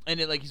 and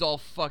he's all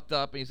fucked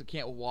up, and he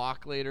can't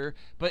walk later.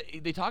 But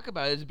they talk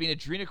about it as being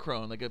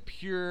adrenochrome, like a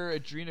pure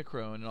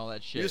adrenochrome and all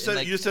that shit. You said, and,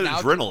 like, you said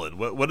adrenaline.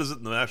 What is it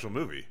in the actual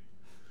movie?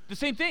 The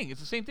same thing.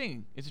 It's the same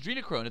thing. It's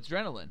adrenochrome. It's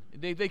adrenaline.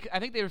 I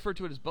think they refer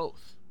to it as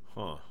both.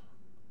 Huh.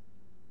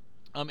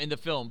 In the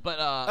film, but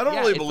I don't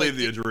really believe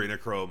like, the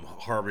adrenochrome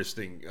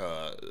harvesting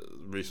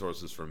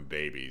resources from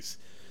babies.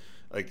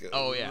 Like,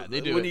 oh yeah, they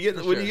do. When you get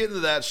you get into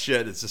that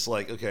shit, it's just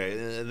like,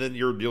 okay, and then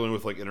you're dealing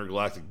with like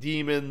intergalactic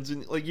demons,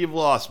 and like, you've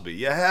lost me.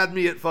 You had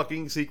me at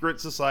fucking secret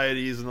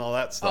societies and all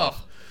that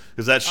stuff,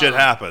 because that shit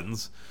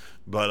happens.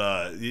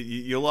 But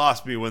you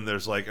lost me when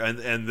there's like, and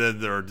then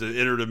there are the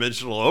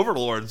interdimensional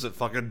overlords that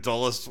fucking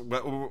dullest.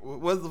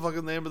 What's the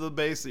fucking name of the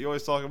base that you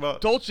always talk about?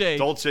 Dolce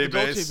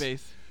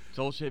base.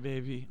 Dolce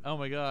baby. Oh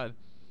my god.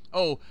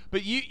 Oh,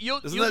 but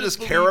you'll Isn't that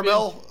just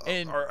caramel?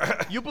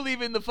 You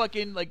believe in the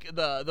fucking like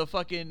the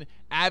fucking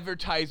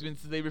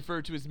advertisements that they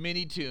refer to as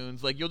mini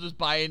tunes. Like, you'll just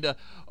buy into,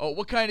 oh,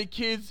 what kind of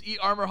kids eat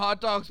Armor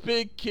hot dogs?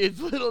 Big kids,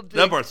 little dicks.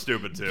 That part's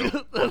stupid too.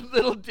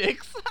 Little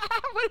dicks.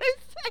 What did I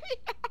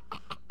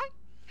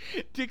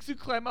say? Dicks who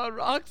climb on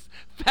rocks,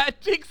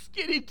 fat dicks,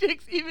 skinny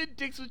dicks, even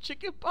dicks with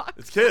chicken pox.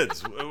 It's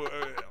kids.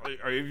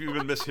 Are you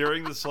even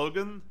mishearing the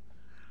slogan?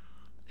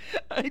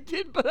 I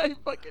did, but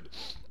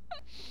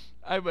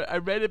I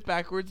read it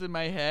backwards in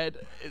my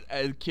head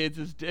as kids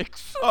as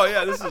dicks. Oh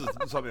yeah, this is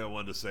something I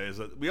wanted to say, is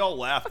that we all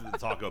laughed at the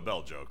Taco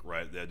Bell joke,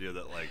 right? The idea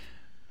that like,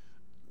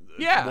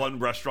 one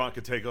restaurant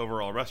could take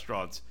over all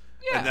restaurants.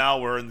 Yeah. And now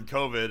we're in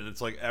COVID, and it's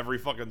like every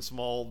fucking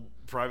small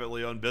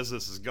privately owned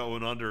business is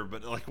going under,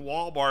 but like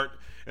Walmart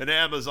and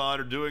Amazon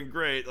are doing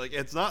great. Like,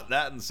 it's not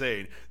that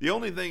insane. The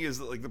only thing is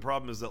that, like, the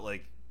problem is that,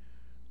 like,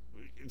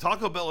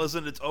 Taco Bell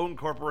isn't its own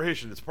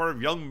corporation. It's part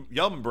of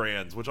Yum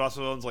Brands, which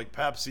also owns like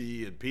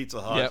Pepsi and Pizza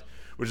Hut,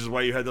 which is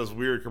why you had those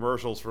weird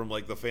commercials from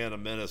like the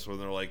Phantom Menace where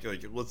they're like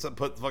let's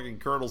put fucking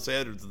Colonel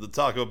Sanders in the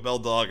Taco Bell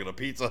dog and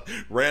a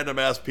random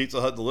ass Pizza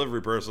Hut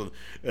delivery person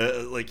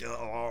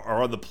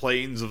are on the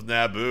plains of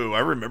Naboo.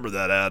 I remember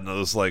that ad, and I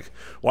was like,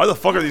 why the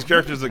fuck are these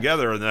characters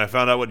together? And then I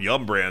found out what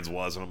Yum Brands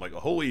was, and I'm like,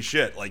 holy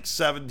shit! Like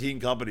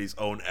 17 companies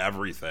own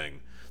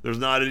everything. There's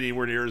not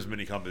anywhere near as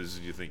many companies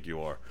as you think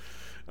you are.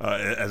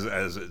 As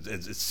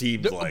it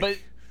seems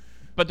like.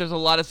 But there's a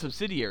lot of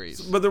subsidiaries.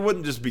 But there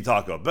wouldn't just be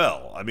Taco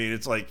Bell. I mean,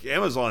 it's like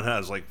Amazon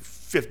has like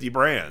 50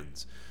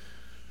 brands.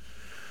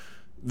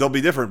 There'll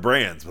be different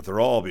brands, but they'll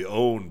all be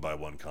owned by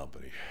one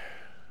company.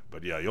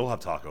 But yeah, you'll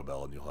have Taco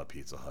Bell, and you'll have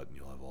Pizza Hut, and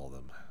you'll have all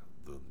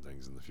the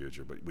things in the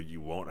future. But what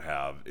you won't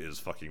have is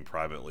fucking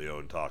privately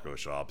owned taco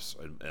shops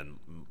and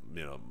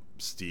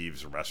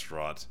Steve's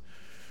restaurant,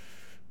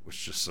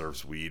 which just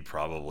serves weed,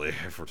 probably,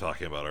 if we're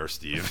talking about our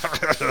Steve.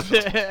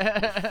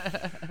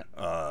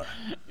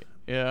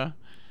 Yeah.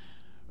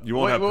 You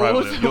won't have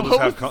privately. You'll just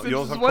have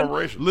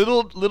corporations.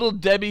 Little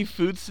Debbie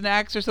Food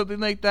Snacks or something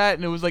like that,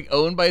 and it was like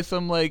owned by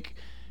some like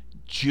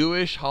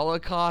Jewish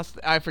Holocaust.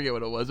 I forget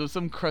what it was. It was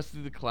some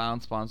Krusty the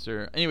Clown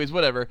sponsor. Anyways,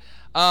 whatever.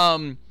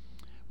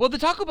 Well, the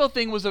Taco Bell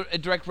thing was a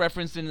direct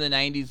reference in the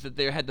 90s that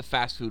they had the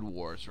fast food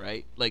wars,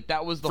 right? Like,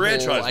 that was the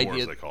franchise whole idea. Franchise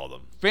wars, they call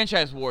them.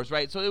 Franchise wars,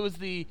 right? So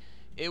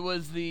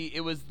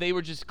they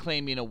were just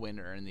claiming a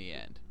winner in the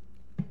end.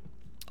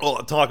 Well,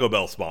 Taco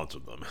Bell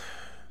sponsored them.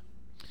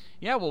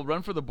 Yeah, well,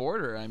 run for the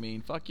border. I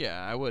mean, fuck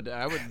yeah, I would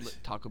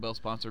Taco Bell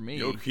sponsor me.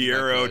 Yo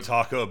quiero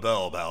Taco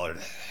Bell, Ballard.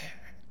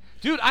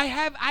 Dude, I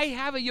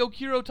have a Yo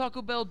quiero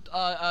Taco Bell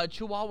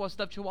Chihuahua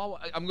stuffed Chihuahua.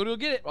 I'm gonna go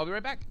get it. I'll be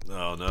right back.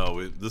 Oh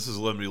no, this is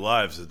Limited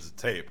Lives. It's a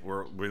tape.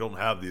 We don't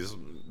have these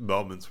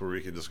moments where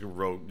we can just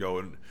go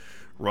and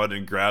run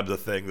and grab the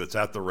thing that's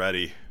at the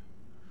ready.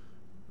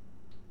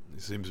 He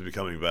seems to be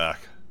coming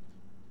back.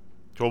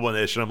 Cold One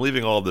Nation, I'm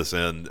leaving all this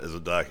in as a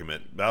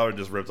document. Ballard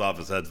just ripped off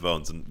his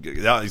headphones and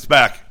he's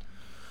back.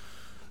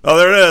 Oh,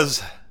 there it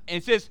is. And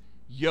it says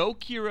Yo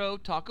quiero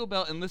Taco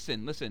Bell. And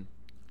listen.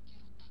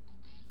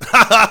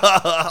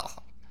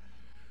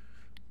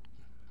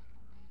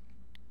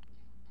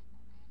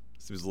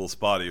 Seems a little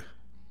spotty.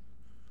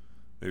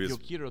 Yo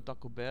quiero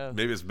Taco Bell.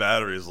 Maybe his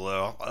battery is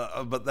low.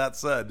 But that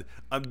said,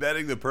 I'm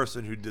betting the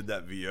person who did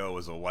that VO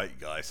is a white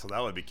guy, so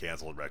that would be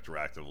canceled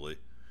retroactively.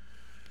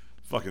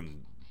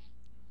 Fucking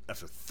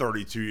after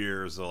 32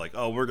 years, they're like,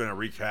 oh, we're going to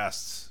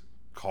recast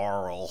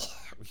Carl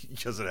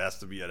because it has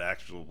to be an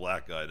actual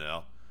black guy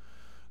now.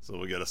 So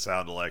we'll get a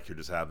sound-alike who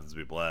just happens to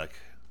be black.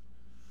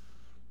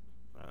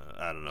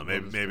 I don't know.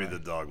 Maybe the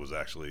dog was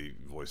actually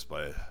voiced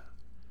by a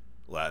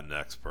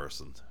Latinx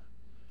person.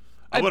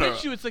 I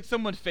bet you it's like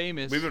someone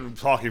famous. We've been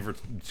talking for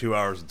 2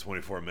 hours and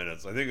 24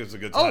 minutes. I think it's a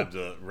good time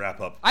to wrap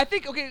up. I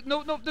think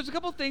no. There's a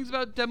couple of things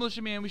about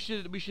Demolition Man we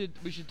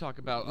should talk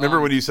about.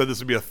 Remember when you said this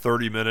would be a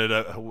 30-minute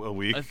a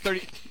week? A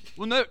 30.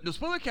 Well, no, the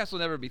Spoilercast will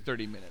never be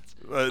 30 minutes.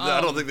 I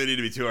don't think they need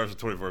to be 2 hours and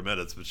 24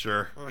 minutes, but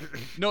sure.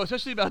 No,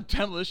 especially about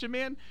Demolition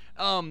Man.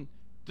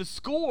 The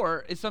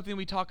score is something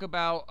we talk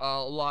about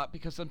a lot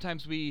because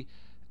sometimes we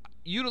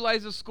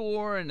utilize a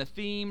score and a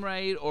theme,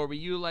 right? Or we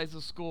utilize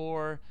a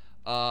score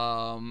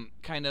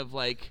kind of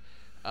like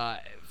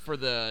for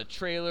the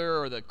trailer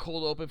or the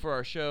cold open for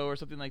our show or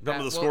something like that.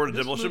 Remember the score to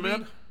Demolition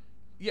Man?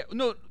 Yeah,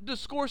 no, the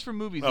scores for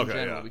movies in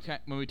general. Yeah.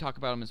 When we talk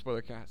about them in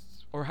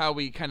Spoilercasts, or how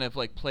we kind of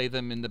like play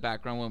them in the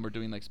background when we're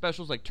doing like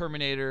specials like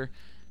Terminator.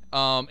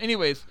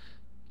 Anyways,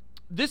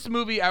 this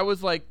movie, I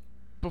was like,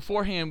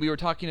 beforehand we were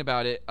talking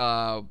about it,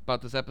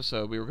 about this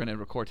episode we were going to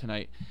record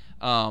tonight.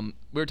 We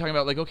were talking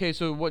about like, okay,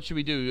 so what should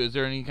we do? Is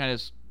there any kind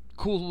of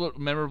cool,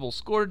 memorable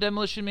score to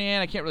Demolition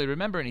Man? I can't really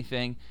remember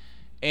anything.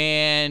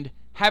 And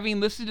having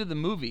listened to the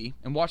movie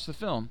and watched the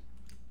film,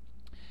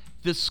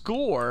 the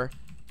score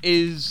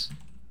is,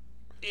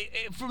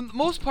 for the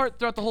most part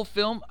throughout the whole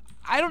film,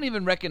 I don't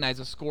even recognize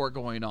a score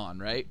going on,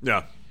 right?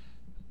 Yeah.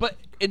 But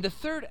in the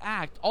third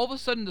act, all of a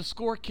sudden the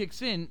score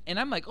kicks in, and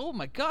I'm like, oh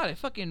my god,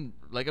 I'm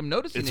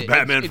noticing it. It's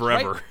Batman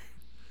Forever.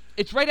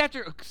 It's right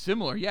after,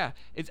 similar, yeah.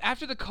 It's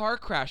after the car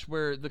crash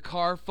where the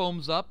car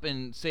foams up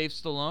and saves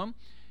Stallone.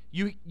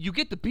 You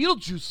get the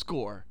Beetlejuice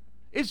score.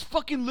 It's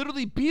fucking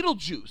literally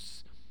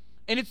Beetlejuice.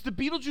 And it's the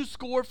Beetlejuice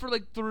score for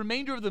like the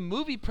remainder of the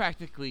movie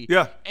practically.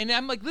 Yeah. And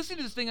I'm like listening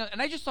to this thing,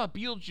 and I just saw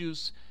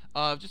Beetlejuice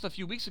just a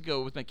few weeks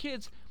ago with my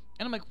kids.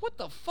 And I'm like, what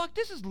the fuck?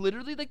 This is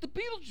literally like the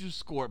Beetlejuice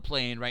score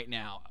playing right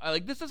now.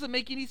 Like, this doesn't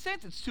make any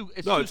sense.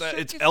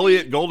 It's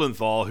Elliot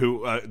Goldenthal,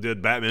 who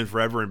did Batman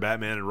Forever and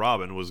Batman and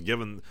Robin, was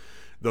given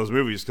those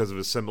movies because of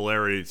his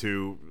similarity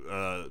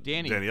to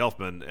Danny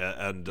Elfman,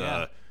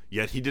 and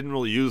yet he didn't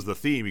really use the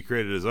theme. He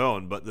created his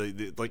own. But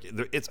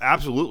it's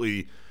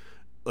absolutely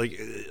like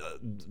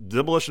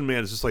Demolition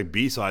Man is just like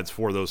B-sides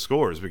for those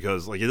scores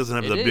because like it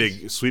doesn't have the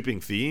big sweeping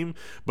theme,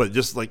 but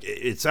just like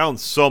it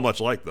sounds so much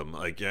like them.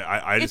 Like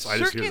I just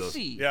hear those.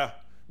 Yeah.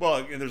 Well,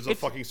 and there's a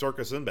fucking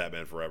circus in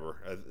Batman Forever.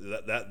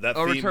 That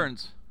theme,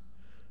 Returns.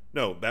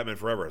 No, Batman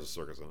Forever has a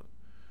circus in it.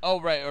 Oh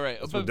right, all right.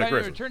 That's but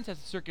Batman Returns has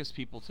circus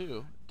people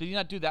too. Did he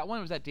not do that one?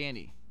 Or was that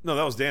Danny? No,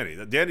 that was Danny.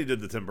 Danny did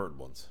the Tim Burton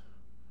ones.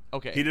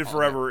 Okay. He did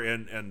Forever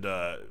and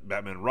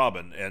Batman and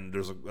Robin, and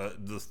there's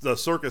the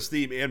circus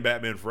theme in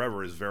Batman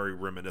Forever is very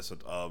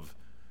reminiscent of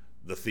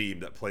the theme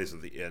that plays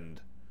at the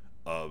end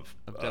of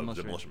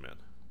Demolition Man.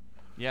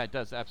 Yeah, it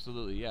does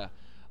absolutely. Yeah.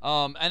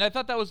 And I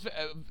thought that was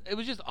it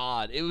was just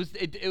odd.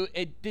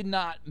 It did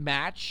not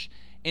match.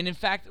 And in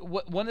fact,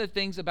 one of the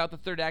things about the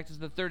third act is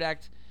the third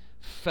act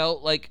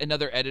felt like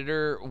another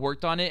editor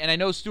worked on it. And I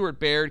know Stuart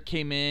Baird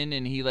came in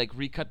and he like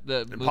recut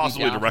the movie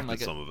possibly down directed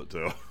some of it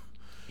too.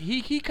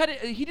 He cut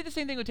it. He did the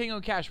same thing with Tango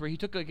and Cash, where he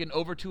took like an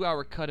over 2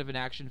 hour cut of an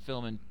action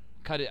film and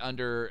cut it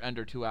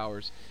under 2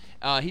 hours.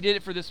 He did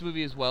it for this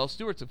movie as well.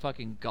 Stewart's a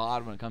fucking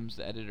god when it comes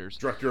to editors.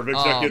 Director of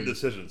Executive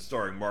Decisions,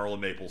 starring Marla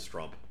Maples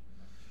Trump.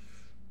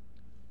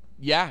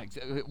 Yeah,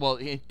 well,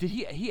 did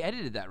he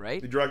edited that,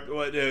 right? He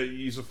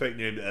used a fake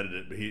name to edit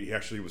it, but he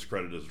actually was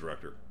credited as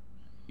director.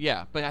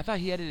 Yeah, but I thought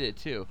he edited it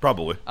too.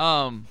 Probably.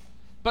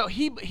 But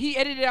he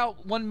edited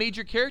out one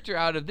major character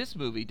out of this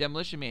movie,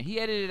 Demolition Man. He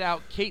edited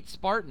out Kate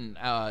Spartan,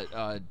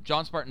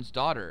 John Spartan's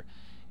daughter,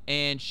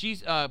 and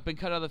she's been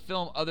cut out of the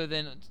film other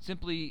than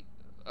simply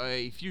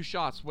a few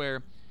shots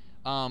where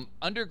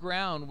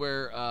underground,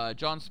 where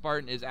John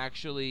Spartan is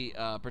actually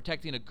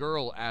protecting a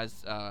girl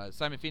as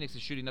Simon Phoenix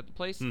is shooting up the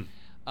place.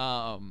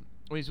 When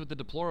he's with the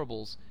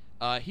deplorables,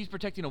 he's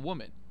protecting a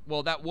woman.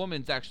 Well, that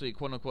woman's actually,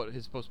 quote unquote,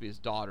 is supposed to be his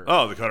daughter.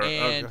 Oh, they cut her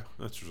out. Okay.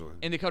 That's really...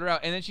 And they cut her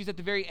out. And then she's at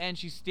the very end.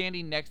 She's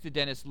standing next to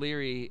Dennis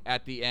Leary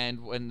at the end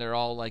when they're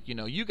all like,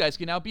 you guys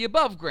can now be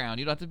above ground.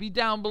 You don't have to be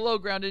down below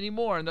ground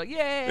anymore. And they're like,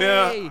 yay!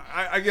 Yeah,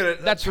 I get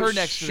it. That's her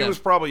next to them. She was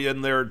probably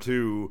in there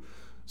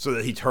so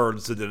that he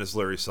turns to Dennis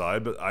Leary's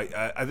side. But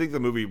I think the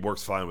movie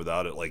works fine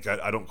without it. Like,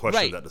 I don't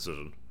question that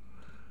decision.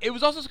 It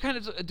was also kind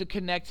of to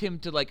connect him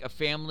to like a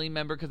family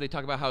member because they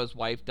talk about how his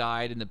wife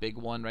died in the big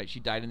one, right? She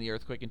died in the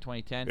earthquake in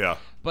 2010. Yeah.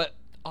 But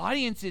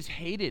audiences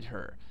hated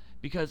her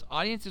because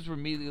audiences were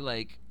immediately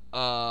like,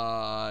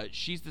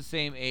 she's the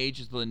same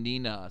age as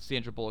Lenina,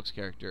 Sandra Bullock's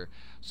character.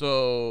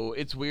 So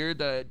it's weird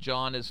that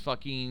John is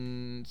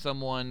fucking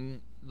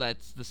someone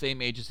that's the same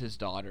age as his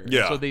daughter.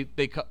 Yeah. So they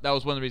cut, that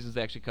was one of the reasons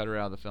they actually cut her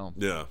out of the film.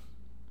 Yeah.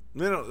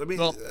 I mean,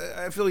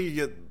 I feel like you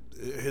get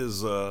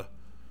his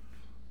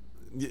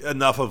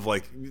enough of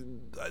like,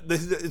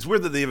 it's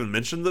weird that they even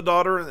mentioned the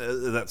daughter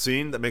in that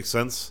scene. That makes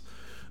sense.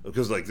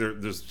 Because like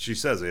she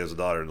says he has a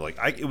daughter, and like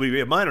it would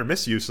be a minor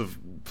misuse of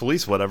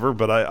police, whatever.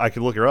 But I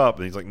could look her up,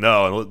 and he's like,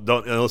 no, and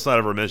let's not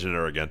ever mention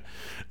her again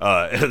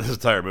in this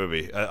entire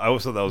movie. I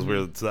always thought that was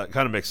weird. So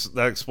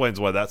that explains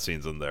why that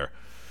scene's in there.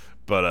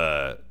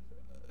 But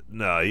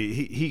no,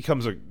 he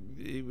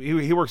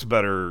works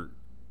better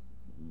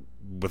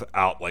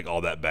without like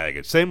all that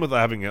baggage. Same with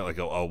having like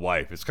a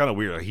wife. It's kind of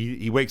weird.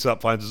 He wakes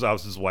up, finds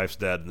his wife's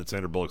dead, and then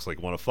Sandra Bullock's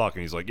like, want to fuck,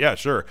 and he's like, yeah,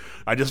 sure.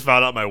 I just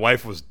found out my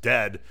wife was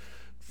dead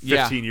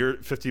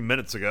 15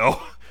 minutes ago.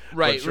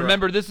 Right. Sure.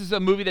 Remember, this is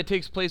a movie that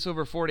takes place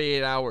over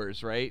 48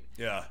 hours, right?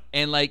 Yeah.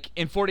 And like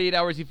in 48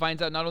 hours, he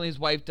finds out not only his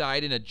wife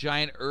died in a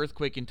giant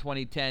earthquake in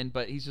 2010,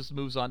 but he just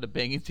moves on to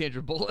banging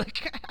Sandra Bullock.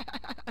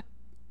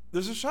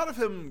 There's a shot of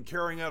him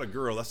carrying out a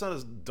girl. That's not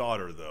his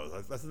daughter,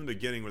 though. That's in the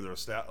beginning where they're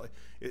like,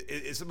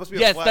 it's supposed to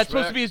be a flashback. That's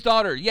supposed to be his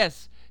daughter.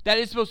 Yes, that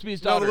is supposed to be his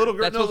daughter. No, the little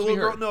girl. That's No, the supposed to be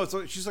little her. girl. No, it's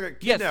like, she's like a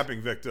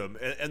kidnapping victim,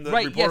 and the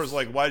Right, reporter's yes.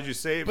 like, "Why did you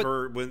save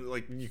her when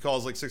like you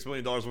caused like $6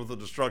 million worth of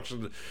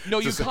destruction?" No,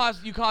 you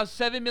caused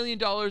 $7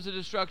 million of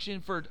destruction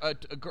for a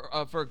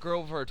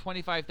girl for a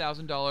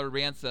 $25,000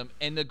 ransom,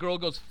 and the girl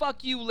goes,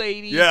 "Fuck you,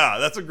 lady." Yeah,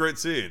 that's a great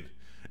scene.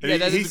 And Yeah,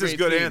 that is he's a his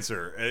great good scene.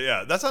 answer.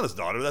 Yeah, that's not his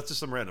daughter. That's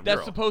just some random That's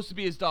girl. supposed to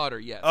be his daughter.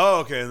 Yes.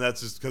 Oh, okay, and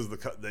that's just because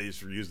they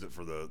used it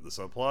for the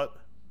subplot.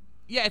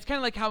 Yeah, it's kind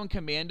of like how in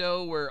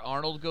Commando, where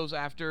Arnold goes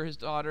after his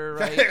daughter,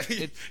 right?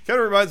 It kind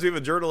of reminds me of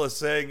a journalist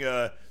saying,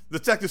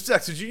 "Detective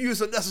Sex, did you use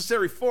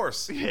unnecessary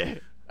force?"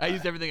 I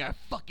used everything I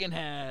fucking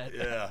had.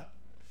 Yeah.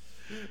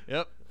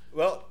 Yep.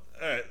 Well,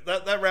 all right.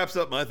 That wraps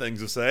up my things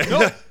to say.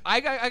 Nope.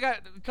 I got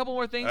a couple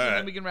more things, All and right.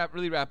 then we can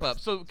wrap up.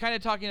 So, kind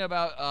of talking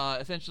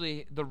about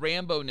essentially the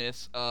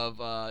Rambo-ness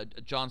of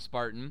John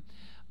Spartan.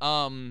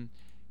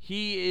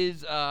 He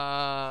is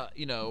a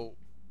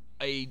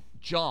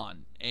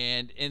John,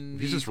 and in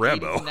He's the just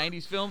Rambo. 80s and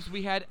 90s films,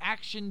 we had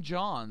action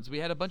Johns. We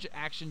had a bunch of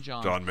action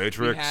Johns. John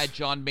Matrix. We had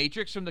John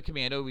Matrix from the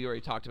Commando. We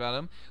already talked about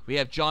him. We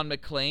have John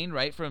McClane,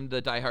 right, from the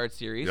Die Hard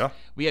series. Yeah.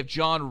 We have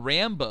John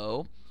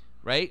Rambo,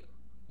 right?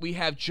 We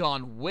have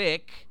John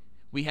Wick.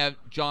 We have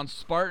John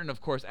Spartan,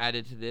 of course,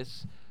 added to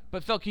this.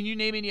 But Phil, can you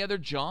name any other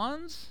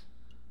Johns?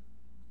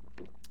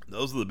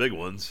 Those are the big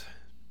ones.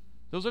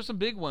 Those are some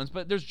big ones,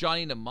 but there's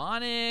Johnny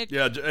Mnemonic.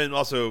 Yeah, and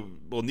also,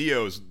 well,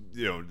 Neo's,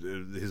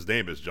 his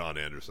name is John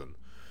Anderson.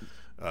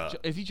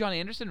 Is he John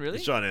Anderson, really?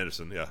 It's John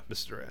Anderson, yeah,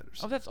 Mr.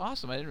 Anderson. Oh, that's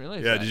awesome. I didn't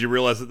realize Yeah, that. did you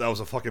realize that was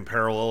a fucking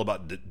parallel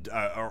about,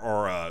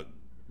 or a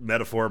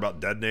metaphor about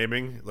dead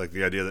naming? Like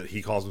the idea that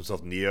he calls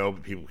himself Neo,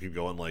 but people keep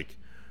going like,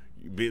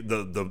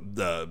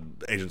 the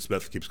Agent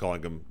Smith keeps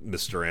calling him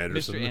Mr.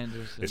 Anderson. Mr.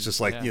 Anderson. It's just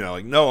like, yeah.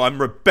 like, no, I'm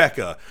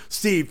Rebecca.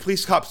 Steve,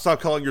 please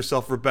stop calling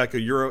yourself Rebecca.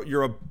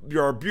 You're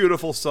a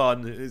beautiful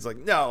son. And he's like,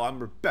 no, I'm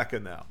Rebecca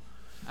now.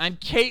 I'm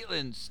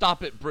Caitlin.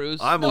 Stop it, Bruce.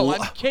 I'm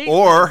Caitlin.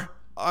 Or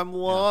I'm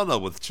Lana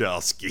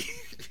Wachowski.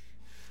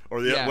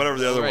 Or Yeah, whatever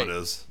the other right. one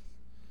is.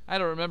 I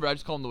don't remember. I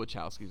just call them the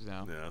Wachowskis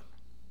now. Yeah.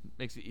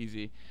 Makes it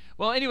easy.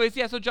 Well, anyways,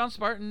 yeah, so John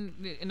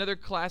Spartan, another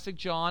classic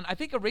John. I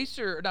think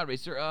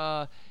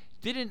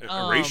didn't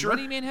Erasure?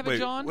 Running Man have Wait, a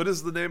John? what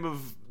is the name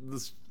of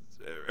this?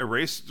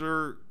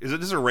 Eraser? Is it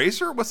just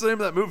Eraser? What's the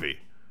name of that movie?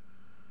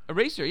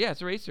 Eraser, yeah,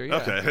 it's Eraser, yeah.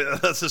 Okay,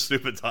 that's a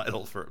stupid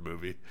title for a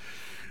movie.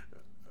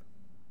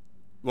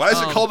 Why is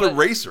it called but-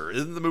 Eraser?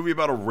 Isn't the movie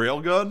about a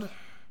railgun?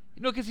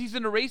 No, because he's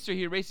an eraser.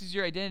 He erases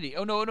your identity.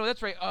 Oh no,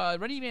 that's right.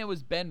 Running Man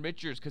was Ben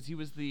Richards because he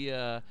was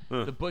the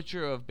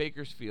butcher of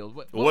Bakersfield.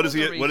 What is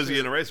was he? What is he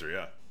in Eraser?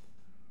 Eraser?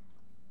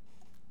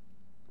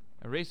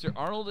 Yeah. Eraser.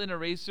 Arnold in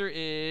Eraser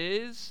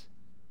is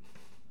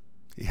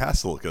He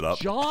has to look it up.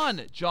 John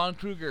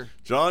Kruger.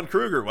 John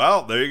Kruger.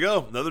 Wow, there you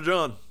go. Another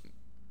John.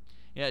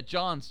 Yeah,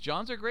 Johns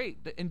are great.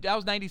 And that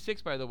was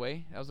 96, by the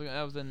way. That was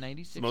a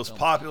 96. The most film.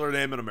 popular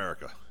name in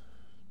America.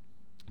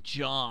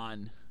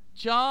 John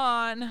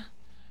Commando.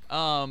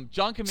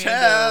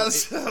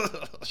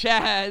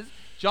 Chaz.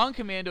 John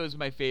Commando is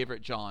my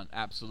favorite John.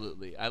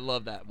 Absolutely, I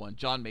love that one.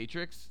 John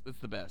Matrix. It's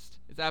the best.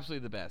 It's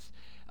absolutely the best.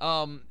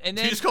 And then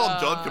Did you just call him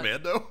John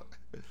Commando?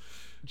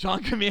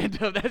 John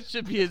Commando. That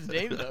should be his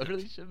name, though. It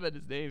really should have been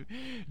his name.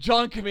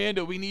 John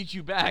Commando, we need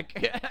you back.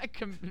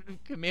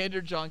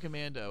 Commander John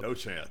Commando. No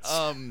chance.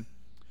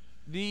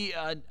 The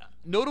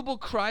notable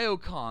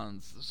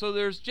cryocons. So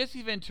there's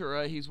Jesse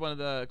Ventura. He's one of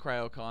the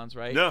cryocons,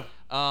 right? Yeah.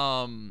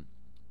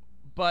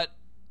 But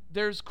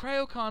there's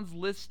cryocons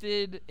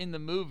listed in the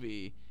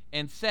movie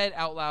and said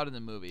out loud in the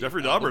movie.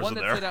 Jeffrey The Dahmer's one in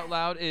that there. said out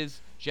loud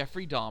is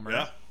Jeffrey Dahmer.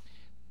 Yeah.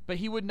 But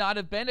he would not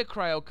have been a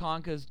cryocon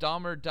because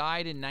Dahmer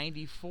died in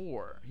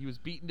 94. He was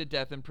beaten to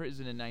death in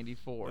prison in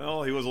 94.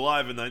 Well, he was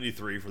alive in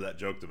 '93 for that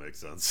joke to make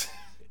sense.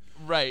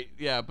 Right,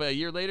 yeah. But a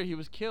year later, he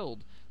was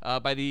killed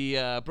by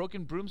the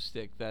broken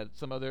broomstick that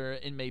some other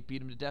inmate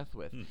beat him to death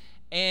with.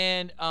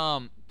 And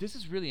this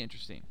is really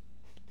interesting.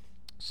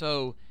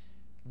 So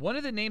one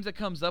of the names that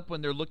comes up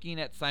when they're looking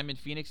at Simon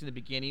Phoenix in the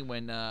beginning,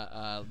 when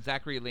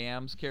Zachary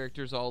Lamb's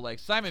character's all like,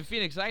 Simon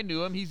Phoenix, I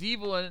knew him. He's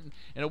evil in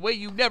a way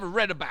you've never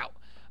read about.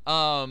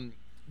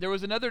 There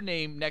was another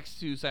name next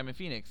to Simon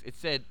Phoenix. It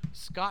said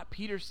Scott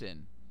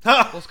Peterson.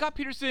 Well, Scott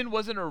Peterson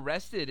wasn't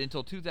arrested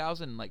until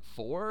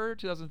 2003,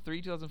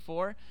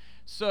 2004.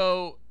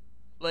 So,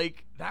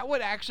 like, that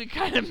one actually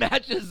kind of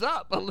matches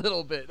up a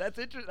little bit. That's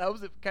interesting. That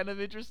was kind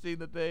of interesting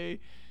that they.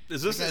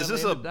 Is this kinda a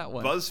landed that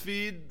one.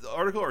 BuzzFeed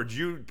article, or did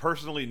you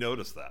personally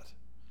notice that?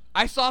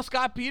 I saw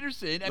Scott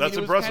Peterson. That's mean, it was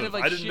impressive. Kind of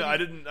like I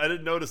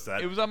didn't notice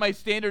that. It was on my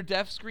standard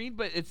def screen,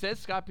 but it says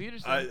Scott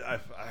Peterson. I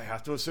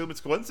have to assume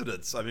it's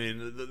coincidence. I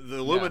mean, the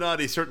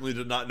Illuminati certainly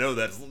did not know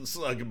that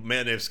like a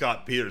man named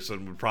Scott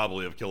Peterson would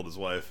probably have killed his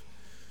wife.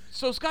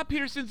 So Scott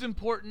Peterson's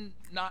important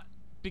not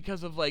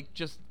because of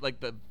just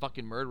the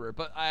fucking murderer,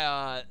 but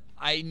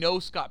I know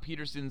Scott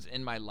Peterson's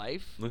in my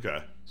life.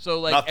 Okay.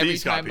 So not every the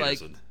Scott time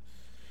Peterson.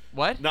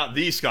 What? Not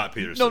the Scott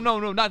Peterson.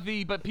 No, not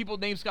the. But people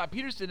name Scott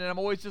Peterson, and I'm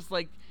always just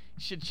like,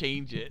 you should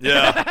change it.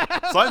 Yeah.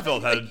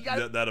 Seinfeld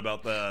had that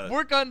about that.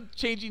 Work on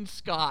changing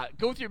Scott.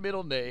 Go with your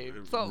middle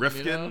name.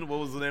 Rifkin. You know? What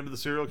was the name of the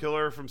serial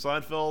killer from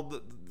Seinfeld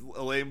that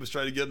Elaine was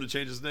trying to get him to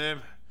change his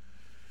name?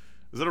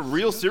 Is it a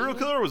real serial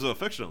killer or was it a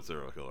fictional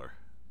serial killer?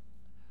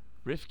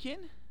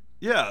 Rifkin?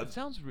 Yeah. It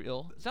sounds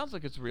real. It sounds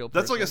like it's a real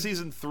That's person. like a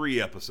season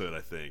 3 episode,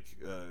 I think.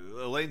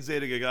 Elaine's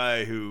dating a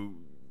guy who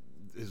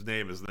his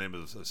name is the name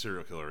of a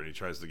serial killer, and he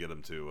tries to get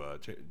him to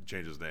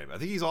change his name. I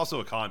think he's also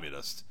a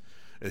communist.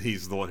 And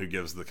he's the one who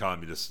gives the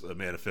Communist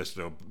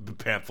Manifesto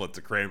pamphlet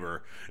to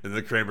Kramer, and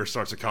then Kramer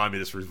starts a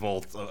communist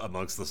revolt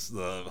amongst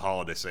the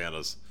holiday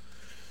Santas.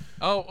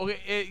 Oh,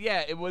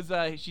 okay. It was.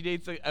 She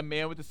dates a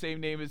man with the same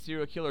name as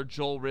serial killer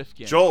Joel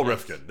Rifkin. Joel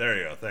Rifkin. There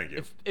you go. Thank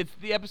you. It's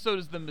the episode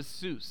is the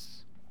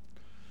masseuse.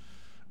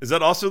 Is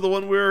that also the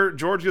one where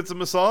George gets a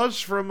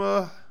massage from?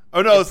 Oh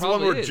no, it's the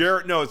one where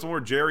Jerry. No, it's the one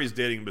where Jerry's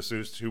dating a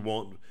masseuse who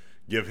won't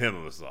give him a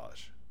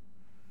massage.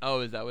 Oh,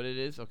 is that what it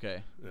is?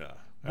 Okay. Yeah.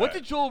 What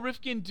did Joel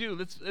Rifkin do?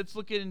 Let's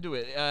look into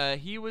it.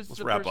 He was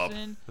the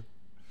person.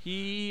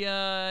 He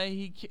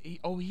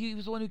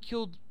was the one who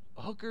killed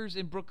hookers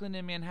in Brooklyn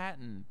and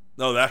Manhattan.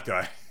 No, that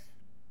guy.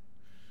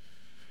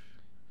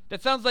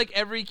 That sounds like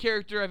every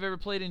character I've ever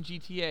played in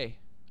GTA.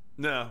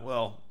 No,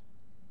 well,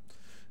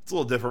 it's a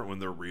little different when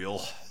they're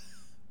real.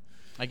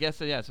 I guess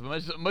so, yeah.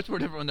 It's much more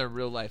different when they're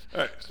real life.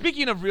 Right.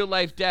 Speaking of real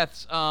life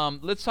deaths,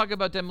 let's talk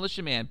about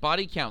Demolition Man.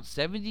 Body count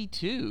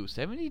 72.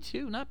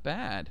 72, not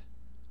bad.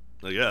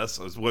 I guess.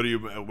 What are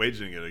you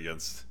waging it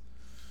against?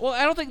 Well,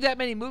 I don't think that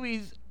many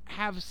movies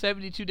have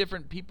 72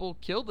 different people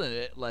killed in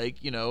it.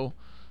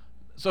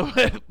 So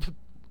it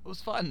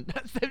was fun.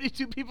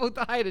 72 people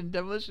died in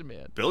Demolition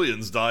Man.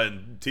 Billions die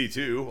in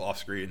T2 off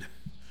screen.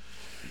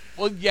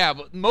 Well, yeah,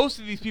 but most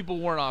of these people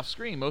weren't off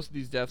screen. Most of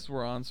these deaths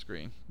were on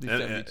screen. These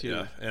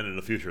 72. And in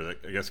the future,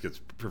 that I guess gets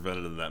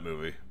prevented in that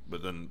movie,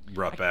 but then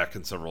brought back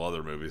in several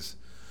other movies.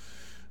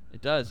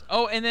 It does.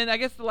 Oh, and then I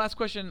guess the last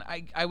question.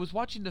 I was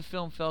watching the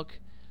film Felk.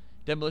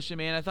 Demolition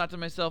Man, I thought to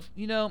myself,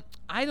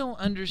 I don't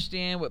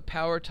understand what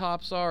power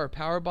tops are or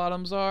power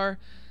bottoms are.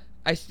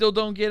 I still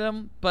don't get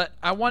them, but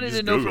I wanted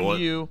to know from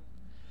you,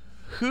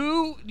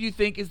 who do you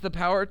think is the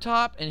power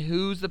top and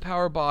who's the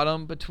power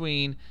bottom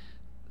between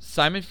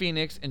Simon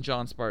Phoenix and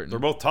John Spartan? They're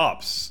both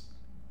tops.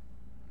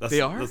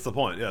 They are? That's the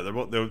point. Yeah, they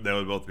would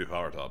both be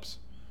power tops.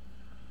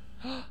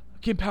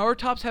 Can power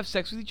tops have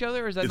sex with each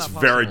other, or is that not possible?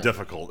 It's very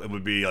difficult. It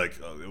would be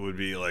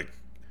like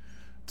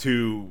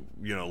two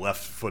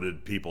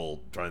left-footed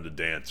people trying to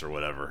dance or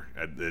whatever.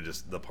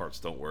 The parts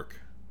don't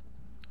work.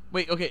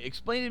 Wait, okay,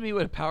 explain to me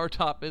what a power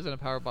top is and a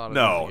power bottom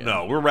is.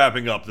 No, we're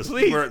wrapping up this.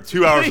 Please, we're at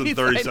 2 hours and please,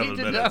 37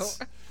 minutes.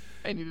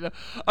 I need to know.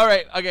 All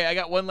right, okay, I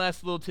got one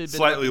last little tidbit.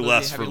 Slightly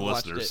less for the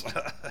listeners.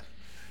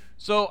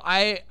 So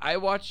I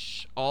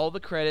watch all the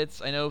credits.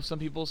 I know some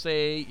people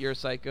say you're a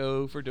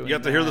psycho for doing that. You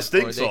have to hear the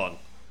Sting song.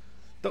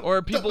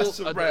 Or people,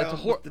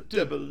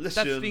 that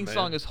Sting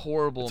song is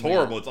horrible. It's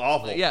horrible. It's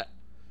awful. Yeah.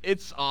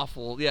 It's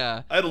awful,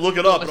 yeah. I had to look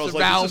it up, and I was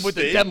like, "This is with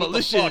the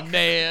Demolition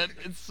Man."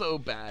 It's so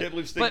bad. Can't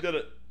believe Sting did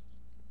it.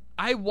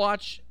 I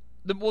watch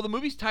the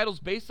movie's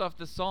title's based off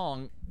the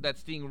song that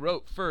Sting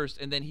wrote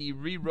first, and then he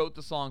rewrote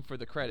the song for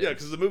the credits. Yeah,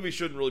 because the movie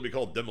shouldn't really be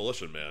called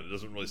Demolition Man. It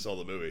doesn't really sell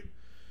the movie.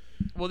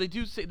 Well, they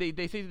do say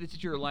they say the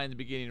titular line in the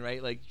beginning,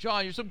 right? Like,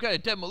 John, you're some kind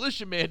of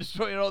demolition man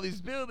destroying all these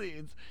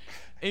buildings.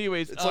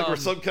 Anyways, it's like we're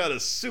some kind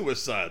of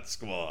Suicide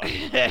Squad.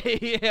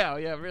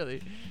 yeah,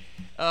 really.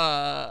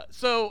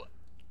 So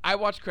I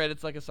watch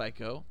credits like a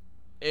psycho,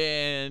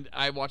 and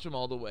I watch them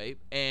all the way.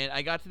 And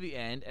I got to the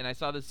end, and I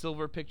saw the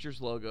Silver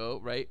Pictures logo,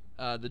 right?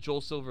 The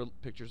Joel Silver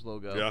Pictures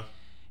logo. Yeah.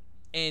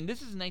 And this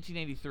is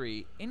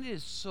 1983, and it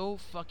is so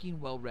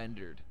fucking well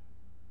rendered.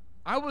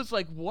 I was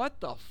like, what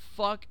the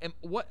fuck?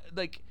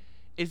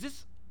 Is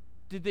this?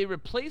 Did they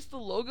replace the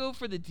logo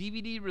for the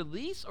DVD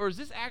release, or is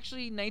this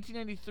actually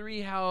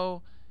 1993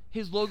 how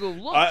his logo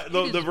looked?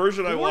 The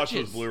version I watched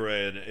was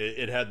Blu-ray, and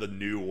it had the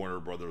new Warner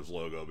Brothers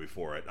logo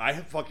before it. I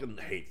fucking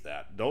hate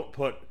that. Don't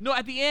put... No,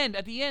 at the end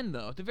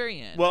though, at the very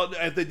end. Well,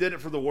 if they did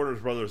it for the Warner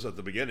Brothers at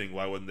the beginning,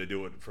 why wouldn't they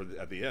do it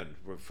at the end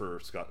for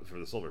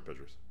the Silver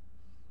Pictures?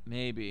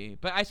 Maybe,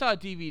 but I saw a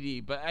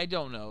DVD, but I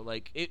don't know.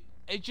 Like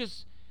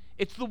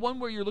it's the one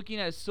where you're looking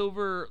at a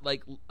silver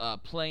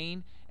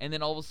plane, and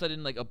then all of a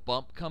sudden like a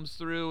bump comes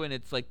through, and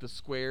it's like the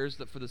squares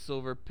for the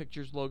Silver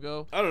Pictures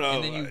logo. I don't know.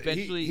 And then you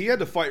eventually he had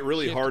to fight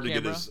really hard to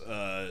get his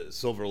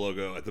silver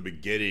logo at the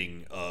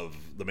beginning of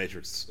the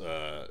Matrix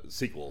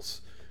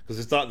sequels, because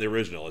it's not in the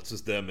original. It's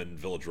just them and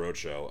Village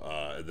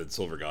Roadshow, and then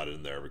Silver got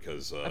in there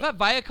because I thought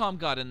Viacom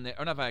got in there,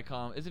 or not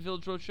Viacom. Is it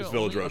Village Roadshow? It's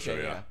Village Roadshow,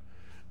 okay, yeah.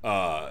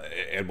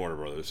 and Warner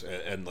Brothers,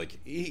 and like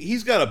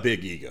he's got a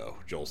big ego,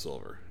 Joel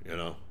Silver. You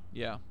know.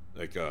 Yeah.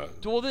 Like.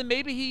 Well, then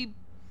maybe he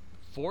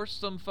forced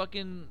some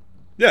fucking.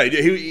 Yeah,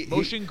 he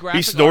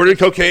graphic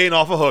snorted artist. cocaine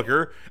off a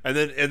hooker, and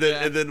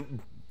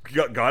then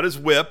got his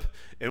whip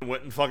and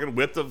went and fucking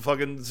whipped the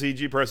fucking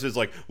CG person. It's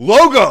like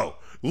logo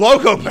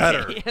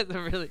better. He has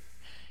a really.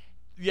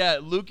 Yeah,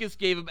 Lucas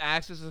gave him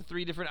access to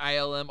 3 different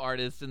ILM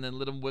artists and then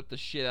let him whip the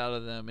shit out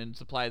of them and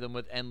supply them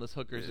with endless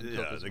hookers and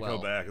coke as well. They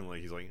go back and like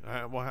he's like,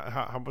 well,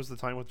 how was the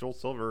time with Joel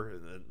Silver?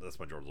 And that's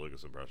my George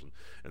Lucas impression.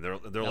 And they're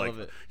like,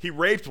 he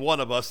raped one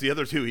of us, the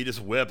other 2 he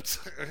just whipped.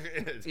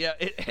 Yeah,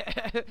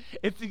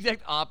 it's the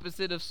exact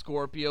opposite of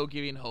Scorpio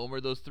giving Homer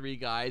those 3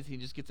 guys. He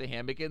just gets a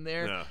hammock in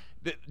there. Yeah.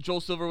 Joel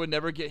Silver would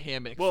never get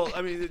hammocks. Well,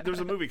 I mean, there's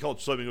a movie called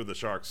Swimming with the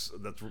Sharks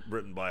that's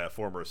written by a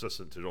former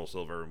assistant to Joel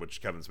Silver, in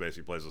which Kevin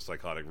Spacey plays a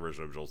psychotic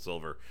version of Joel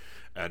Silver.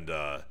 And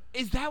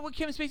is that what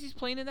Kevin Spacey's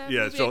playing in that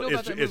yeah, movie?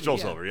 it's Joel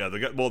Silver. Yeah,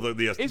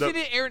 Isn't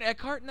it Aaron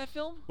Eckhart in that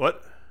film?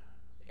 What?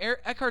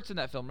 Eckhart's in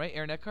that film, right?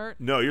 Aaron Eckhart?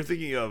 No, you're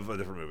thinking of a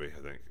different movie,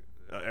 I think.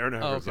 Aaron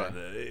Eckhart's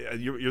okay. not.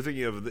 You're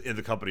thinking of In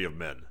the Company of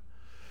Men.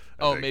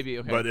 Oh, maybe,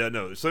 okay. But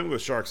no, Swimming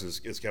with Sharks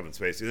is Kevin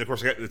Spacey. And of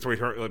course, it's where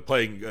he's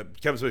playing.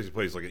 Kevin Spacey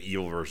plays like an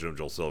evil version of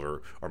Joel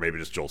Silver, or maybe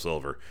just Joel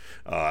Silver,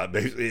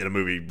 in a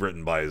movie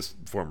written by his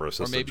former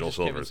assistant, Joel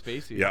Silver. Kevin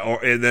Spacey. Yeah,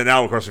 and then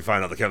now, of course, we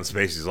find out that Kevin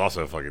Spacey is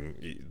also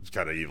fucking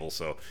kind of evil.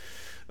 So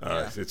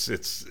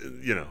it's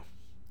you know.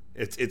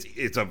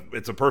 It's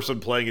a person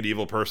playing an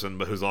evil person,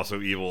 but who's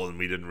also evil, and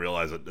we didn't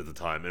realize it at the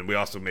time. And we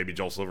also maybe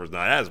Joel Silver's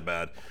not as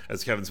bad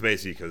as Kevin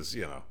Spacey because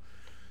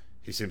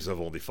he seems to have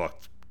only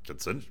fucked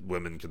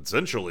women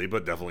consensually,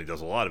 but definitely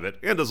does a lot of it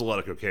and does a lot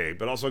of cocaine.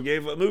 But also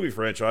gave a movie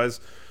franchise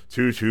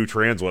to 2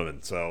 trans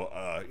women. So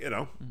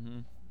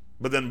Mm-hmm.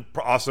 But then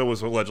also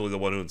was allegedly the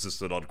one who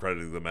insisted on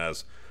crediting them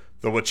as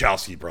the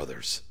Wachowski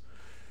brothers.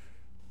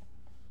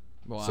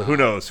 Wow. So who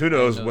knows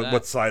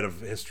what side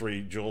of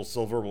history Joel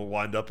Silver will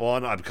wind up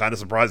on. I'm kind of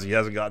surprised he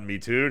hasn't gotten Me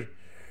Too'd,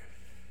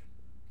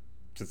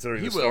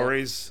 considering the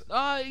stories.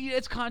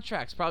 It's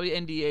contracts, probably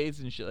NDAs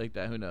and shit like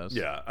that. Who knows?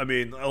 Yeah, I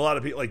mean, a lot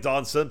of people like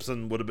Don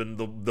Simpson would have been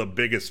the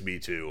biggest Me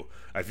Too.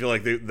 I feel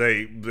like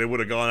they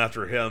would have gone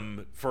after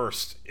him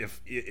first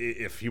if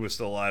he was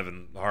still alive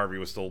and Harvey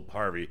was still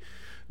Harvey.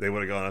 They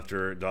would have gone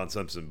after Don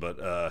Simpson,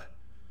 but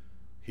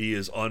he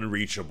is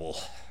unreachable.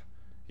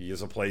 He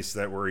is a place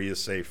where he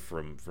is safe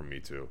from Me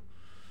Too.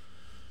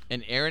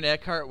 And Aaron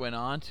Eckhart went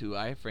on to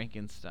I,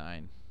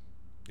 Frankenstein.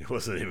 It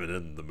wasn't even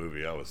in the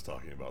movie I was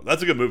talking about.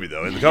 That's a good movie,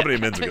 though. And The Company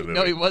of Men's a good movie.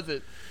 No, he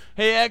wasn't.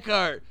 Hey,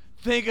 Eckhart,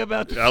 think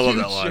about the future. I love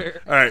that line.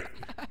 All right.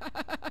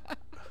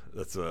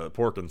 That's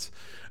Porkins.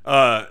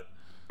 All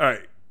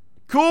right.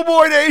 Cool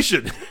Boy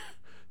Nation.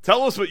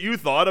 Tell us what you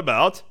thought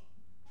about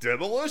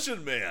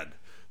Demolition Man,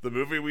 the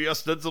movie we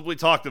ostensibly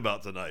talked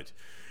about tonight.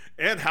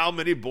 And how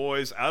many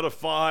boys out of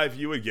 5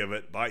 you would give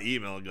it by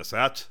emailing us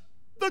at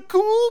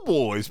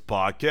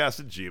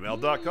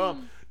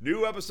thecoolboyspodcast@gmail.com.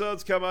 New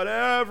episodes come out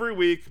every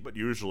week, but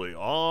usually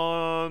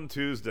on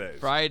Tuesdays.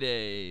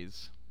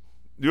 Fridays.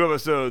 New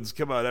episodes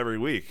come out every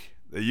week.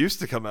 They used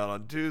to come out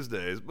on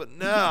Tuesdays, but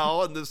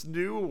now in this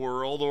new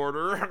world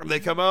order,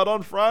 they come out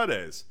on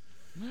Fridays.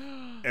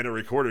 And are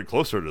recorded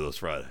closer to those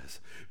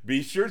Fridays.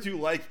 Be sure to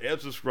like and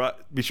subscribe.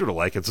 Be sure to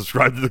like and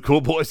subscribe to the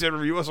Cool Boys and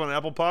review us on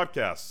Apple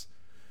Podcasts.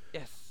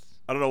 Yes.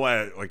 I don't know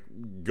why I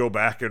go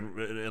back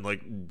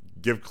and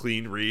give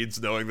clean reads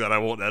knowing that I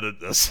won't edit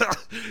this.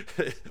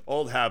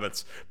 Old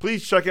habits.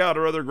 Please check out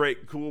our other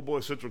great Cool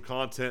Boy Central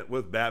content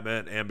with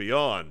Batman and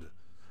Beyond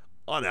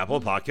on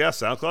Apple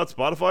Podcasts, SoundCloud,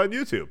 Spotify, and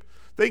YouTube.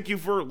 Thank you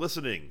for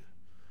listening.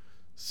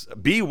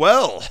 Be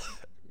well.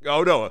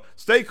 Oh no,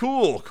 stay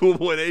cool, Cool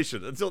Boy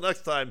Nation. Until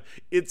next time,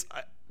 it's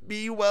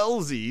Be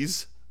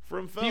Wellsies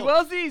from Phil. Be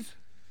Wellsies.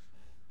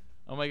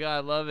 Oh my God, I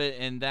love it.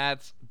 And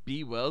that's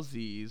Be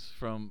Wellsies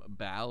from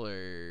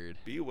Ballard.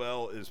 Be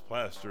Well is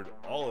plastered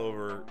all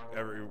over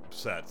every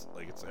set.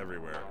 Like it's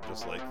everywhere.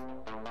 Just like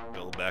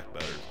Build Back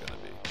Better is going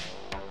to be.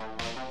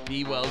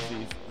 Be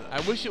Wellsies.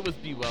 I wish it was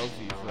Be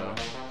Wellsies, though.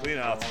 Clean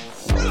out.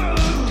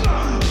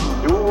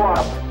 You are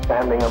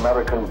outstanding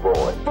American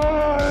boy.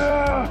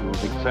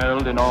 You've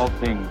excelled in all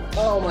things.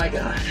 Oh my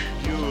God.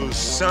 You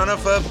son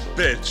of a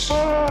bitch.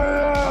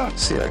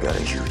 See, I got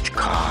a huge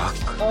cock.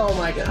 Oh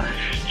my God.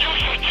 You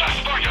should just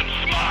fucking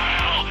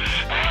smile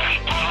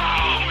and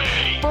blow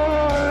me!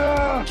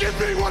 Give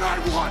me what I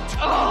want!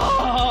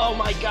 Oh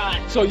my God.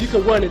 So you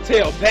can run and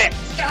tell that.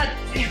 God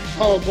damn.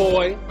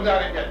 Homeboy. Get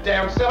out of your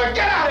damn cellar.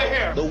 Get out of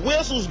here! The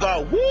whistles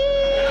got woo!